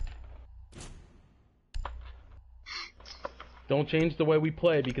 Don't change the way we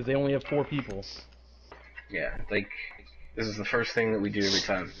play because they only have 4 people. Yeah, like, this is the first thing that we do every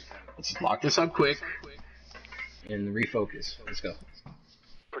time. Let's lock this up quick and refocus. Let's go.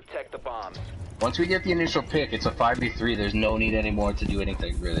 Protect the bomb. Once we get the initial pick, it's a 5v3. There's no need anymore to do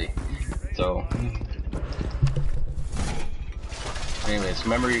anything, really. So, anyways,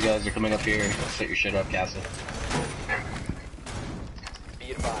 remember you guys are coming up here. Set your shit up, Castle.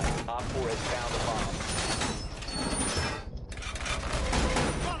 Be advised, Op 4 has found a bomb.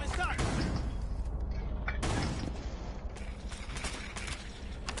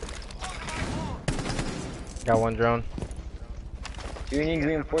 Got one drone. Do you need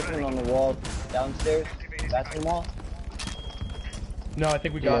reinforcement on the wall downstairs? Bathroom wall? No, I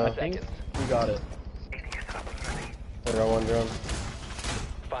think we got it. I think we got it. I got one drone.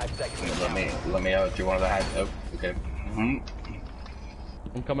 5 seconds. Let me out through one of the hides. Oh, okay.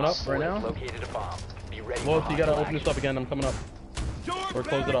 I'm coming up right now. Located a bomb. Be ready. Lois, you gotta open this up again. I'm coming up. Or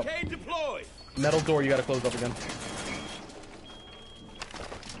close it up. Metal door, you gotta close up again.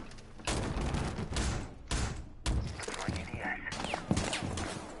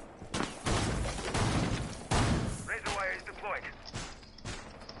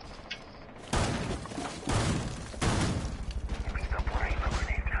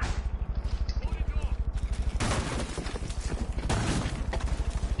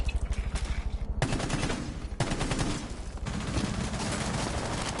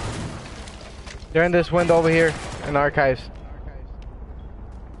 They're in this window over here in archives.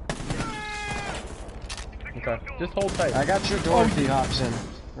 Okay, just hold tight. I got your door if he hops in.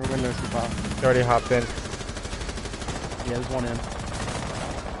 Or window if he pops. He already hopped in. Yeah, there's one in.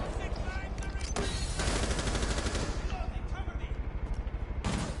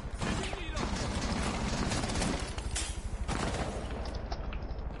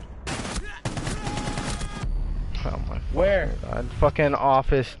 Oh my. Where? God. Fucking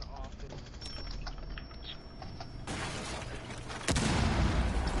office.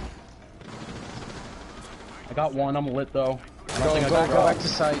 I got one, I'm lit though. Go back to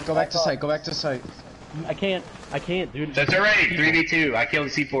site, go back to site, go back to site. I can't, dude. That's alright, 3v2. I killed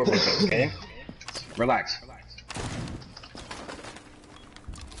the C4 with okay? Relax.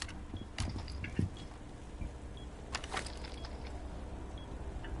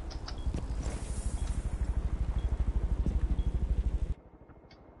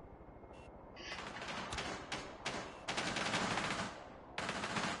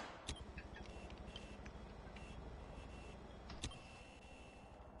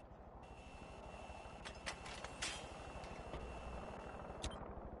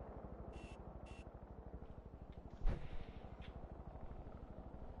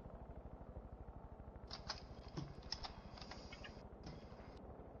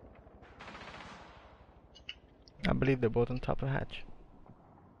 I believe they're both on top of the hatch.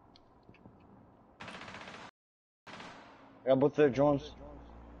 I got both their drones.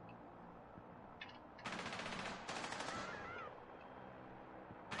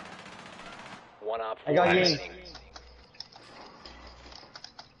 One Op 4. I got Ying.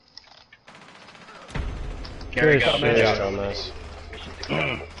 Carry go, good job. On this.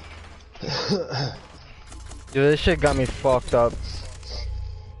 Dude, this shit got me fucked up.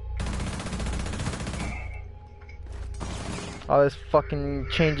 All this fucking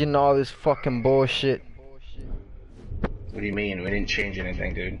changing all this fucking bullshit. What do you mean? We didn't change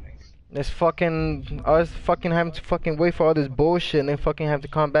anything, dude. This fucking, I was fucking having to fucking wait for all this bullshit and then fucking have to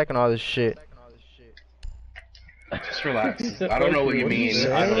come back and all this shit. Just relax. I don't know what you mean.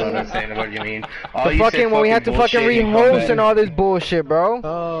 I don't understand what you mean. The fucking when we had to fucking rehost and all this bullshit, bro.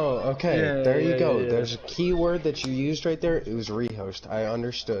 Oh, okay. Yeah, there you go. yeah. There's a key word that you used right there. It was rehost. I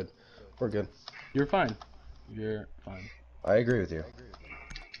understood. We're good. You're fine. You're fine. I agree with you.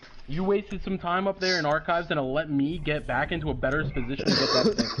 You wasted some time up there in archives and it'll let me get back into a better position to get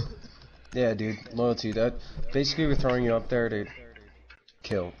that thing. Yeah, dude. Loyalty. That basically we're throwing you up there to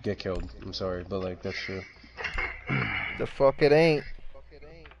get killed. I'm sorry, but like that's true. The fuck it ain't.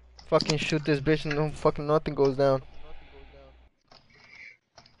 Fucking shoot this bitch and no fucking nothing goes down.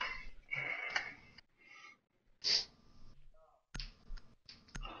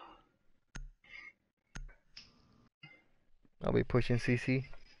 I'll be pushing CC.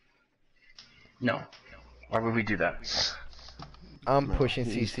 No. Why would we do that? I'm pushing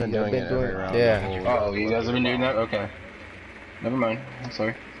He's CC. been doing it every round. Yeah. Oh, you guys have been doing that? Okay. Never mind. I'm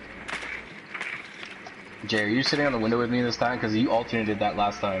sorry. Jay, are you sitting on the window with me this time? Because you alternated that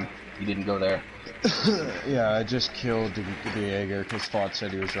last time. You didn't go there. Yeah, I just killed the Jaeger because Fought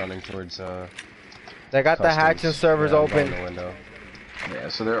said he was running towards They got customs. the hatch and servers Yeah, I'm open. going the window. Yeah,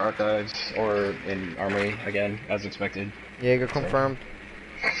 so they're archives or in armory again, as expected. Jaeger confirmed.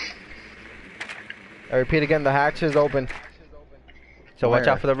 I repeat again, the hatch is open. So watch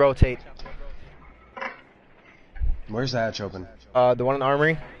out for the rotate. Where's the hatch open? The one in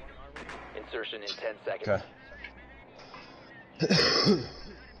armory. Insertion in 10 seconds. Okay.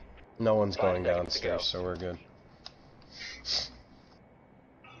 No one's going downstairs, so we're good.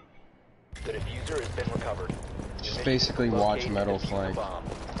 The diffuser has been recovered. Just basically watch metal flank.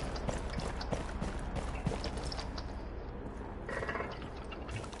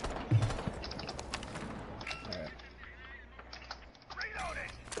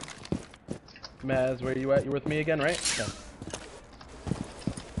 Maz, where you at? You with me again, right? Okay.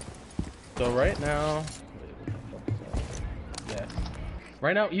 So right now... Yeah.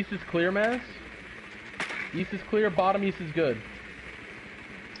 Right now, east is clear, Maz. East is clear, bottom east is good.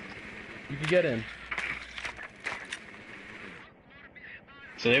 You can get in.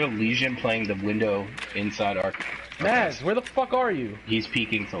 So they have a Legion playing the window inside our... Maz, where the fuck are you? He's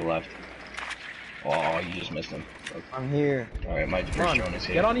peeking to the left. Oh, you just missed him. Okay. I'm here. Alright, my first drone is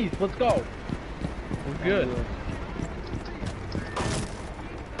here. Get on east, let's go. We're good.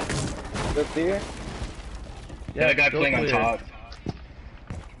 Still clear? Yeah, that guy playing clear. on top.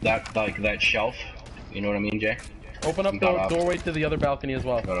 That, like, that shelf. You know what I mean, Jay? Open up the doorway to the other balcony as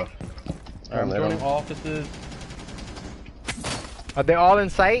well. Alright, I'm joining offices. Are they all in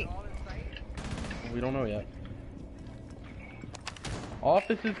sight? We don't know yet.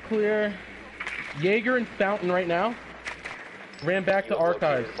 Office is clear. Jaeger and Fountain right now. Ran back to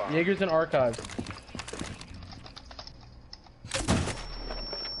archives. Jaeger's in archives.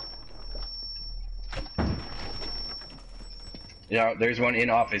 Yeah, there's one in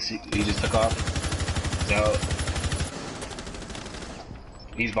office. He just took off. So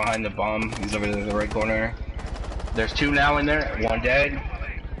he's behind the bomb. He's over there in the right corner. There's two now in there. One dead.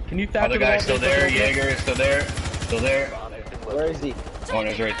 Can you Other guy's still there. Jaeger is still there. Still there. Where is he?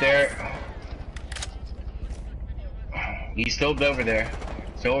 Owner's right there. He's still over there.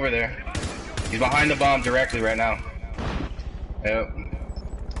 Still over there. He's behind the bomb directly right now. Yep.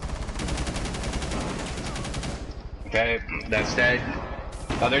 Okay, that's dead.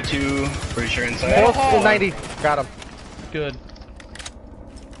 Other two, pretty sure inside. Both is 90. Got him. Good.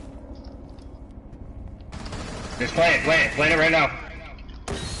 Just play it right now.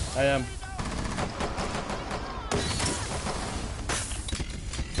 I am.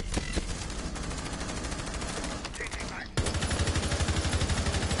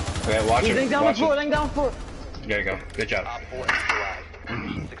 Okay, watch it. Laying down the floor, laying down the floor. There you go. Good job.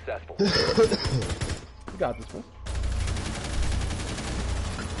 Successful. You got this one.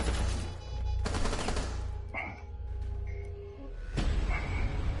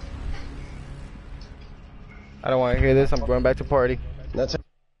 I don't want to hear this. I'm going back to party. That's it.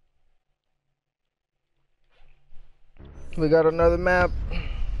 We got another map.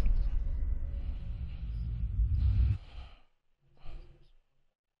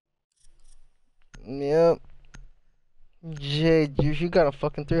 Yep. Jay, you got a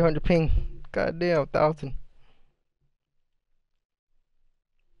fucking 300 ping. Goddamn, 1,000.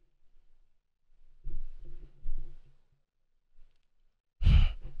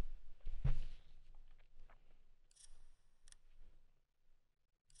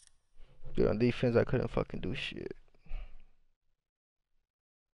 Dude, on defense, I couldn't fucking do shit.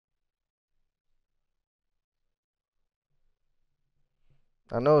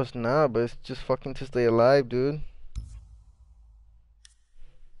 I know it's not, but it's just fucking to stay alive, dude.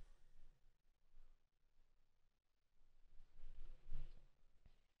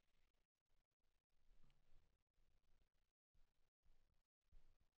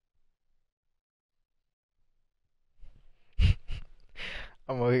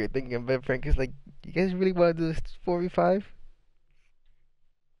 I'm over here thinking, Ben Frank is like, you guys really want to do this 4v5?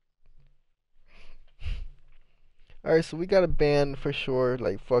 Alright, so we got a ban for sure,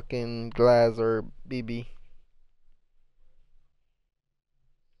 like fucking Glass or BB.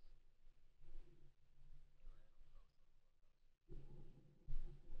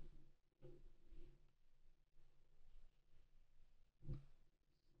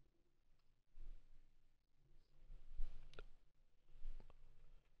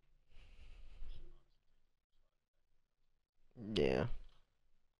 Yeah.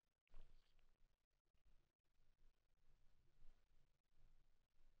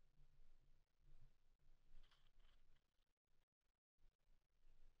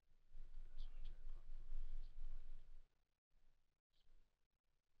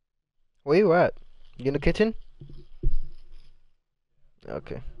 Where you at? You in the kitchen?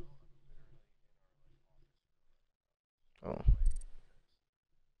 Okay. Oh.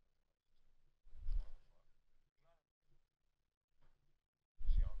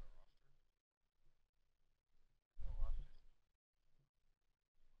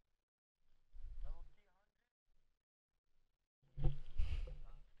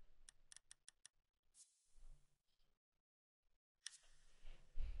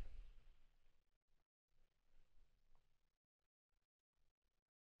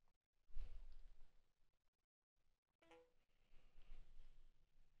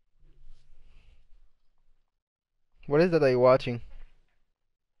 What is it that you're watching?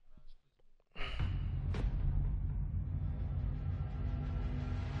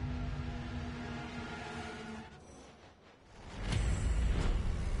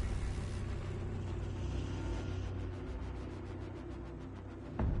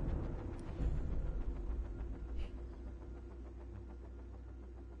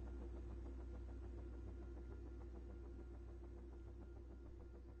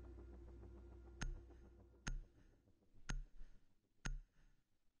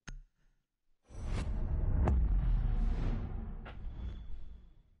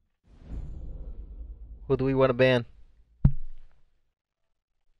 Who do we want to ban?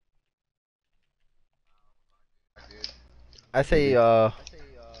 I say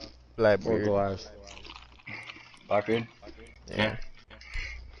Blackbeard. Or Glass. Blackbeard? Yeah.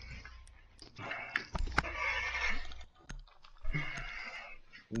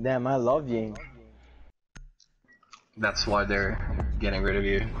 Damn, I love Ying. That's why they're getting rid of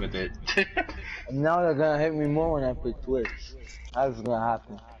you with it. Now they're gonna hit me more when I play Twitch. How's it gonna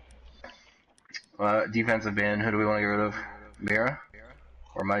happen? Defensive ban, who do we want to get rid of? Mira?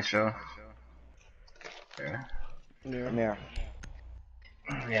 Or Maestro? Yeah. Mira.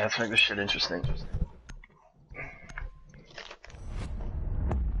 Yeah, let's make this shit interesting.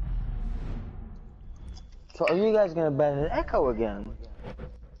 So are you guys gonna ban an Echo again?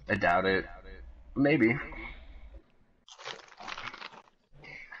 I doubt it. Maybe.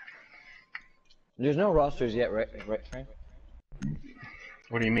 There's no rosters yet, right, Frank?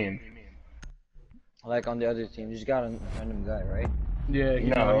 What do you mean? Like on the other team, you just got a random guy, right? Yeah, he's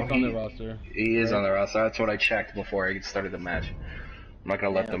No, on the roster. He is on the roster. That's what I checked before I started the match. I'm not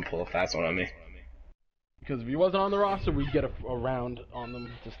gonna let them pull a fast one on me. Because if he wasn't on the roster, we'd get a round on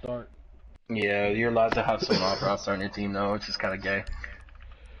them to start. Yeah, you're allowed to have someone off roster on your team though, which is kind of gay.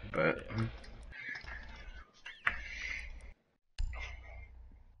 But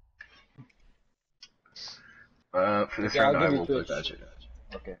for this round, I will play Thatcher.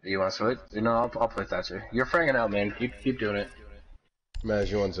 Okay. You want to switch? No, I'll play Thatcher. You're franging out, man. Keep doing it. Maz,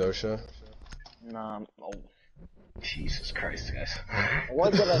 you want Zosha? Nah. Oh. Jesus Christ, guys.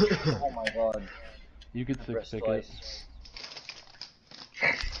 What did I? Oh my God. You could six pick twice.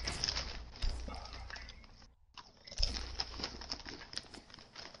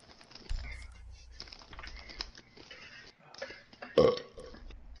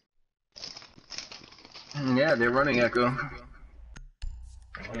 Yeah, they're running Echo.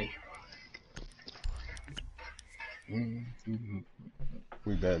 Funny.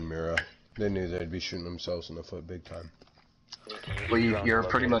 We banned Mira. They knew they'd be shooting themselves in the foot big time. Well, you're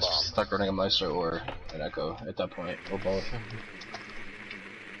pretty much stuck running a Maestro or an Echo at that point, or both.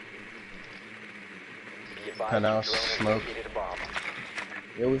 Penthouse, smoke.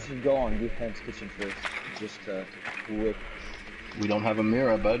 Yeah, we should go on defense kitchen first, just to whip. We don't have a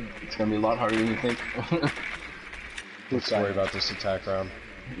Mira, bud. It's gonna be a lot harder than you think. Let's worry about this attack round.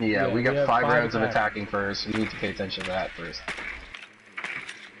 Yeah, we got 5 rounds of attacking first. We need to pay attention to that first.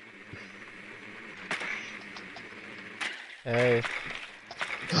 Hey.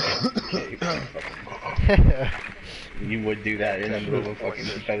 You would do that in the middle of a fucking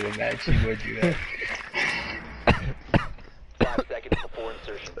competitive match. You would do that. 5 seconds before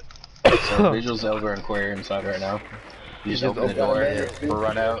insertion. So Vigil's over and Query inside right now. You just open the door or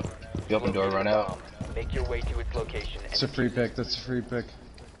run out. You open the door, run out. Make your way to its location. It's a free pick. That's a free pick.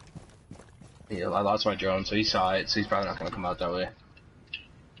 Yeah, I lost my drone, so he saw it, so he's probably not gonna come out that way.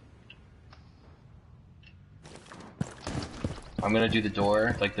 I'm gonna do the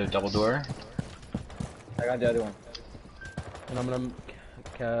door, like the double door. I got the other one. And I'm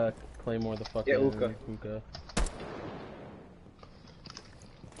gonna claymore the fucking hookah.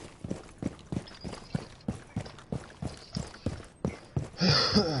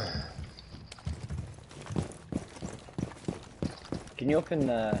 you open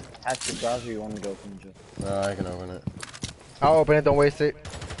Hatch's browser? Or you want me to open it, Joe? I can open it. I'll open it. Don't waste it.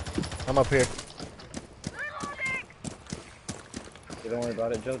 I'm up here. Okay, don't worry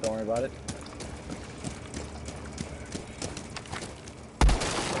about it, Joe. Don't worry about it.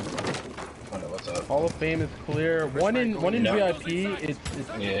 What's up? Hall of Fame is clear. One in VIP. It's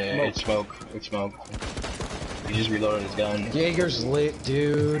yeah, smoke. It's smoke. He just reloaded his gun. Jaeger's lit,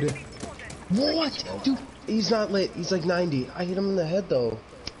 dude. What? Dude, he's not lit. He's like 90. I hit him in the head though.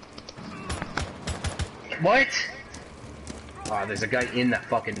 What? Wow, there's a guy in that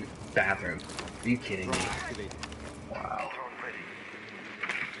fucking bathroom. Are you kidding me? Wow.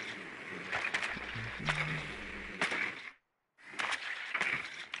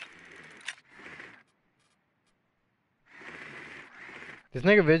 This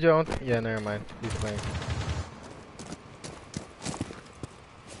nigga video on. Yeah, never mind. He's playing.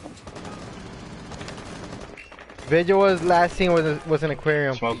 Video was last seen was an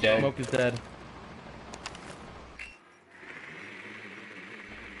aquarium. Smoke dead. Smoke is dead.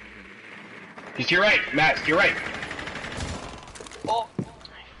 He's to your right, Max, to your right. Oh.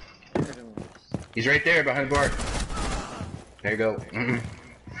 He's right there behind the bar. There you go.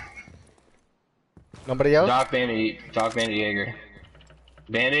 Nobody else? Doc Bandit, Jaeger.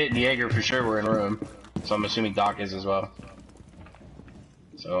 Bandit and Jaeger for sure were in a room. So I'm assuming Doc is as well.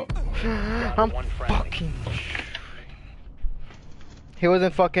 So. I'm fucking. He was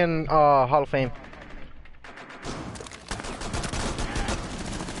in fucking Hall of Fame.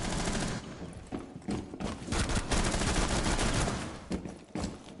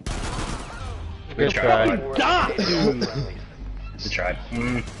 Good try. Good try.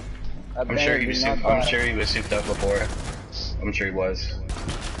 I'm sure he was. I'm sure he was souped up before. I'm sure he was.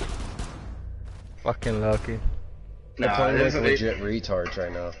 Fucking lucky. They're playing like legit retards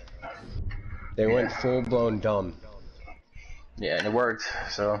right now. They went full blown dumb. Yeah, and it worked.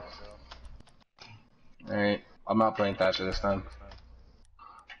 So. All right, I'm not playing Thatcher this time.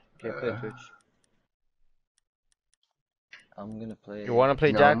 Okay, play Twitch. I'm gonna play. You wanna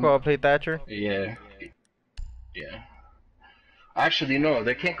play Jack while I play Thatcher? Yeah. Yeah. Actually, no,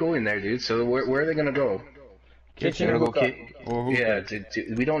 they can't go in there, dude. So where are they gonna go? Kitchen They're or gonna hookah? Yeah,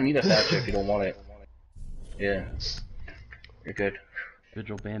 we don't need a Thatcher if you don't want it. Yeah. You're good.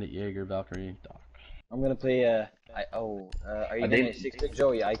 Vigil, Bandit, Jaeger, Valkyrie, Doc. I'm gonna play. Are you gonna 6-bit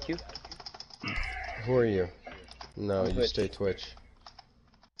Joey IQ? Who are you? No, you Twitch. stay Twitch.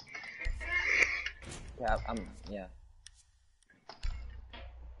 Yeah, yeah.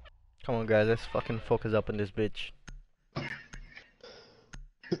 Come on, guys, let's fucking focus up on this bitch.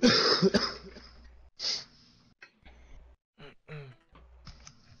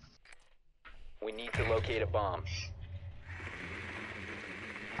 We need to locate a bomb.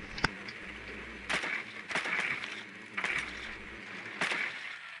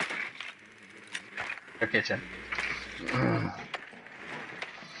 Your kitchen.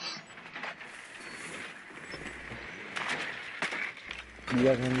 You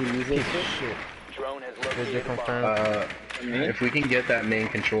guys want me to use it? Shit. Drone has Did you located a confirm? bomb. If we can get that main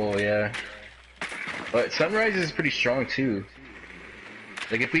control, yeah. But Sunrise is pretty strong too.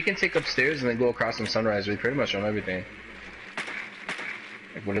 Like if we can take upstairs and then go across from Sunrise, we pretty much own everything.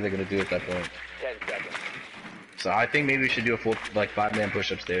 Like what are they gonna do at that point? 10 seconds. So I think maybe we should do a full like 5-man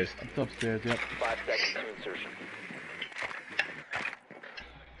push upstairs. It's upstairs, yep. 5 seconds to insertion.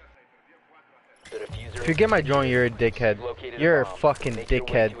 The diffuser If you get my drone, you're a dickhead. located You're a bomb. fucking Make your way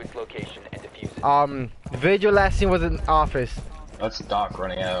dickhead. to its location and defuse it. Vigil last seen was in office. That's Doc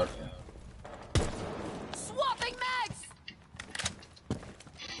running out. Swapping mags!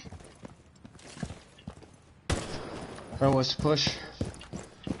 Alright, what's the push?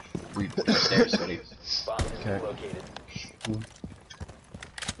 We upstairs, buddy. Bomb has been Okay. located.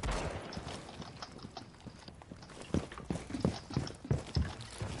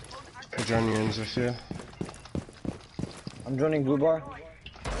 I join you in with you. I'm joining Blue Bar.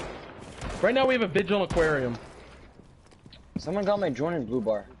 Right now we have a Vigil Aquarium. Someone got my drone in Blue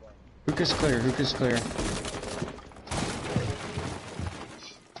Bar. Hookah's clear, hookah's clear.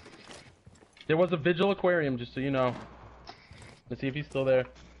 There was a Vigil Aquarium, just so you know. Let's see if he's still there.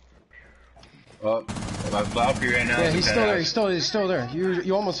 Oh, my Valkyrie right now. Yeah, is in he's still there, penthouse. he's still there.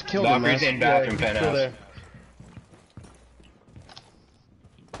 You almost killed him, Valkyrie's man. in bathroom Still penthouse. there.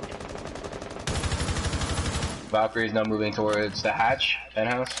 Valkyrie's now moving towards the hatch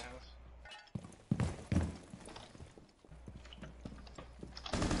penthouse.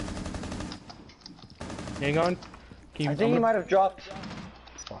 Hang on. I think he might have dropped.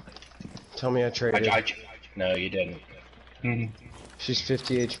 Tell me I traded. No, you didn't. She's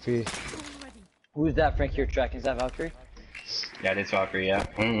 50 HP. Who's that, Frank? You're tracking? Is that Valkyrie? Yeah, it's Valkyrie, yeah.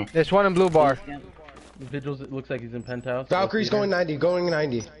 There's one in blue bar. Vigils, it looks like he's in penthouse. Valkyrie's going 90, going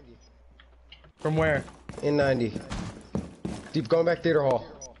 90. From where? In 90. Deep, going back theater hall.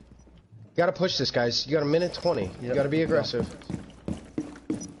 You gotta push this, guys. You got a minute 20. Yep. You gotta be aggressive.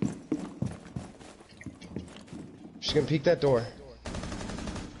 She's gonna peek that door.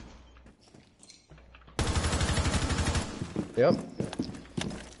 Yep.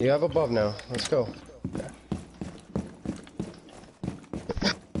 You have above now. Let's go.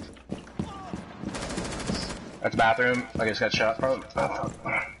 That's bathroom. I just got shot from.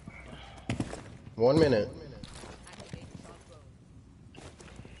 1 minute.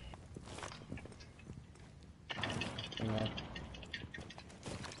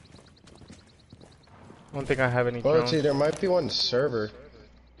 I don't think I have any Well, let's drones. see, there might be one server.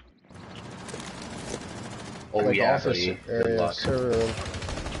 Oh Like yeah, office buddy. Good area, luck. server room.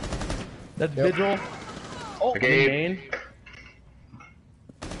 That's Yep. Vigil. Oh, okay. Main.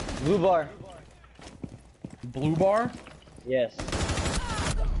 Blue bar. Blue bar? Yes.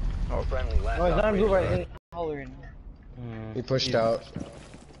 Oh, friendly last No, it's not blue bar. operator. It's hollering. He pushed out.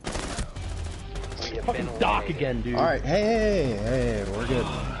 We have Fucking been Doc eliminated. again, dude. Alright, hey, we're good.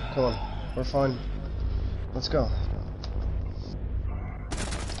 Come on, we're fine. Let's go.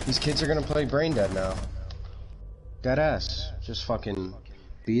 These kids are gonna play Brain Dead now. Dead ass. Just fucking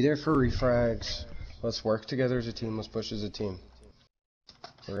be there for refrags. Let's work together as a team. Let's push as a team.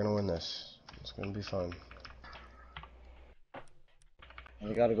 We're gonna win this. It's gonna be fun.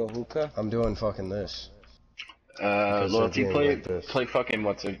 You gotta go hookah. I'm doing fucking this. Because Loyalty, they're play doing like this. play fucking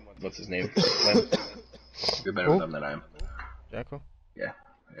what's his name? You're better Who? with them than I am. Jacko? Yeah,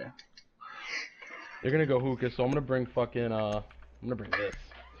 yeah. They're gonna go hookah, so I'm gonna bring fucking I'm gonna bring this.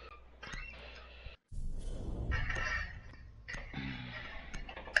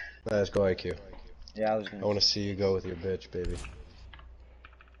 Let's go IQ. Yeah, I was gonna. I wanna see you go with your bitch, baby.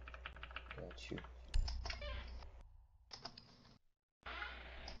 Got you.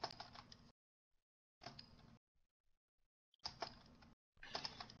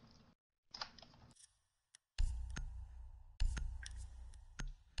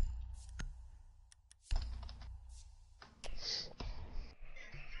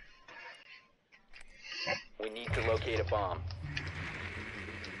 We need to locate a bomb.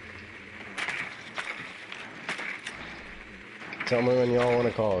 Tell me when y'all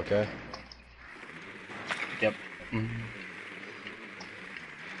wanna call, okay? Yep.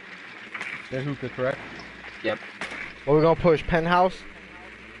 They're hookah, correct? Yep. What we gonna push? Penthouse?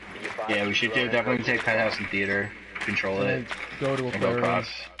 Be advised Yeah, we should you are in definitely take location. penthouse and theater, control it, And go to and go aquarium. across.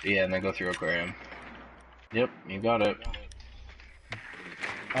 Yeah, and then go through aquarium. Yep, you got it.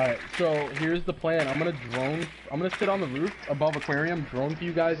 Alright, so here's the plan. I'm gonna sit on the roof above aquarium, drone for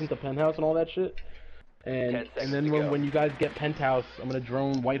you guys into penthouse and all that shit. 10 And seconds then to when, go. when you guys get penthouse, I'm gonna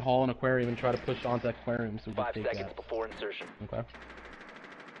drone Whitehall and aquarium and try to push onto aquarium so we can 5 take seconds that. before insertion. Okay.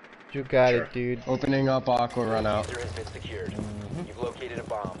 You got Sure. it, dude. Opening up Aqua, run out. User has been secured. You've located a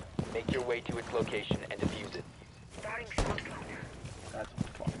bomb. Make your way to its location and defuse it. That's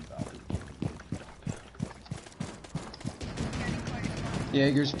fucking bad.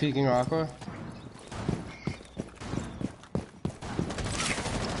 Jaeger's peeking Aqua.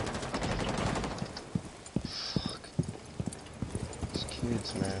 Fuck. These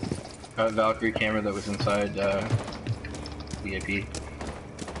kids, man. Valkyrie camera that was inside VIP.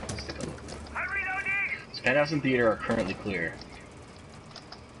 Let's take a look. So penthouse and theater are currently clear.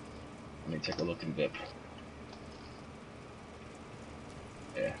 Let me take a look in VIP.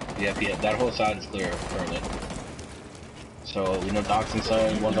 Yeah, that whole side is clear currently. So we know Doc's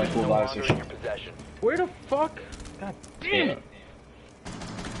inside, one's on full live, so Longer in your possession. Where the fuck? God damn it!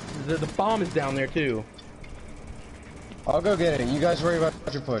 The bomb is down there too. I'll go get it. You guys worry about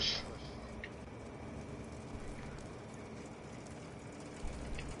your push.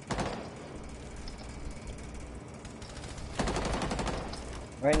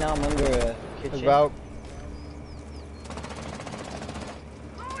 Right now I'm under a kitchen. About.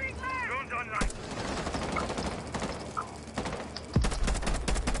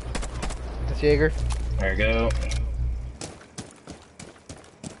 That's Jaeger. there we go.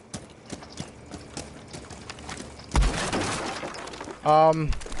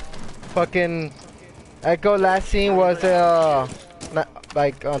 Fucking Echo last scene was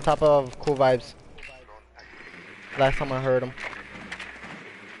like on top of Cool Vibes. Last time I heard him.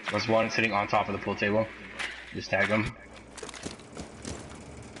 There's one sitting on top of the pool table. Just tag him.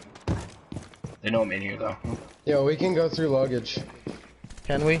 They know I'm in here though. Yo, we can go through luggage.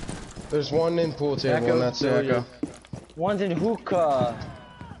 Can we? There's one in pool table, Echo's and that's the still Echo. One's in hookah.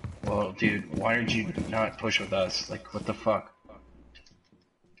 Well, dude, why did you not push with us? Like, what the fuck?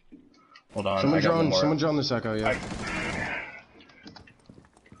 Hold on, I got one more. Someone drone this echo, yeah.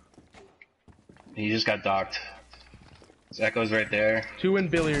 He just got docked. His echo's right there. 2 in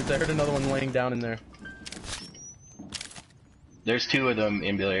billiards. I heard another one laying down in there. There's 2 of them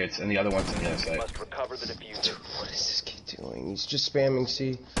in billiards, and the other one's on the other side. Must recover the diffuser. What is this kid doing? He's just spamming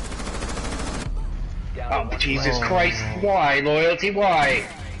C. Oh, Jesus Christ. Why, Loyalty? Why?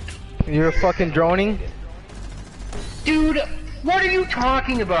 You're fucking droning? Dude, what are you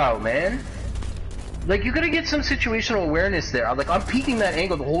talking about, man? Like, you gotta get some situational awareness there. I'm peeking that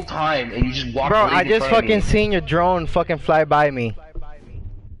angle the whole time, and you just walk Bro, right I in just front of fucking me. seen your drone fucking fly by me.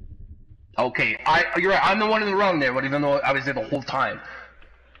 Okay, you're right. I'm the one in the wrong there, but even though I was there the whole time.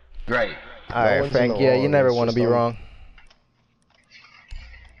 Right. Alright, Frank, yeah, you never want to be wrong.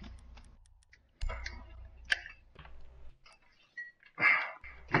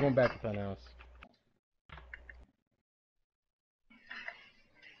 We're going back to penthouse.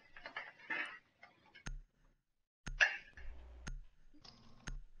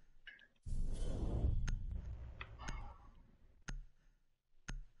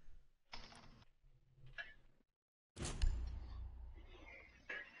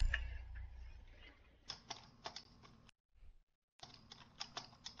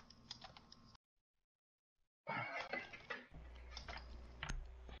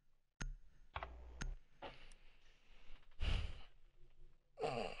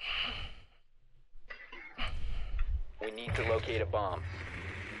 We need to locate a bomb.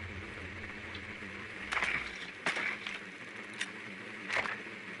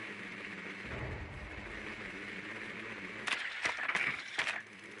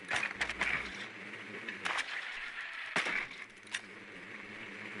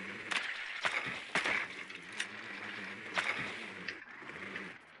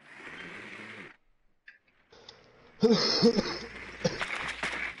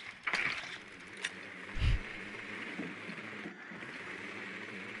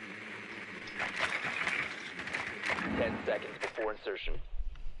 Seconds before insertion.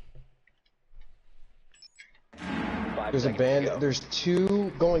 There's a band. There's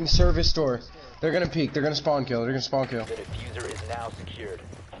 2 going service door. They're gonna peek. They're gonna spawn kill. They're gonna spawn kill. The diffuser is now secured.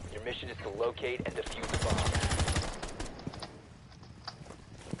 Your mission is to locate and defuse the bomb.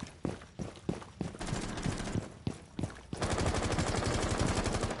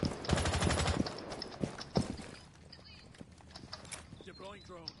 Deploying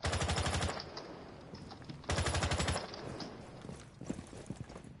drone.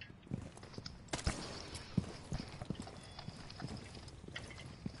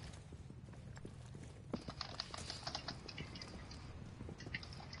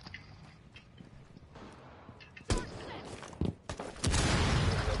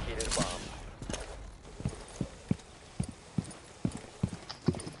 Located a bomb.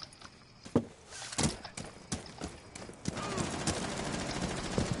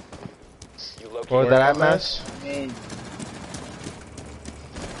 You located What was that mess?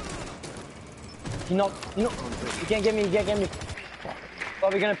 You can't get me, you can't get me. Oh,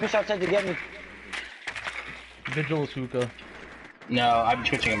 we're gonna push outside to get me. Vigil is hookah. No, I'm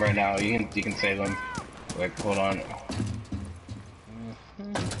switching him right now. You can save him. Wait, hold on.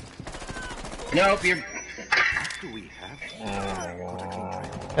 Nope, you're... Do we have? Oh my god.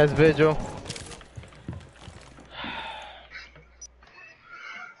 That's Vigil.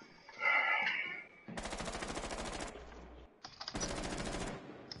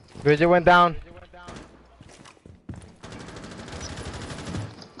 Vigil went down.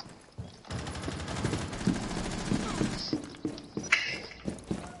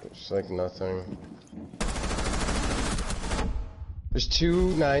 Just like nothing. There's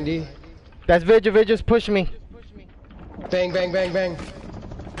 290. That's Vigil. Vigil's pushing me. Bang, bang, bang, bang.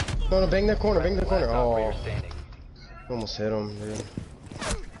 No, bang that corner, bang that corner. Oh. Almost hit him, dude.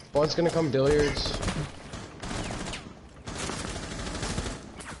 One's gonna come billiards.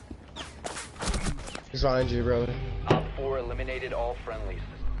 He's behind you, brother. Op 4 eliminated all friendlies.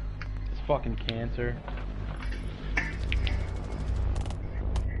 It's fucking cancer.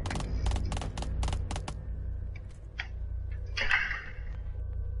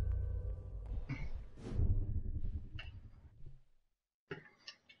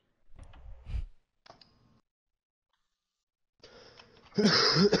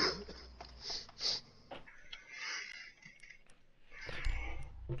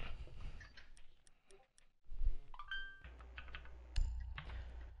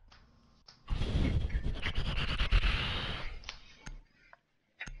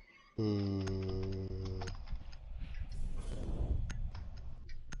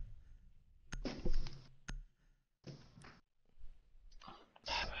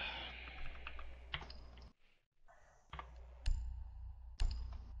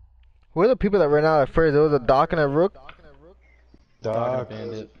 Who are the people that ran out at first? There was a Doc and a Rook. Doc,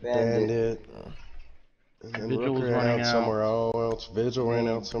 Bandit. Bandit. And then Vigil Rook was ran running out out. somewhere else. Vigil ran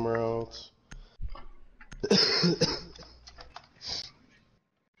out somewhere else.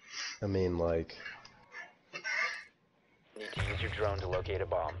 I mean, like... Need to use your drone to locate a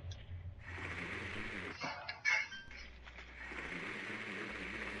bomb.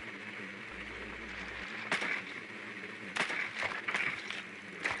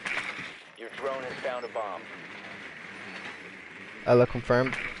 Your drone has found a bomb. Ella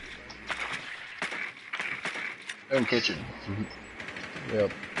confirmed. In kitchen.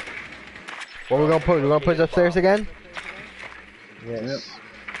 Yep. What we gonna push? We gonna push upstairs again? Yes.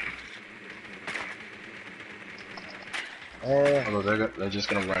 Although they're just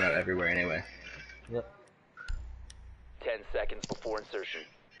gonna run out everywhere anyway. Yep. 10 seconds before insertion.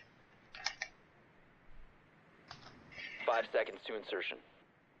 5 seconds to insertion.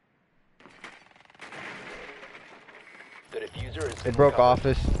 The diffuser is. They broke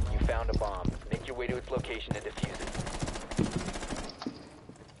office. You found a bomb. Make your way to its location and defuse it.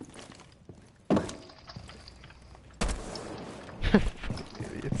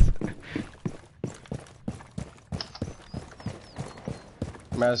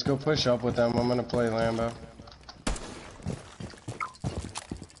 Let's go push up with them. I'm gonna play Lambo.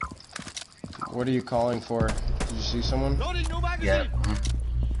 What are you calling for? Did you see someone? Yeah.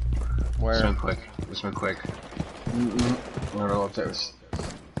 Where? Let's move quick. Let's move quick. I'm gonna go upstairs.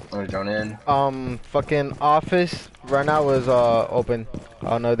 I'm gonna drone in. Fucking office. Right now was open.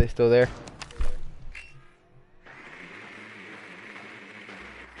 I don't know if they're still there.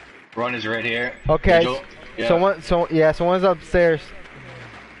 Run is right here. Okay. Vigil. Yeah. Someone's upstairs.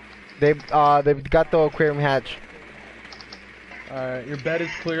 They've got the aquarium hatch. Alright, your bed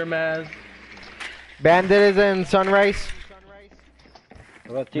is clear, Maz. Bandit is in Sunrise.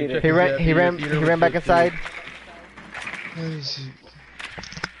 He ran back inside.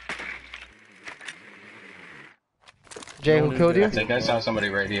 Jay, who killed you? I think I saw somebody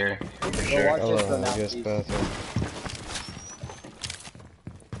right here. For sure. I guess bathroom.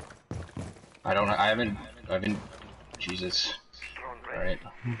 I don't know. I haven't. Jesus. Alright.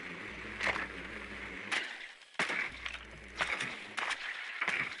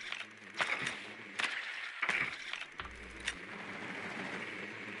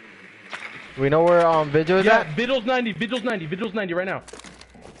 We know where Vigil is at? Vigil's 90 right now.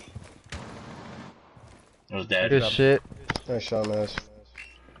 It was dead. Good shit. Nice shot, Maz.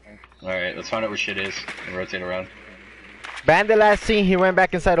 Alright, let's find out where shit is and rotate around. Bandit last seen, he went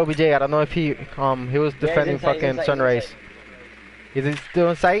back inside OBJ. I don't know if he was defending fucking Sunrise. Is he still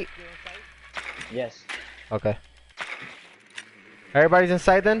in sight? Yes. Okay. Everybody's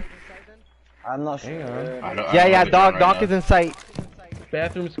inside then? I'm not sure. Yeah, Doc is in sight.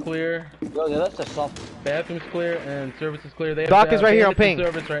 Bathroom's clear. Yo, they left us soft. Bathroom's clear and service is clear. They have Doc is right here on Bandit's in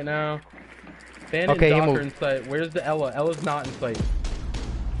ping. Service right now. Bandit Okay, he and Doc are moved. in sight. Where's the Ella? Ella's not in sight.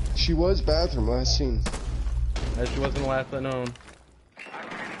 She was bathroom last scene. She wasn't the last unknown.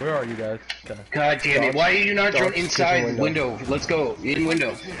 Where are you guys? Okay. God damn it! Why are you not drone inside window? Let's go in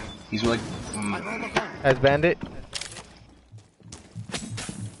window. He's like. As Bandit.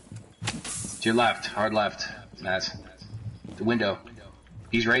 To your left, hard left, Maz. The window.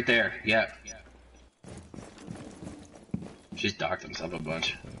 He's right there. Yeah. She's docked himself a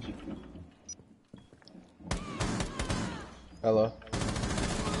bunch. Hello.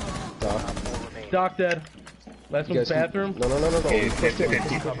 Doc. Doc dead. Last one's bathroom. No. Okay, Push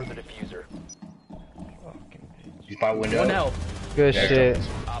in. Cover the diffuser. He's by window. One health. Good shit.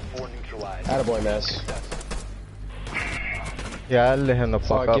 Op 4 neutralized. Attaboy, Maz. Yeah, I'll let him the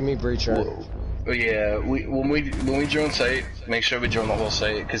fuck up. Give me breacher. Yeah, when we drone site, make sure we drone the whole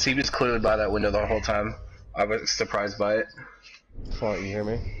site, because he was clearly by that window the whole time. I was surprised by it. Fought, you hear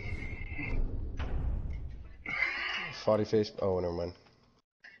me? Foughty face. Oh, never mind.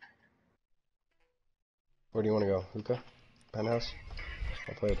 Where do you want to go? Hookah? Penthouse?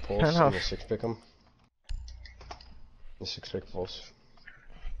 I'll play a pulse Penthouse. and the 6-pick him. The 6-pick pulse.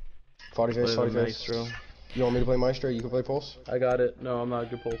 Foughty face, Play Foughty the face. Maestro. You want me to play Maestro? You can play pulse? I got it. No, I'm not a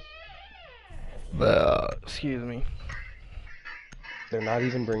good pulse. Excuse me. They're not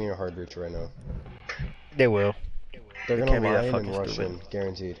even bringing a hard breach right now. They will. They're They gonna can't be that line and fucking rush stupid. in,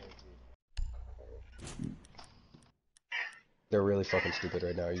 guaranteed. They're really fucking stupid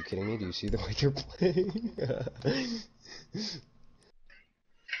right now. Are you kidding me? Do you see the way they're playing?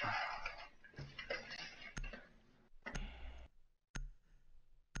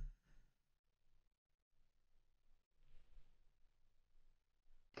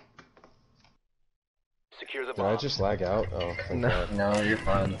 Secure the Did I bomb. just lag out? Oh, thank No. God. No, you're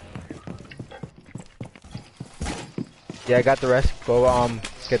fine. Yeah, I got the rest. Go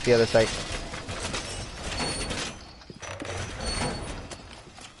get the other site.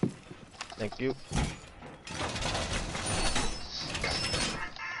 Thank you.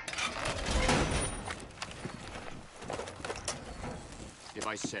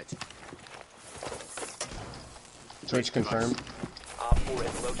 Device set. Twitch confirmed.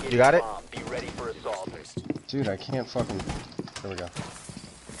 You got it? Be ready for assault. Dude, I can't fucking. There we go.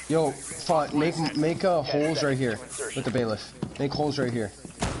 Yo, make holes right here with the bailiff. Make holes right here.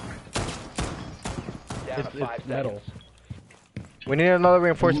 It's metal. We need another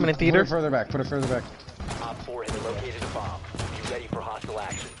reinforcement in theater. Put it further back. Put it further back. Op 4 has located a bomb. Be ready for hostile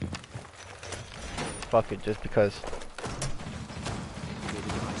action. Fuck it, just because.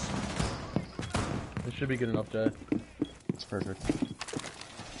 This should be good enough, Jay. It's perfect.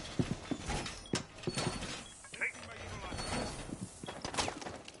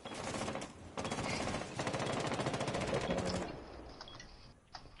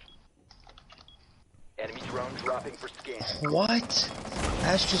 Enemy drone dropping for scan. What?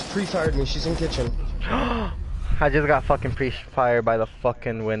 Ash just pre-fired me. She's in kitchen. I just got fucking pre-fired by the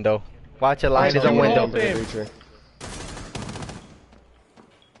fucking window. Watch it, Lion is a window.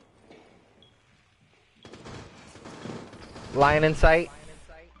 Lion in sight.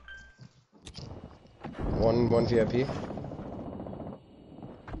 One VIP.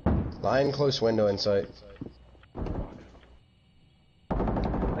 Lion close window in sight.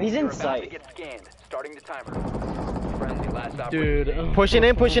 He's in sight. Get scanned. Starting the timer. Friendly last Dude. Pushing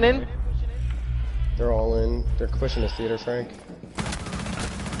in, pushing in. They're all in. They're pushing the theater, Frank.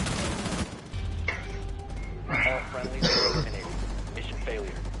 All friendlies are eliminated. Mission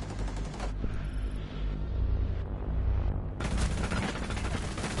failure.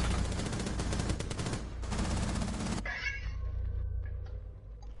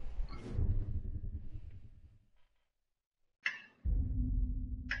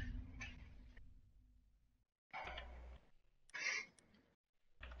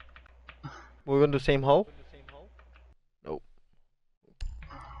 We're going to the same hole? Nope.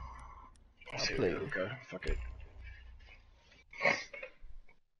 I'll see where we go. Fuck it.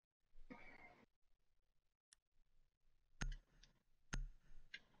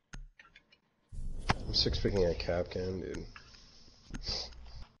 I'm 6-picking a Capcan, dude.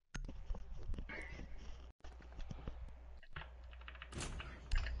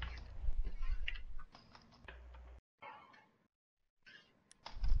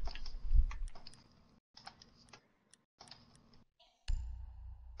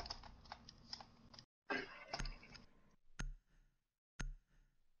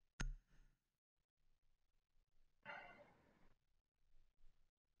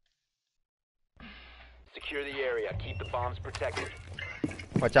 Secure the area. Keep the bombs protected.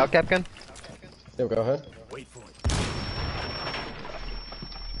 Watch out, Capcan. Yo, go ahead. Wait for it.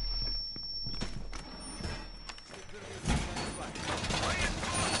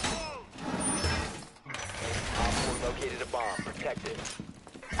 Op 4 located a bomb. Protect it.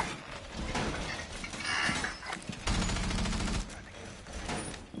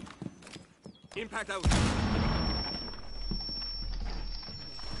 Impact out.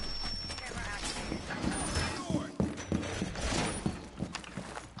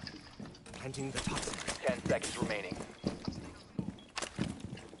 Planting the toxin. 10 seconds remaining.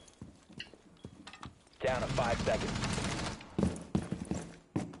 Down to 5 seconds.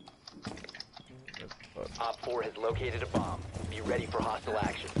 Op 4 has located a bomb. Be ready for hostile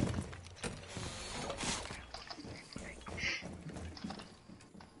action.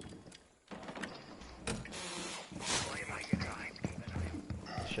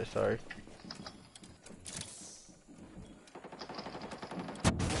 Shit, sorry.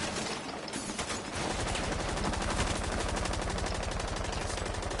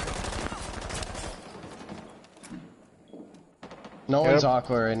 No one's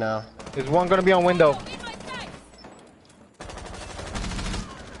Aqua right now. There's one gonna be on window.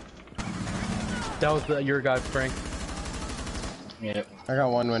 That was your guy, Frank. Yep. I got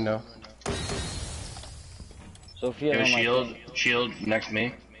one window. Sophia, Yo, oh my shield next to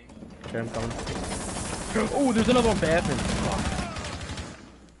me. Okay, I'm coming. Oh, there's another one bathroom.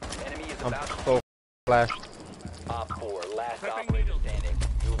 Enemy is I'm about to so flashed. Op 4, last operator standing.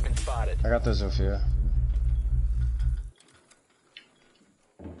 You have been spotted. I got the Sophia.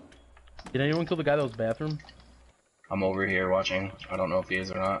 Did anyone kill the guy that was bathroom? I'm over here watching. I don't know if he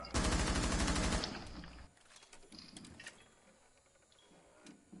is or not.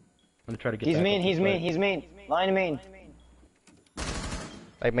 I'm gonna try to get. He's back main, up he's this main, way. he's main. Line main.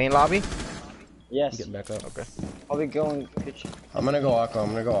 Like main lobby? Yes. Getting back up. Okay. Probably going kitchen. I'm gonna go Aqua.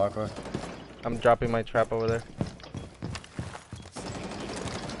 I'm gonna go Aqua. I'm dropping my trap over there.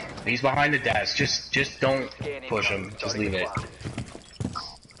 He's behind the desk. Just don't push him. Just leave it.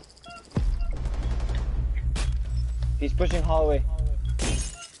 He's pushing hallway.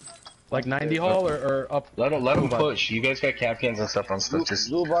 Like 90 hall or up? Let him push. You guys got cap cans and stuff on stuff. Just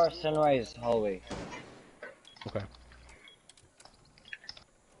Blue bar sunrise hallway. Okay.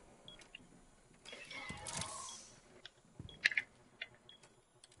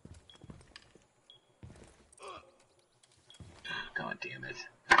 God damn it.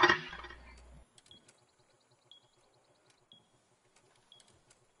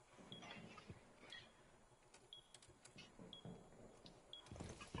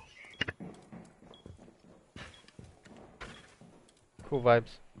 Cool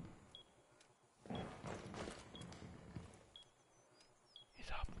vibes. He's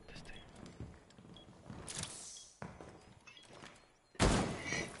up this thing.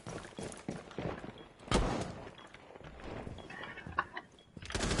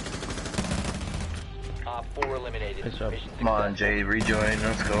 Op 4 eliminated. Mission Come on, Jay, rejoin.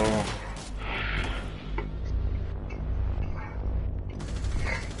 Let's go.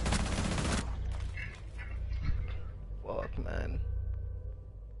 Fuck, man.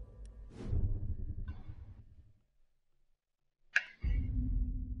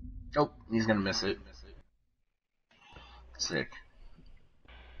 Oh, he's gonna miss it. Sick.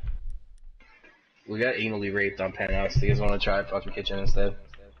 We got anally raped on penthouse. Do you guys want to try fucking kitchen instead?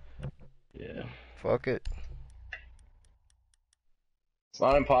 Yeah. Fuck it. It's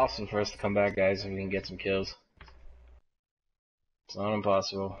not impossible for us to come back, guys, if we can get some kills. It's not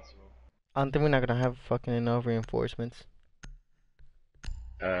impossible. I don't think we're not gonna have fucking enough reinforcements.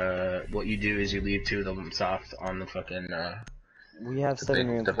 What you do is you leave 2 of them soft on the fucking, We have 7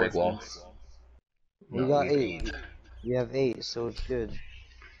 the reinforcements. big wall. We No, got we have 8. We have 8, so it's good.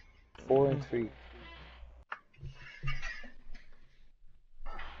 4 and 3.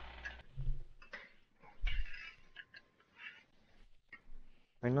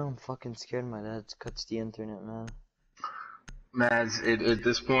 Right now I'm fucking scared my dad cuts the internet, man. Mads, at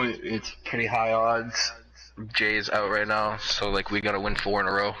this point, it's pretty high odds. Jay's out right now, so like we gotta win 4 in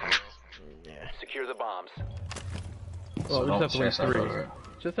a row. Yeah. Secure the bombs. Well, we just have to win 3. Right.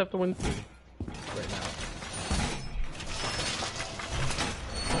 Just have to win 3 right now.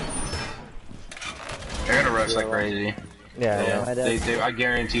 They're gonna rush like crazy. Yeah. I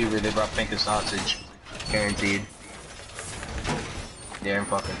guarantee you they brought pink and sausage. Guaranteed. Yeah, I'm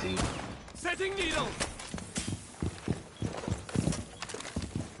fucking teed. Setting needle.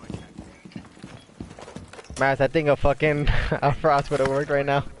 Matt, I think a fucking a frost would have worked right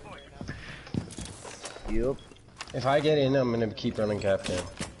now. Yup. If I get in, I'm gonna keep running captain.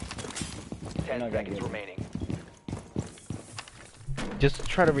 10 seconds remaining. Just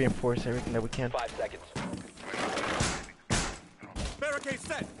try to reinforce everything that we can. 5 seconds. Barricade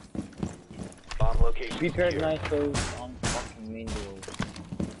set. Bomb location. Prepared secure. nitros on fucking main door.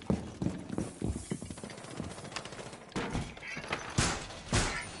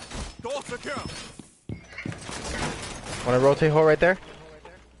 Door secure. Wanna rotate hole right there?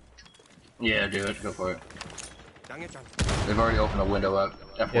 Yeah, do it. Go for it. They've already opened a window up.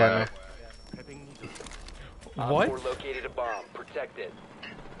 FYI. Yeah. What? Op 4 located a bomb. Protect it.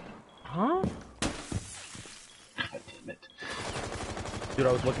 Huh? God damn it. Dude,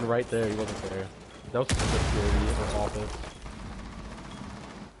 I was looking right there. He wasn't there. That was security or office.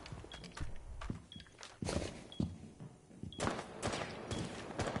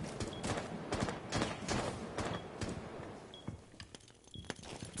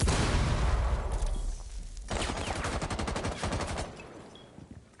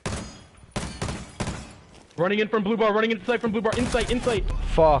 Running in from blue bar, running inside from blue bar, insight.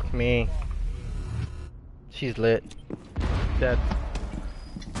 Fuck me. She's lit. Dead.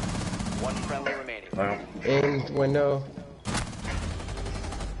 One friendly remaining. In window.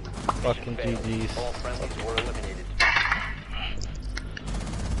 Fucking Failed. GG's. All friendlies were eliminated.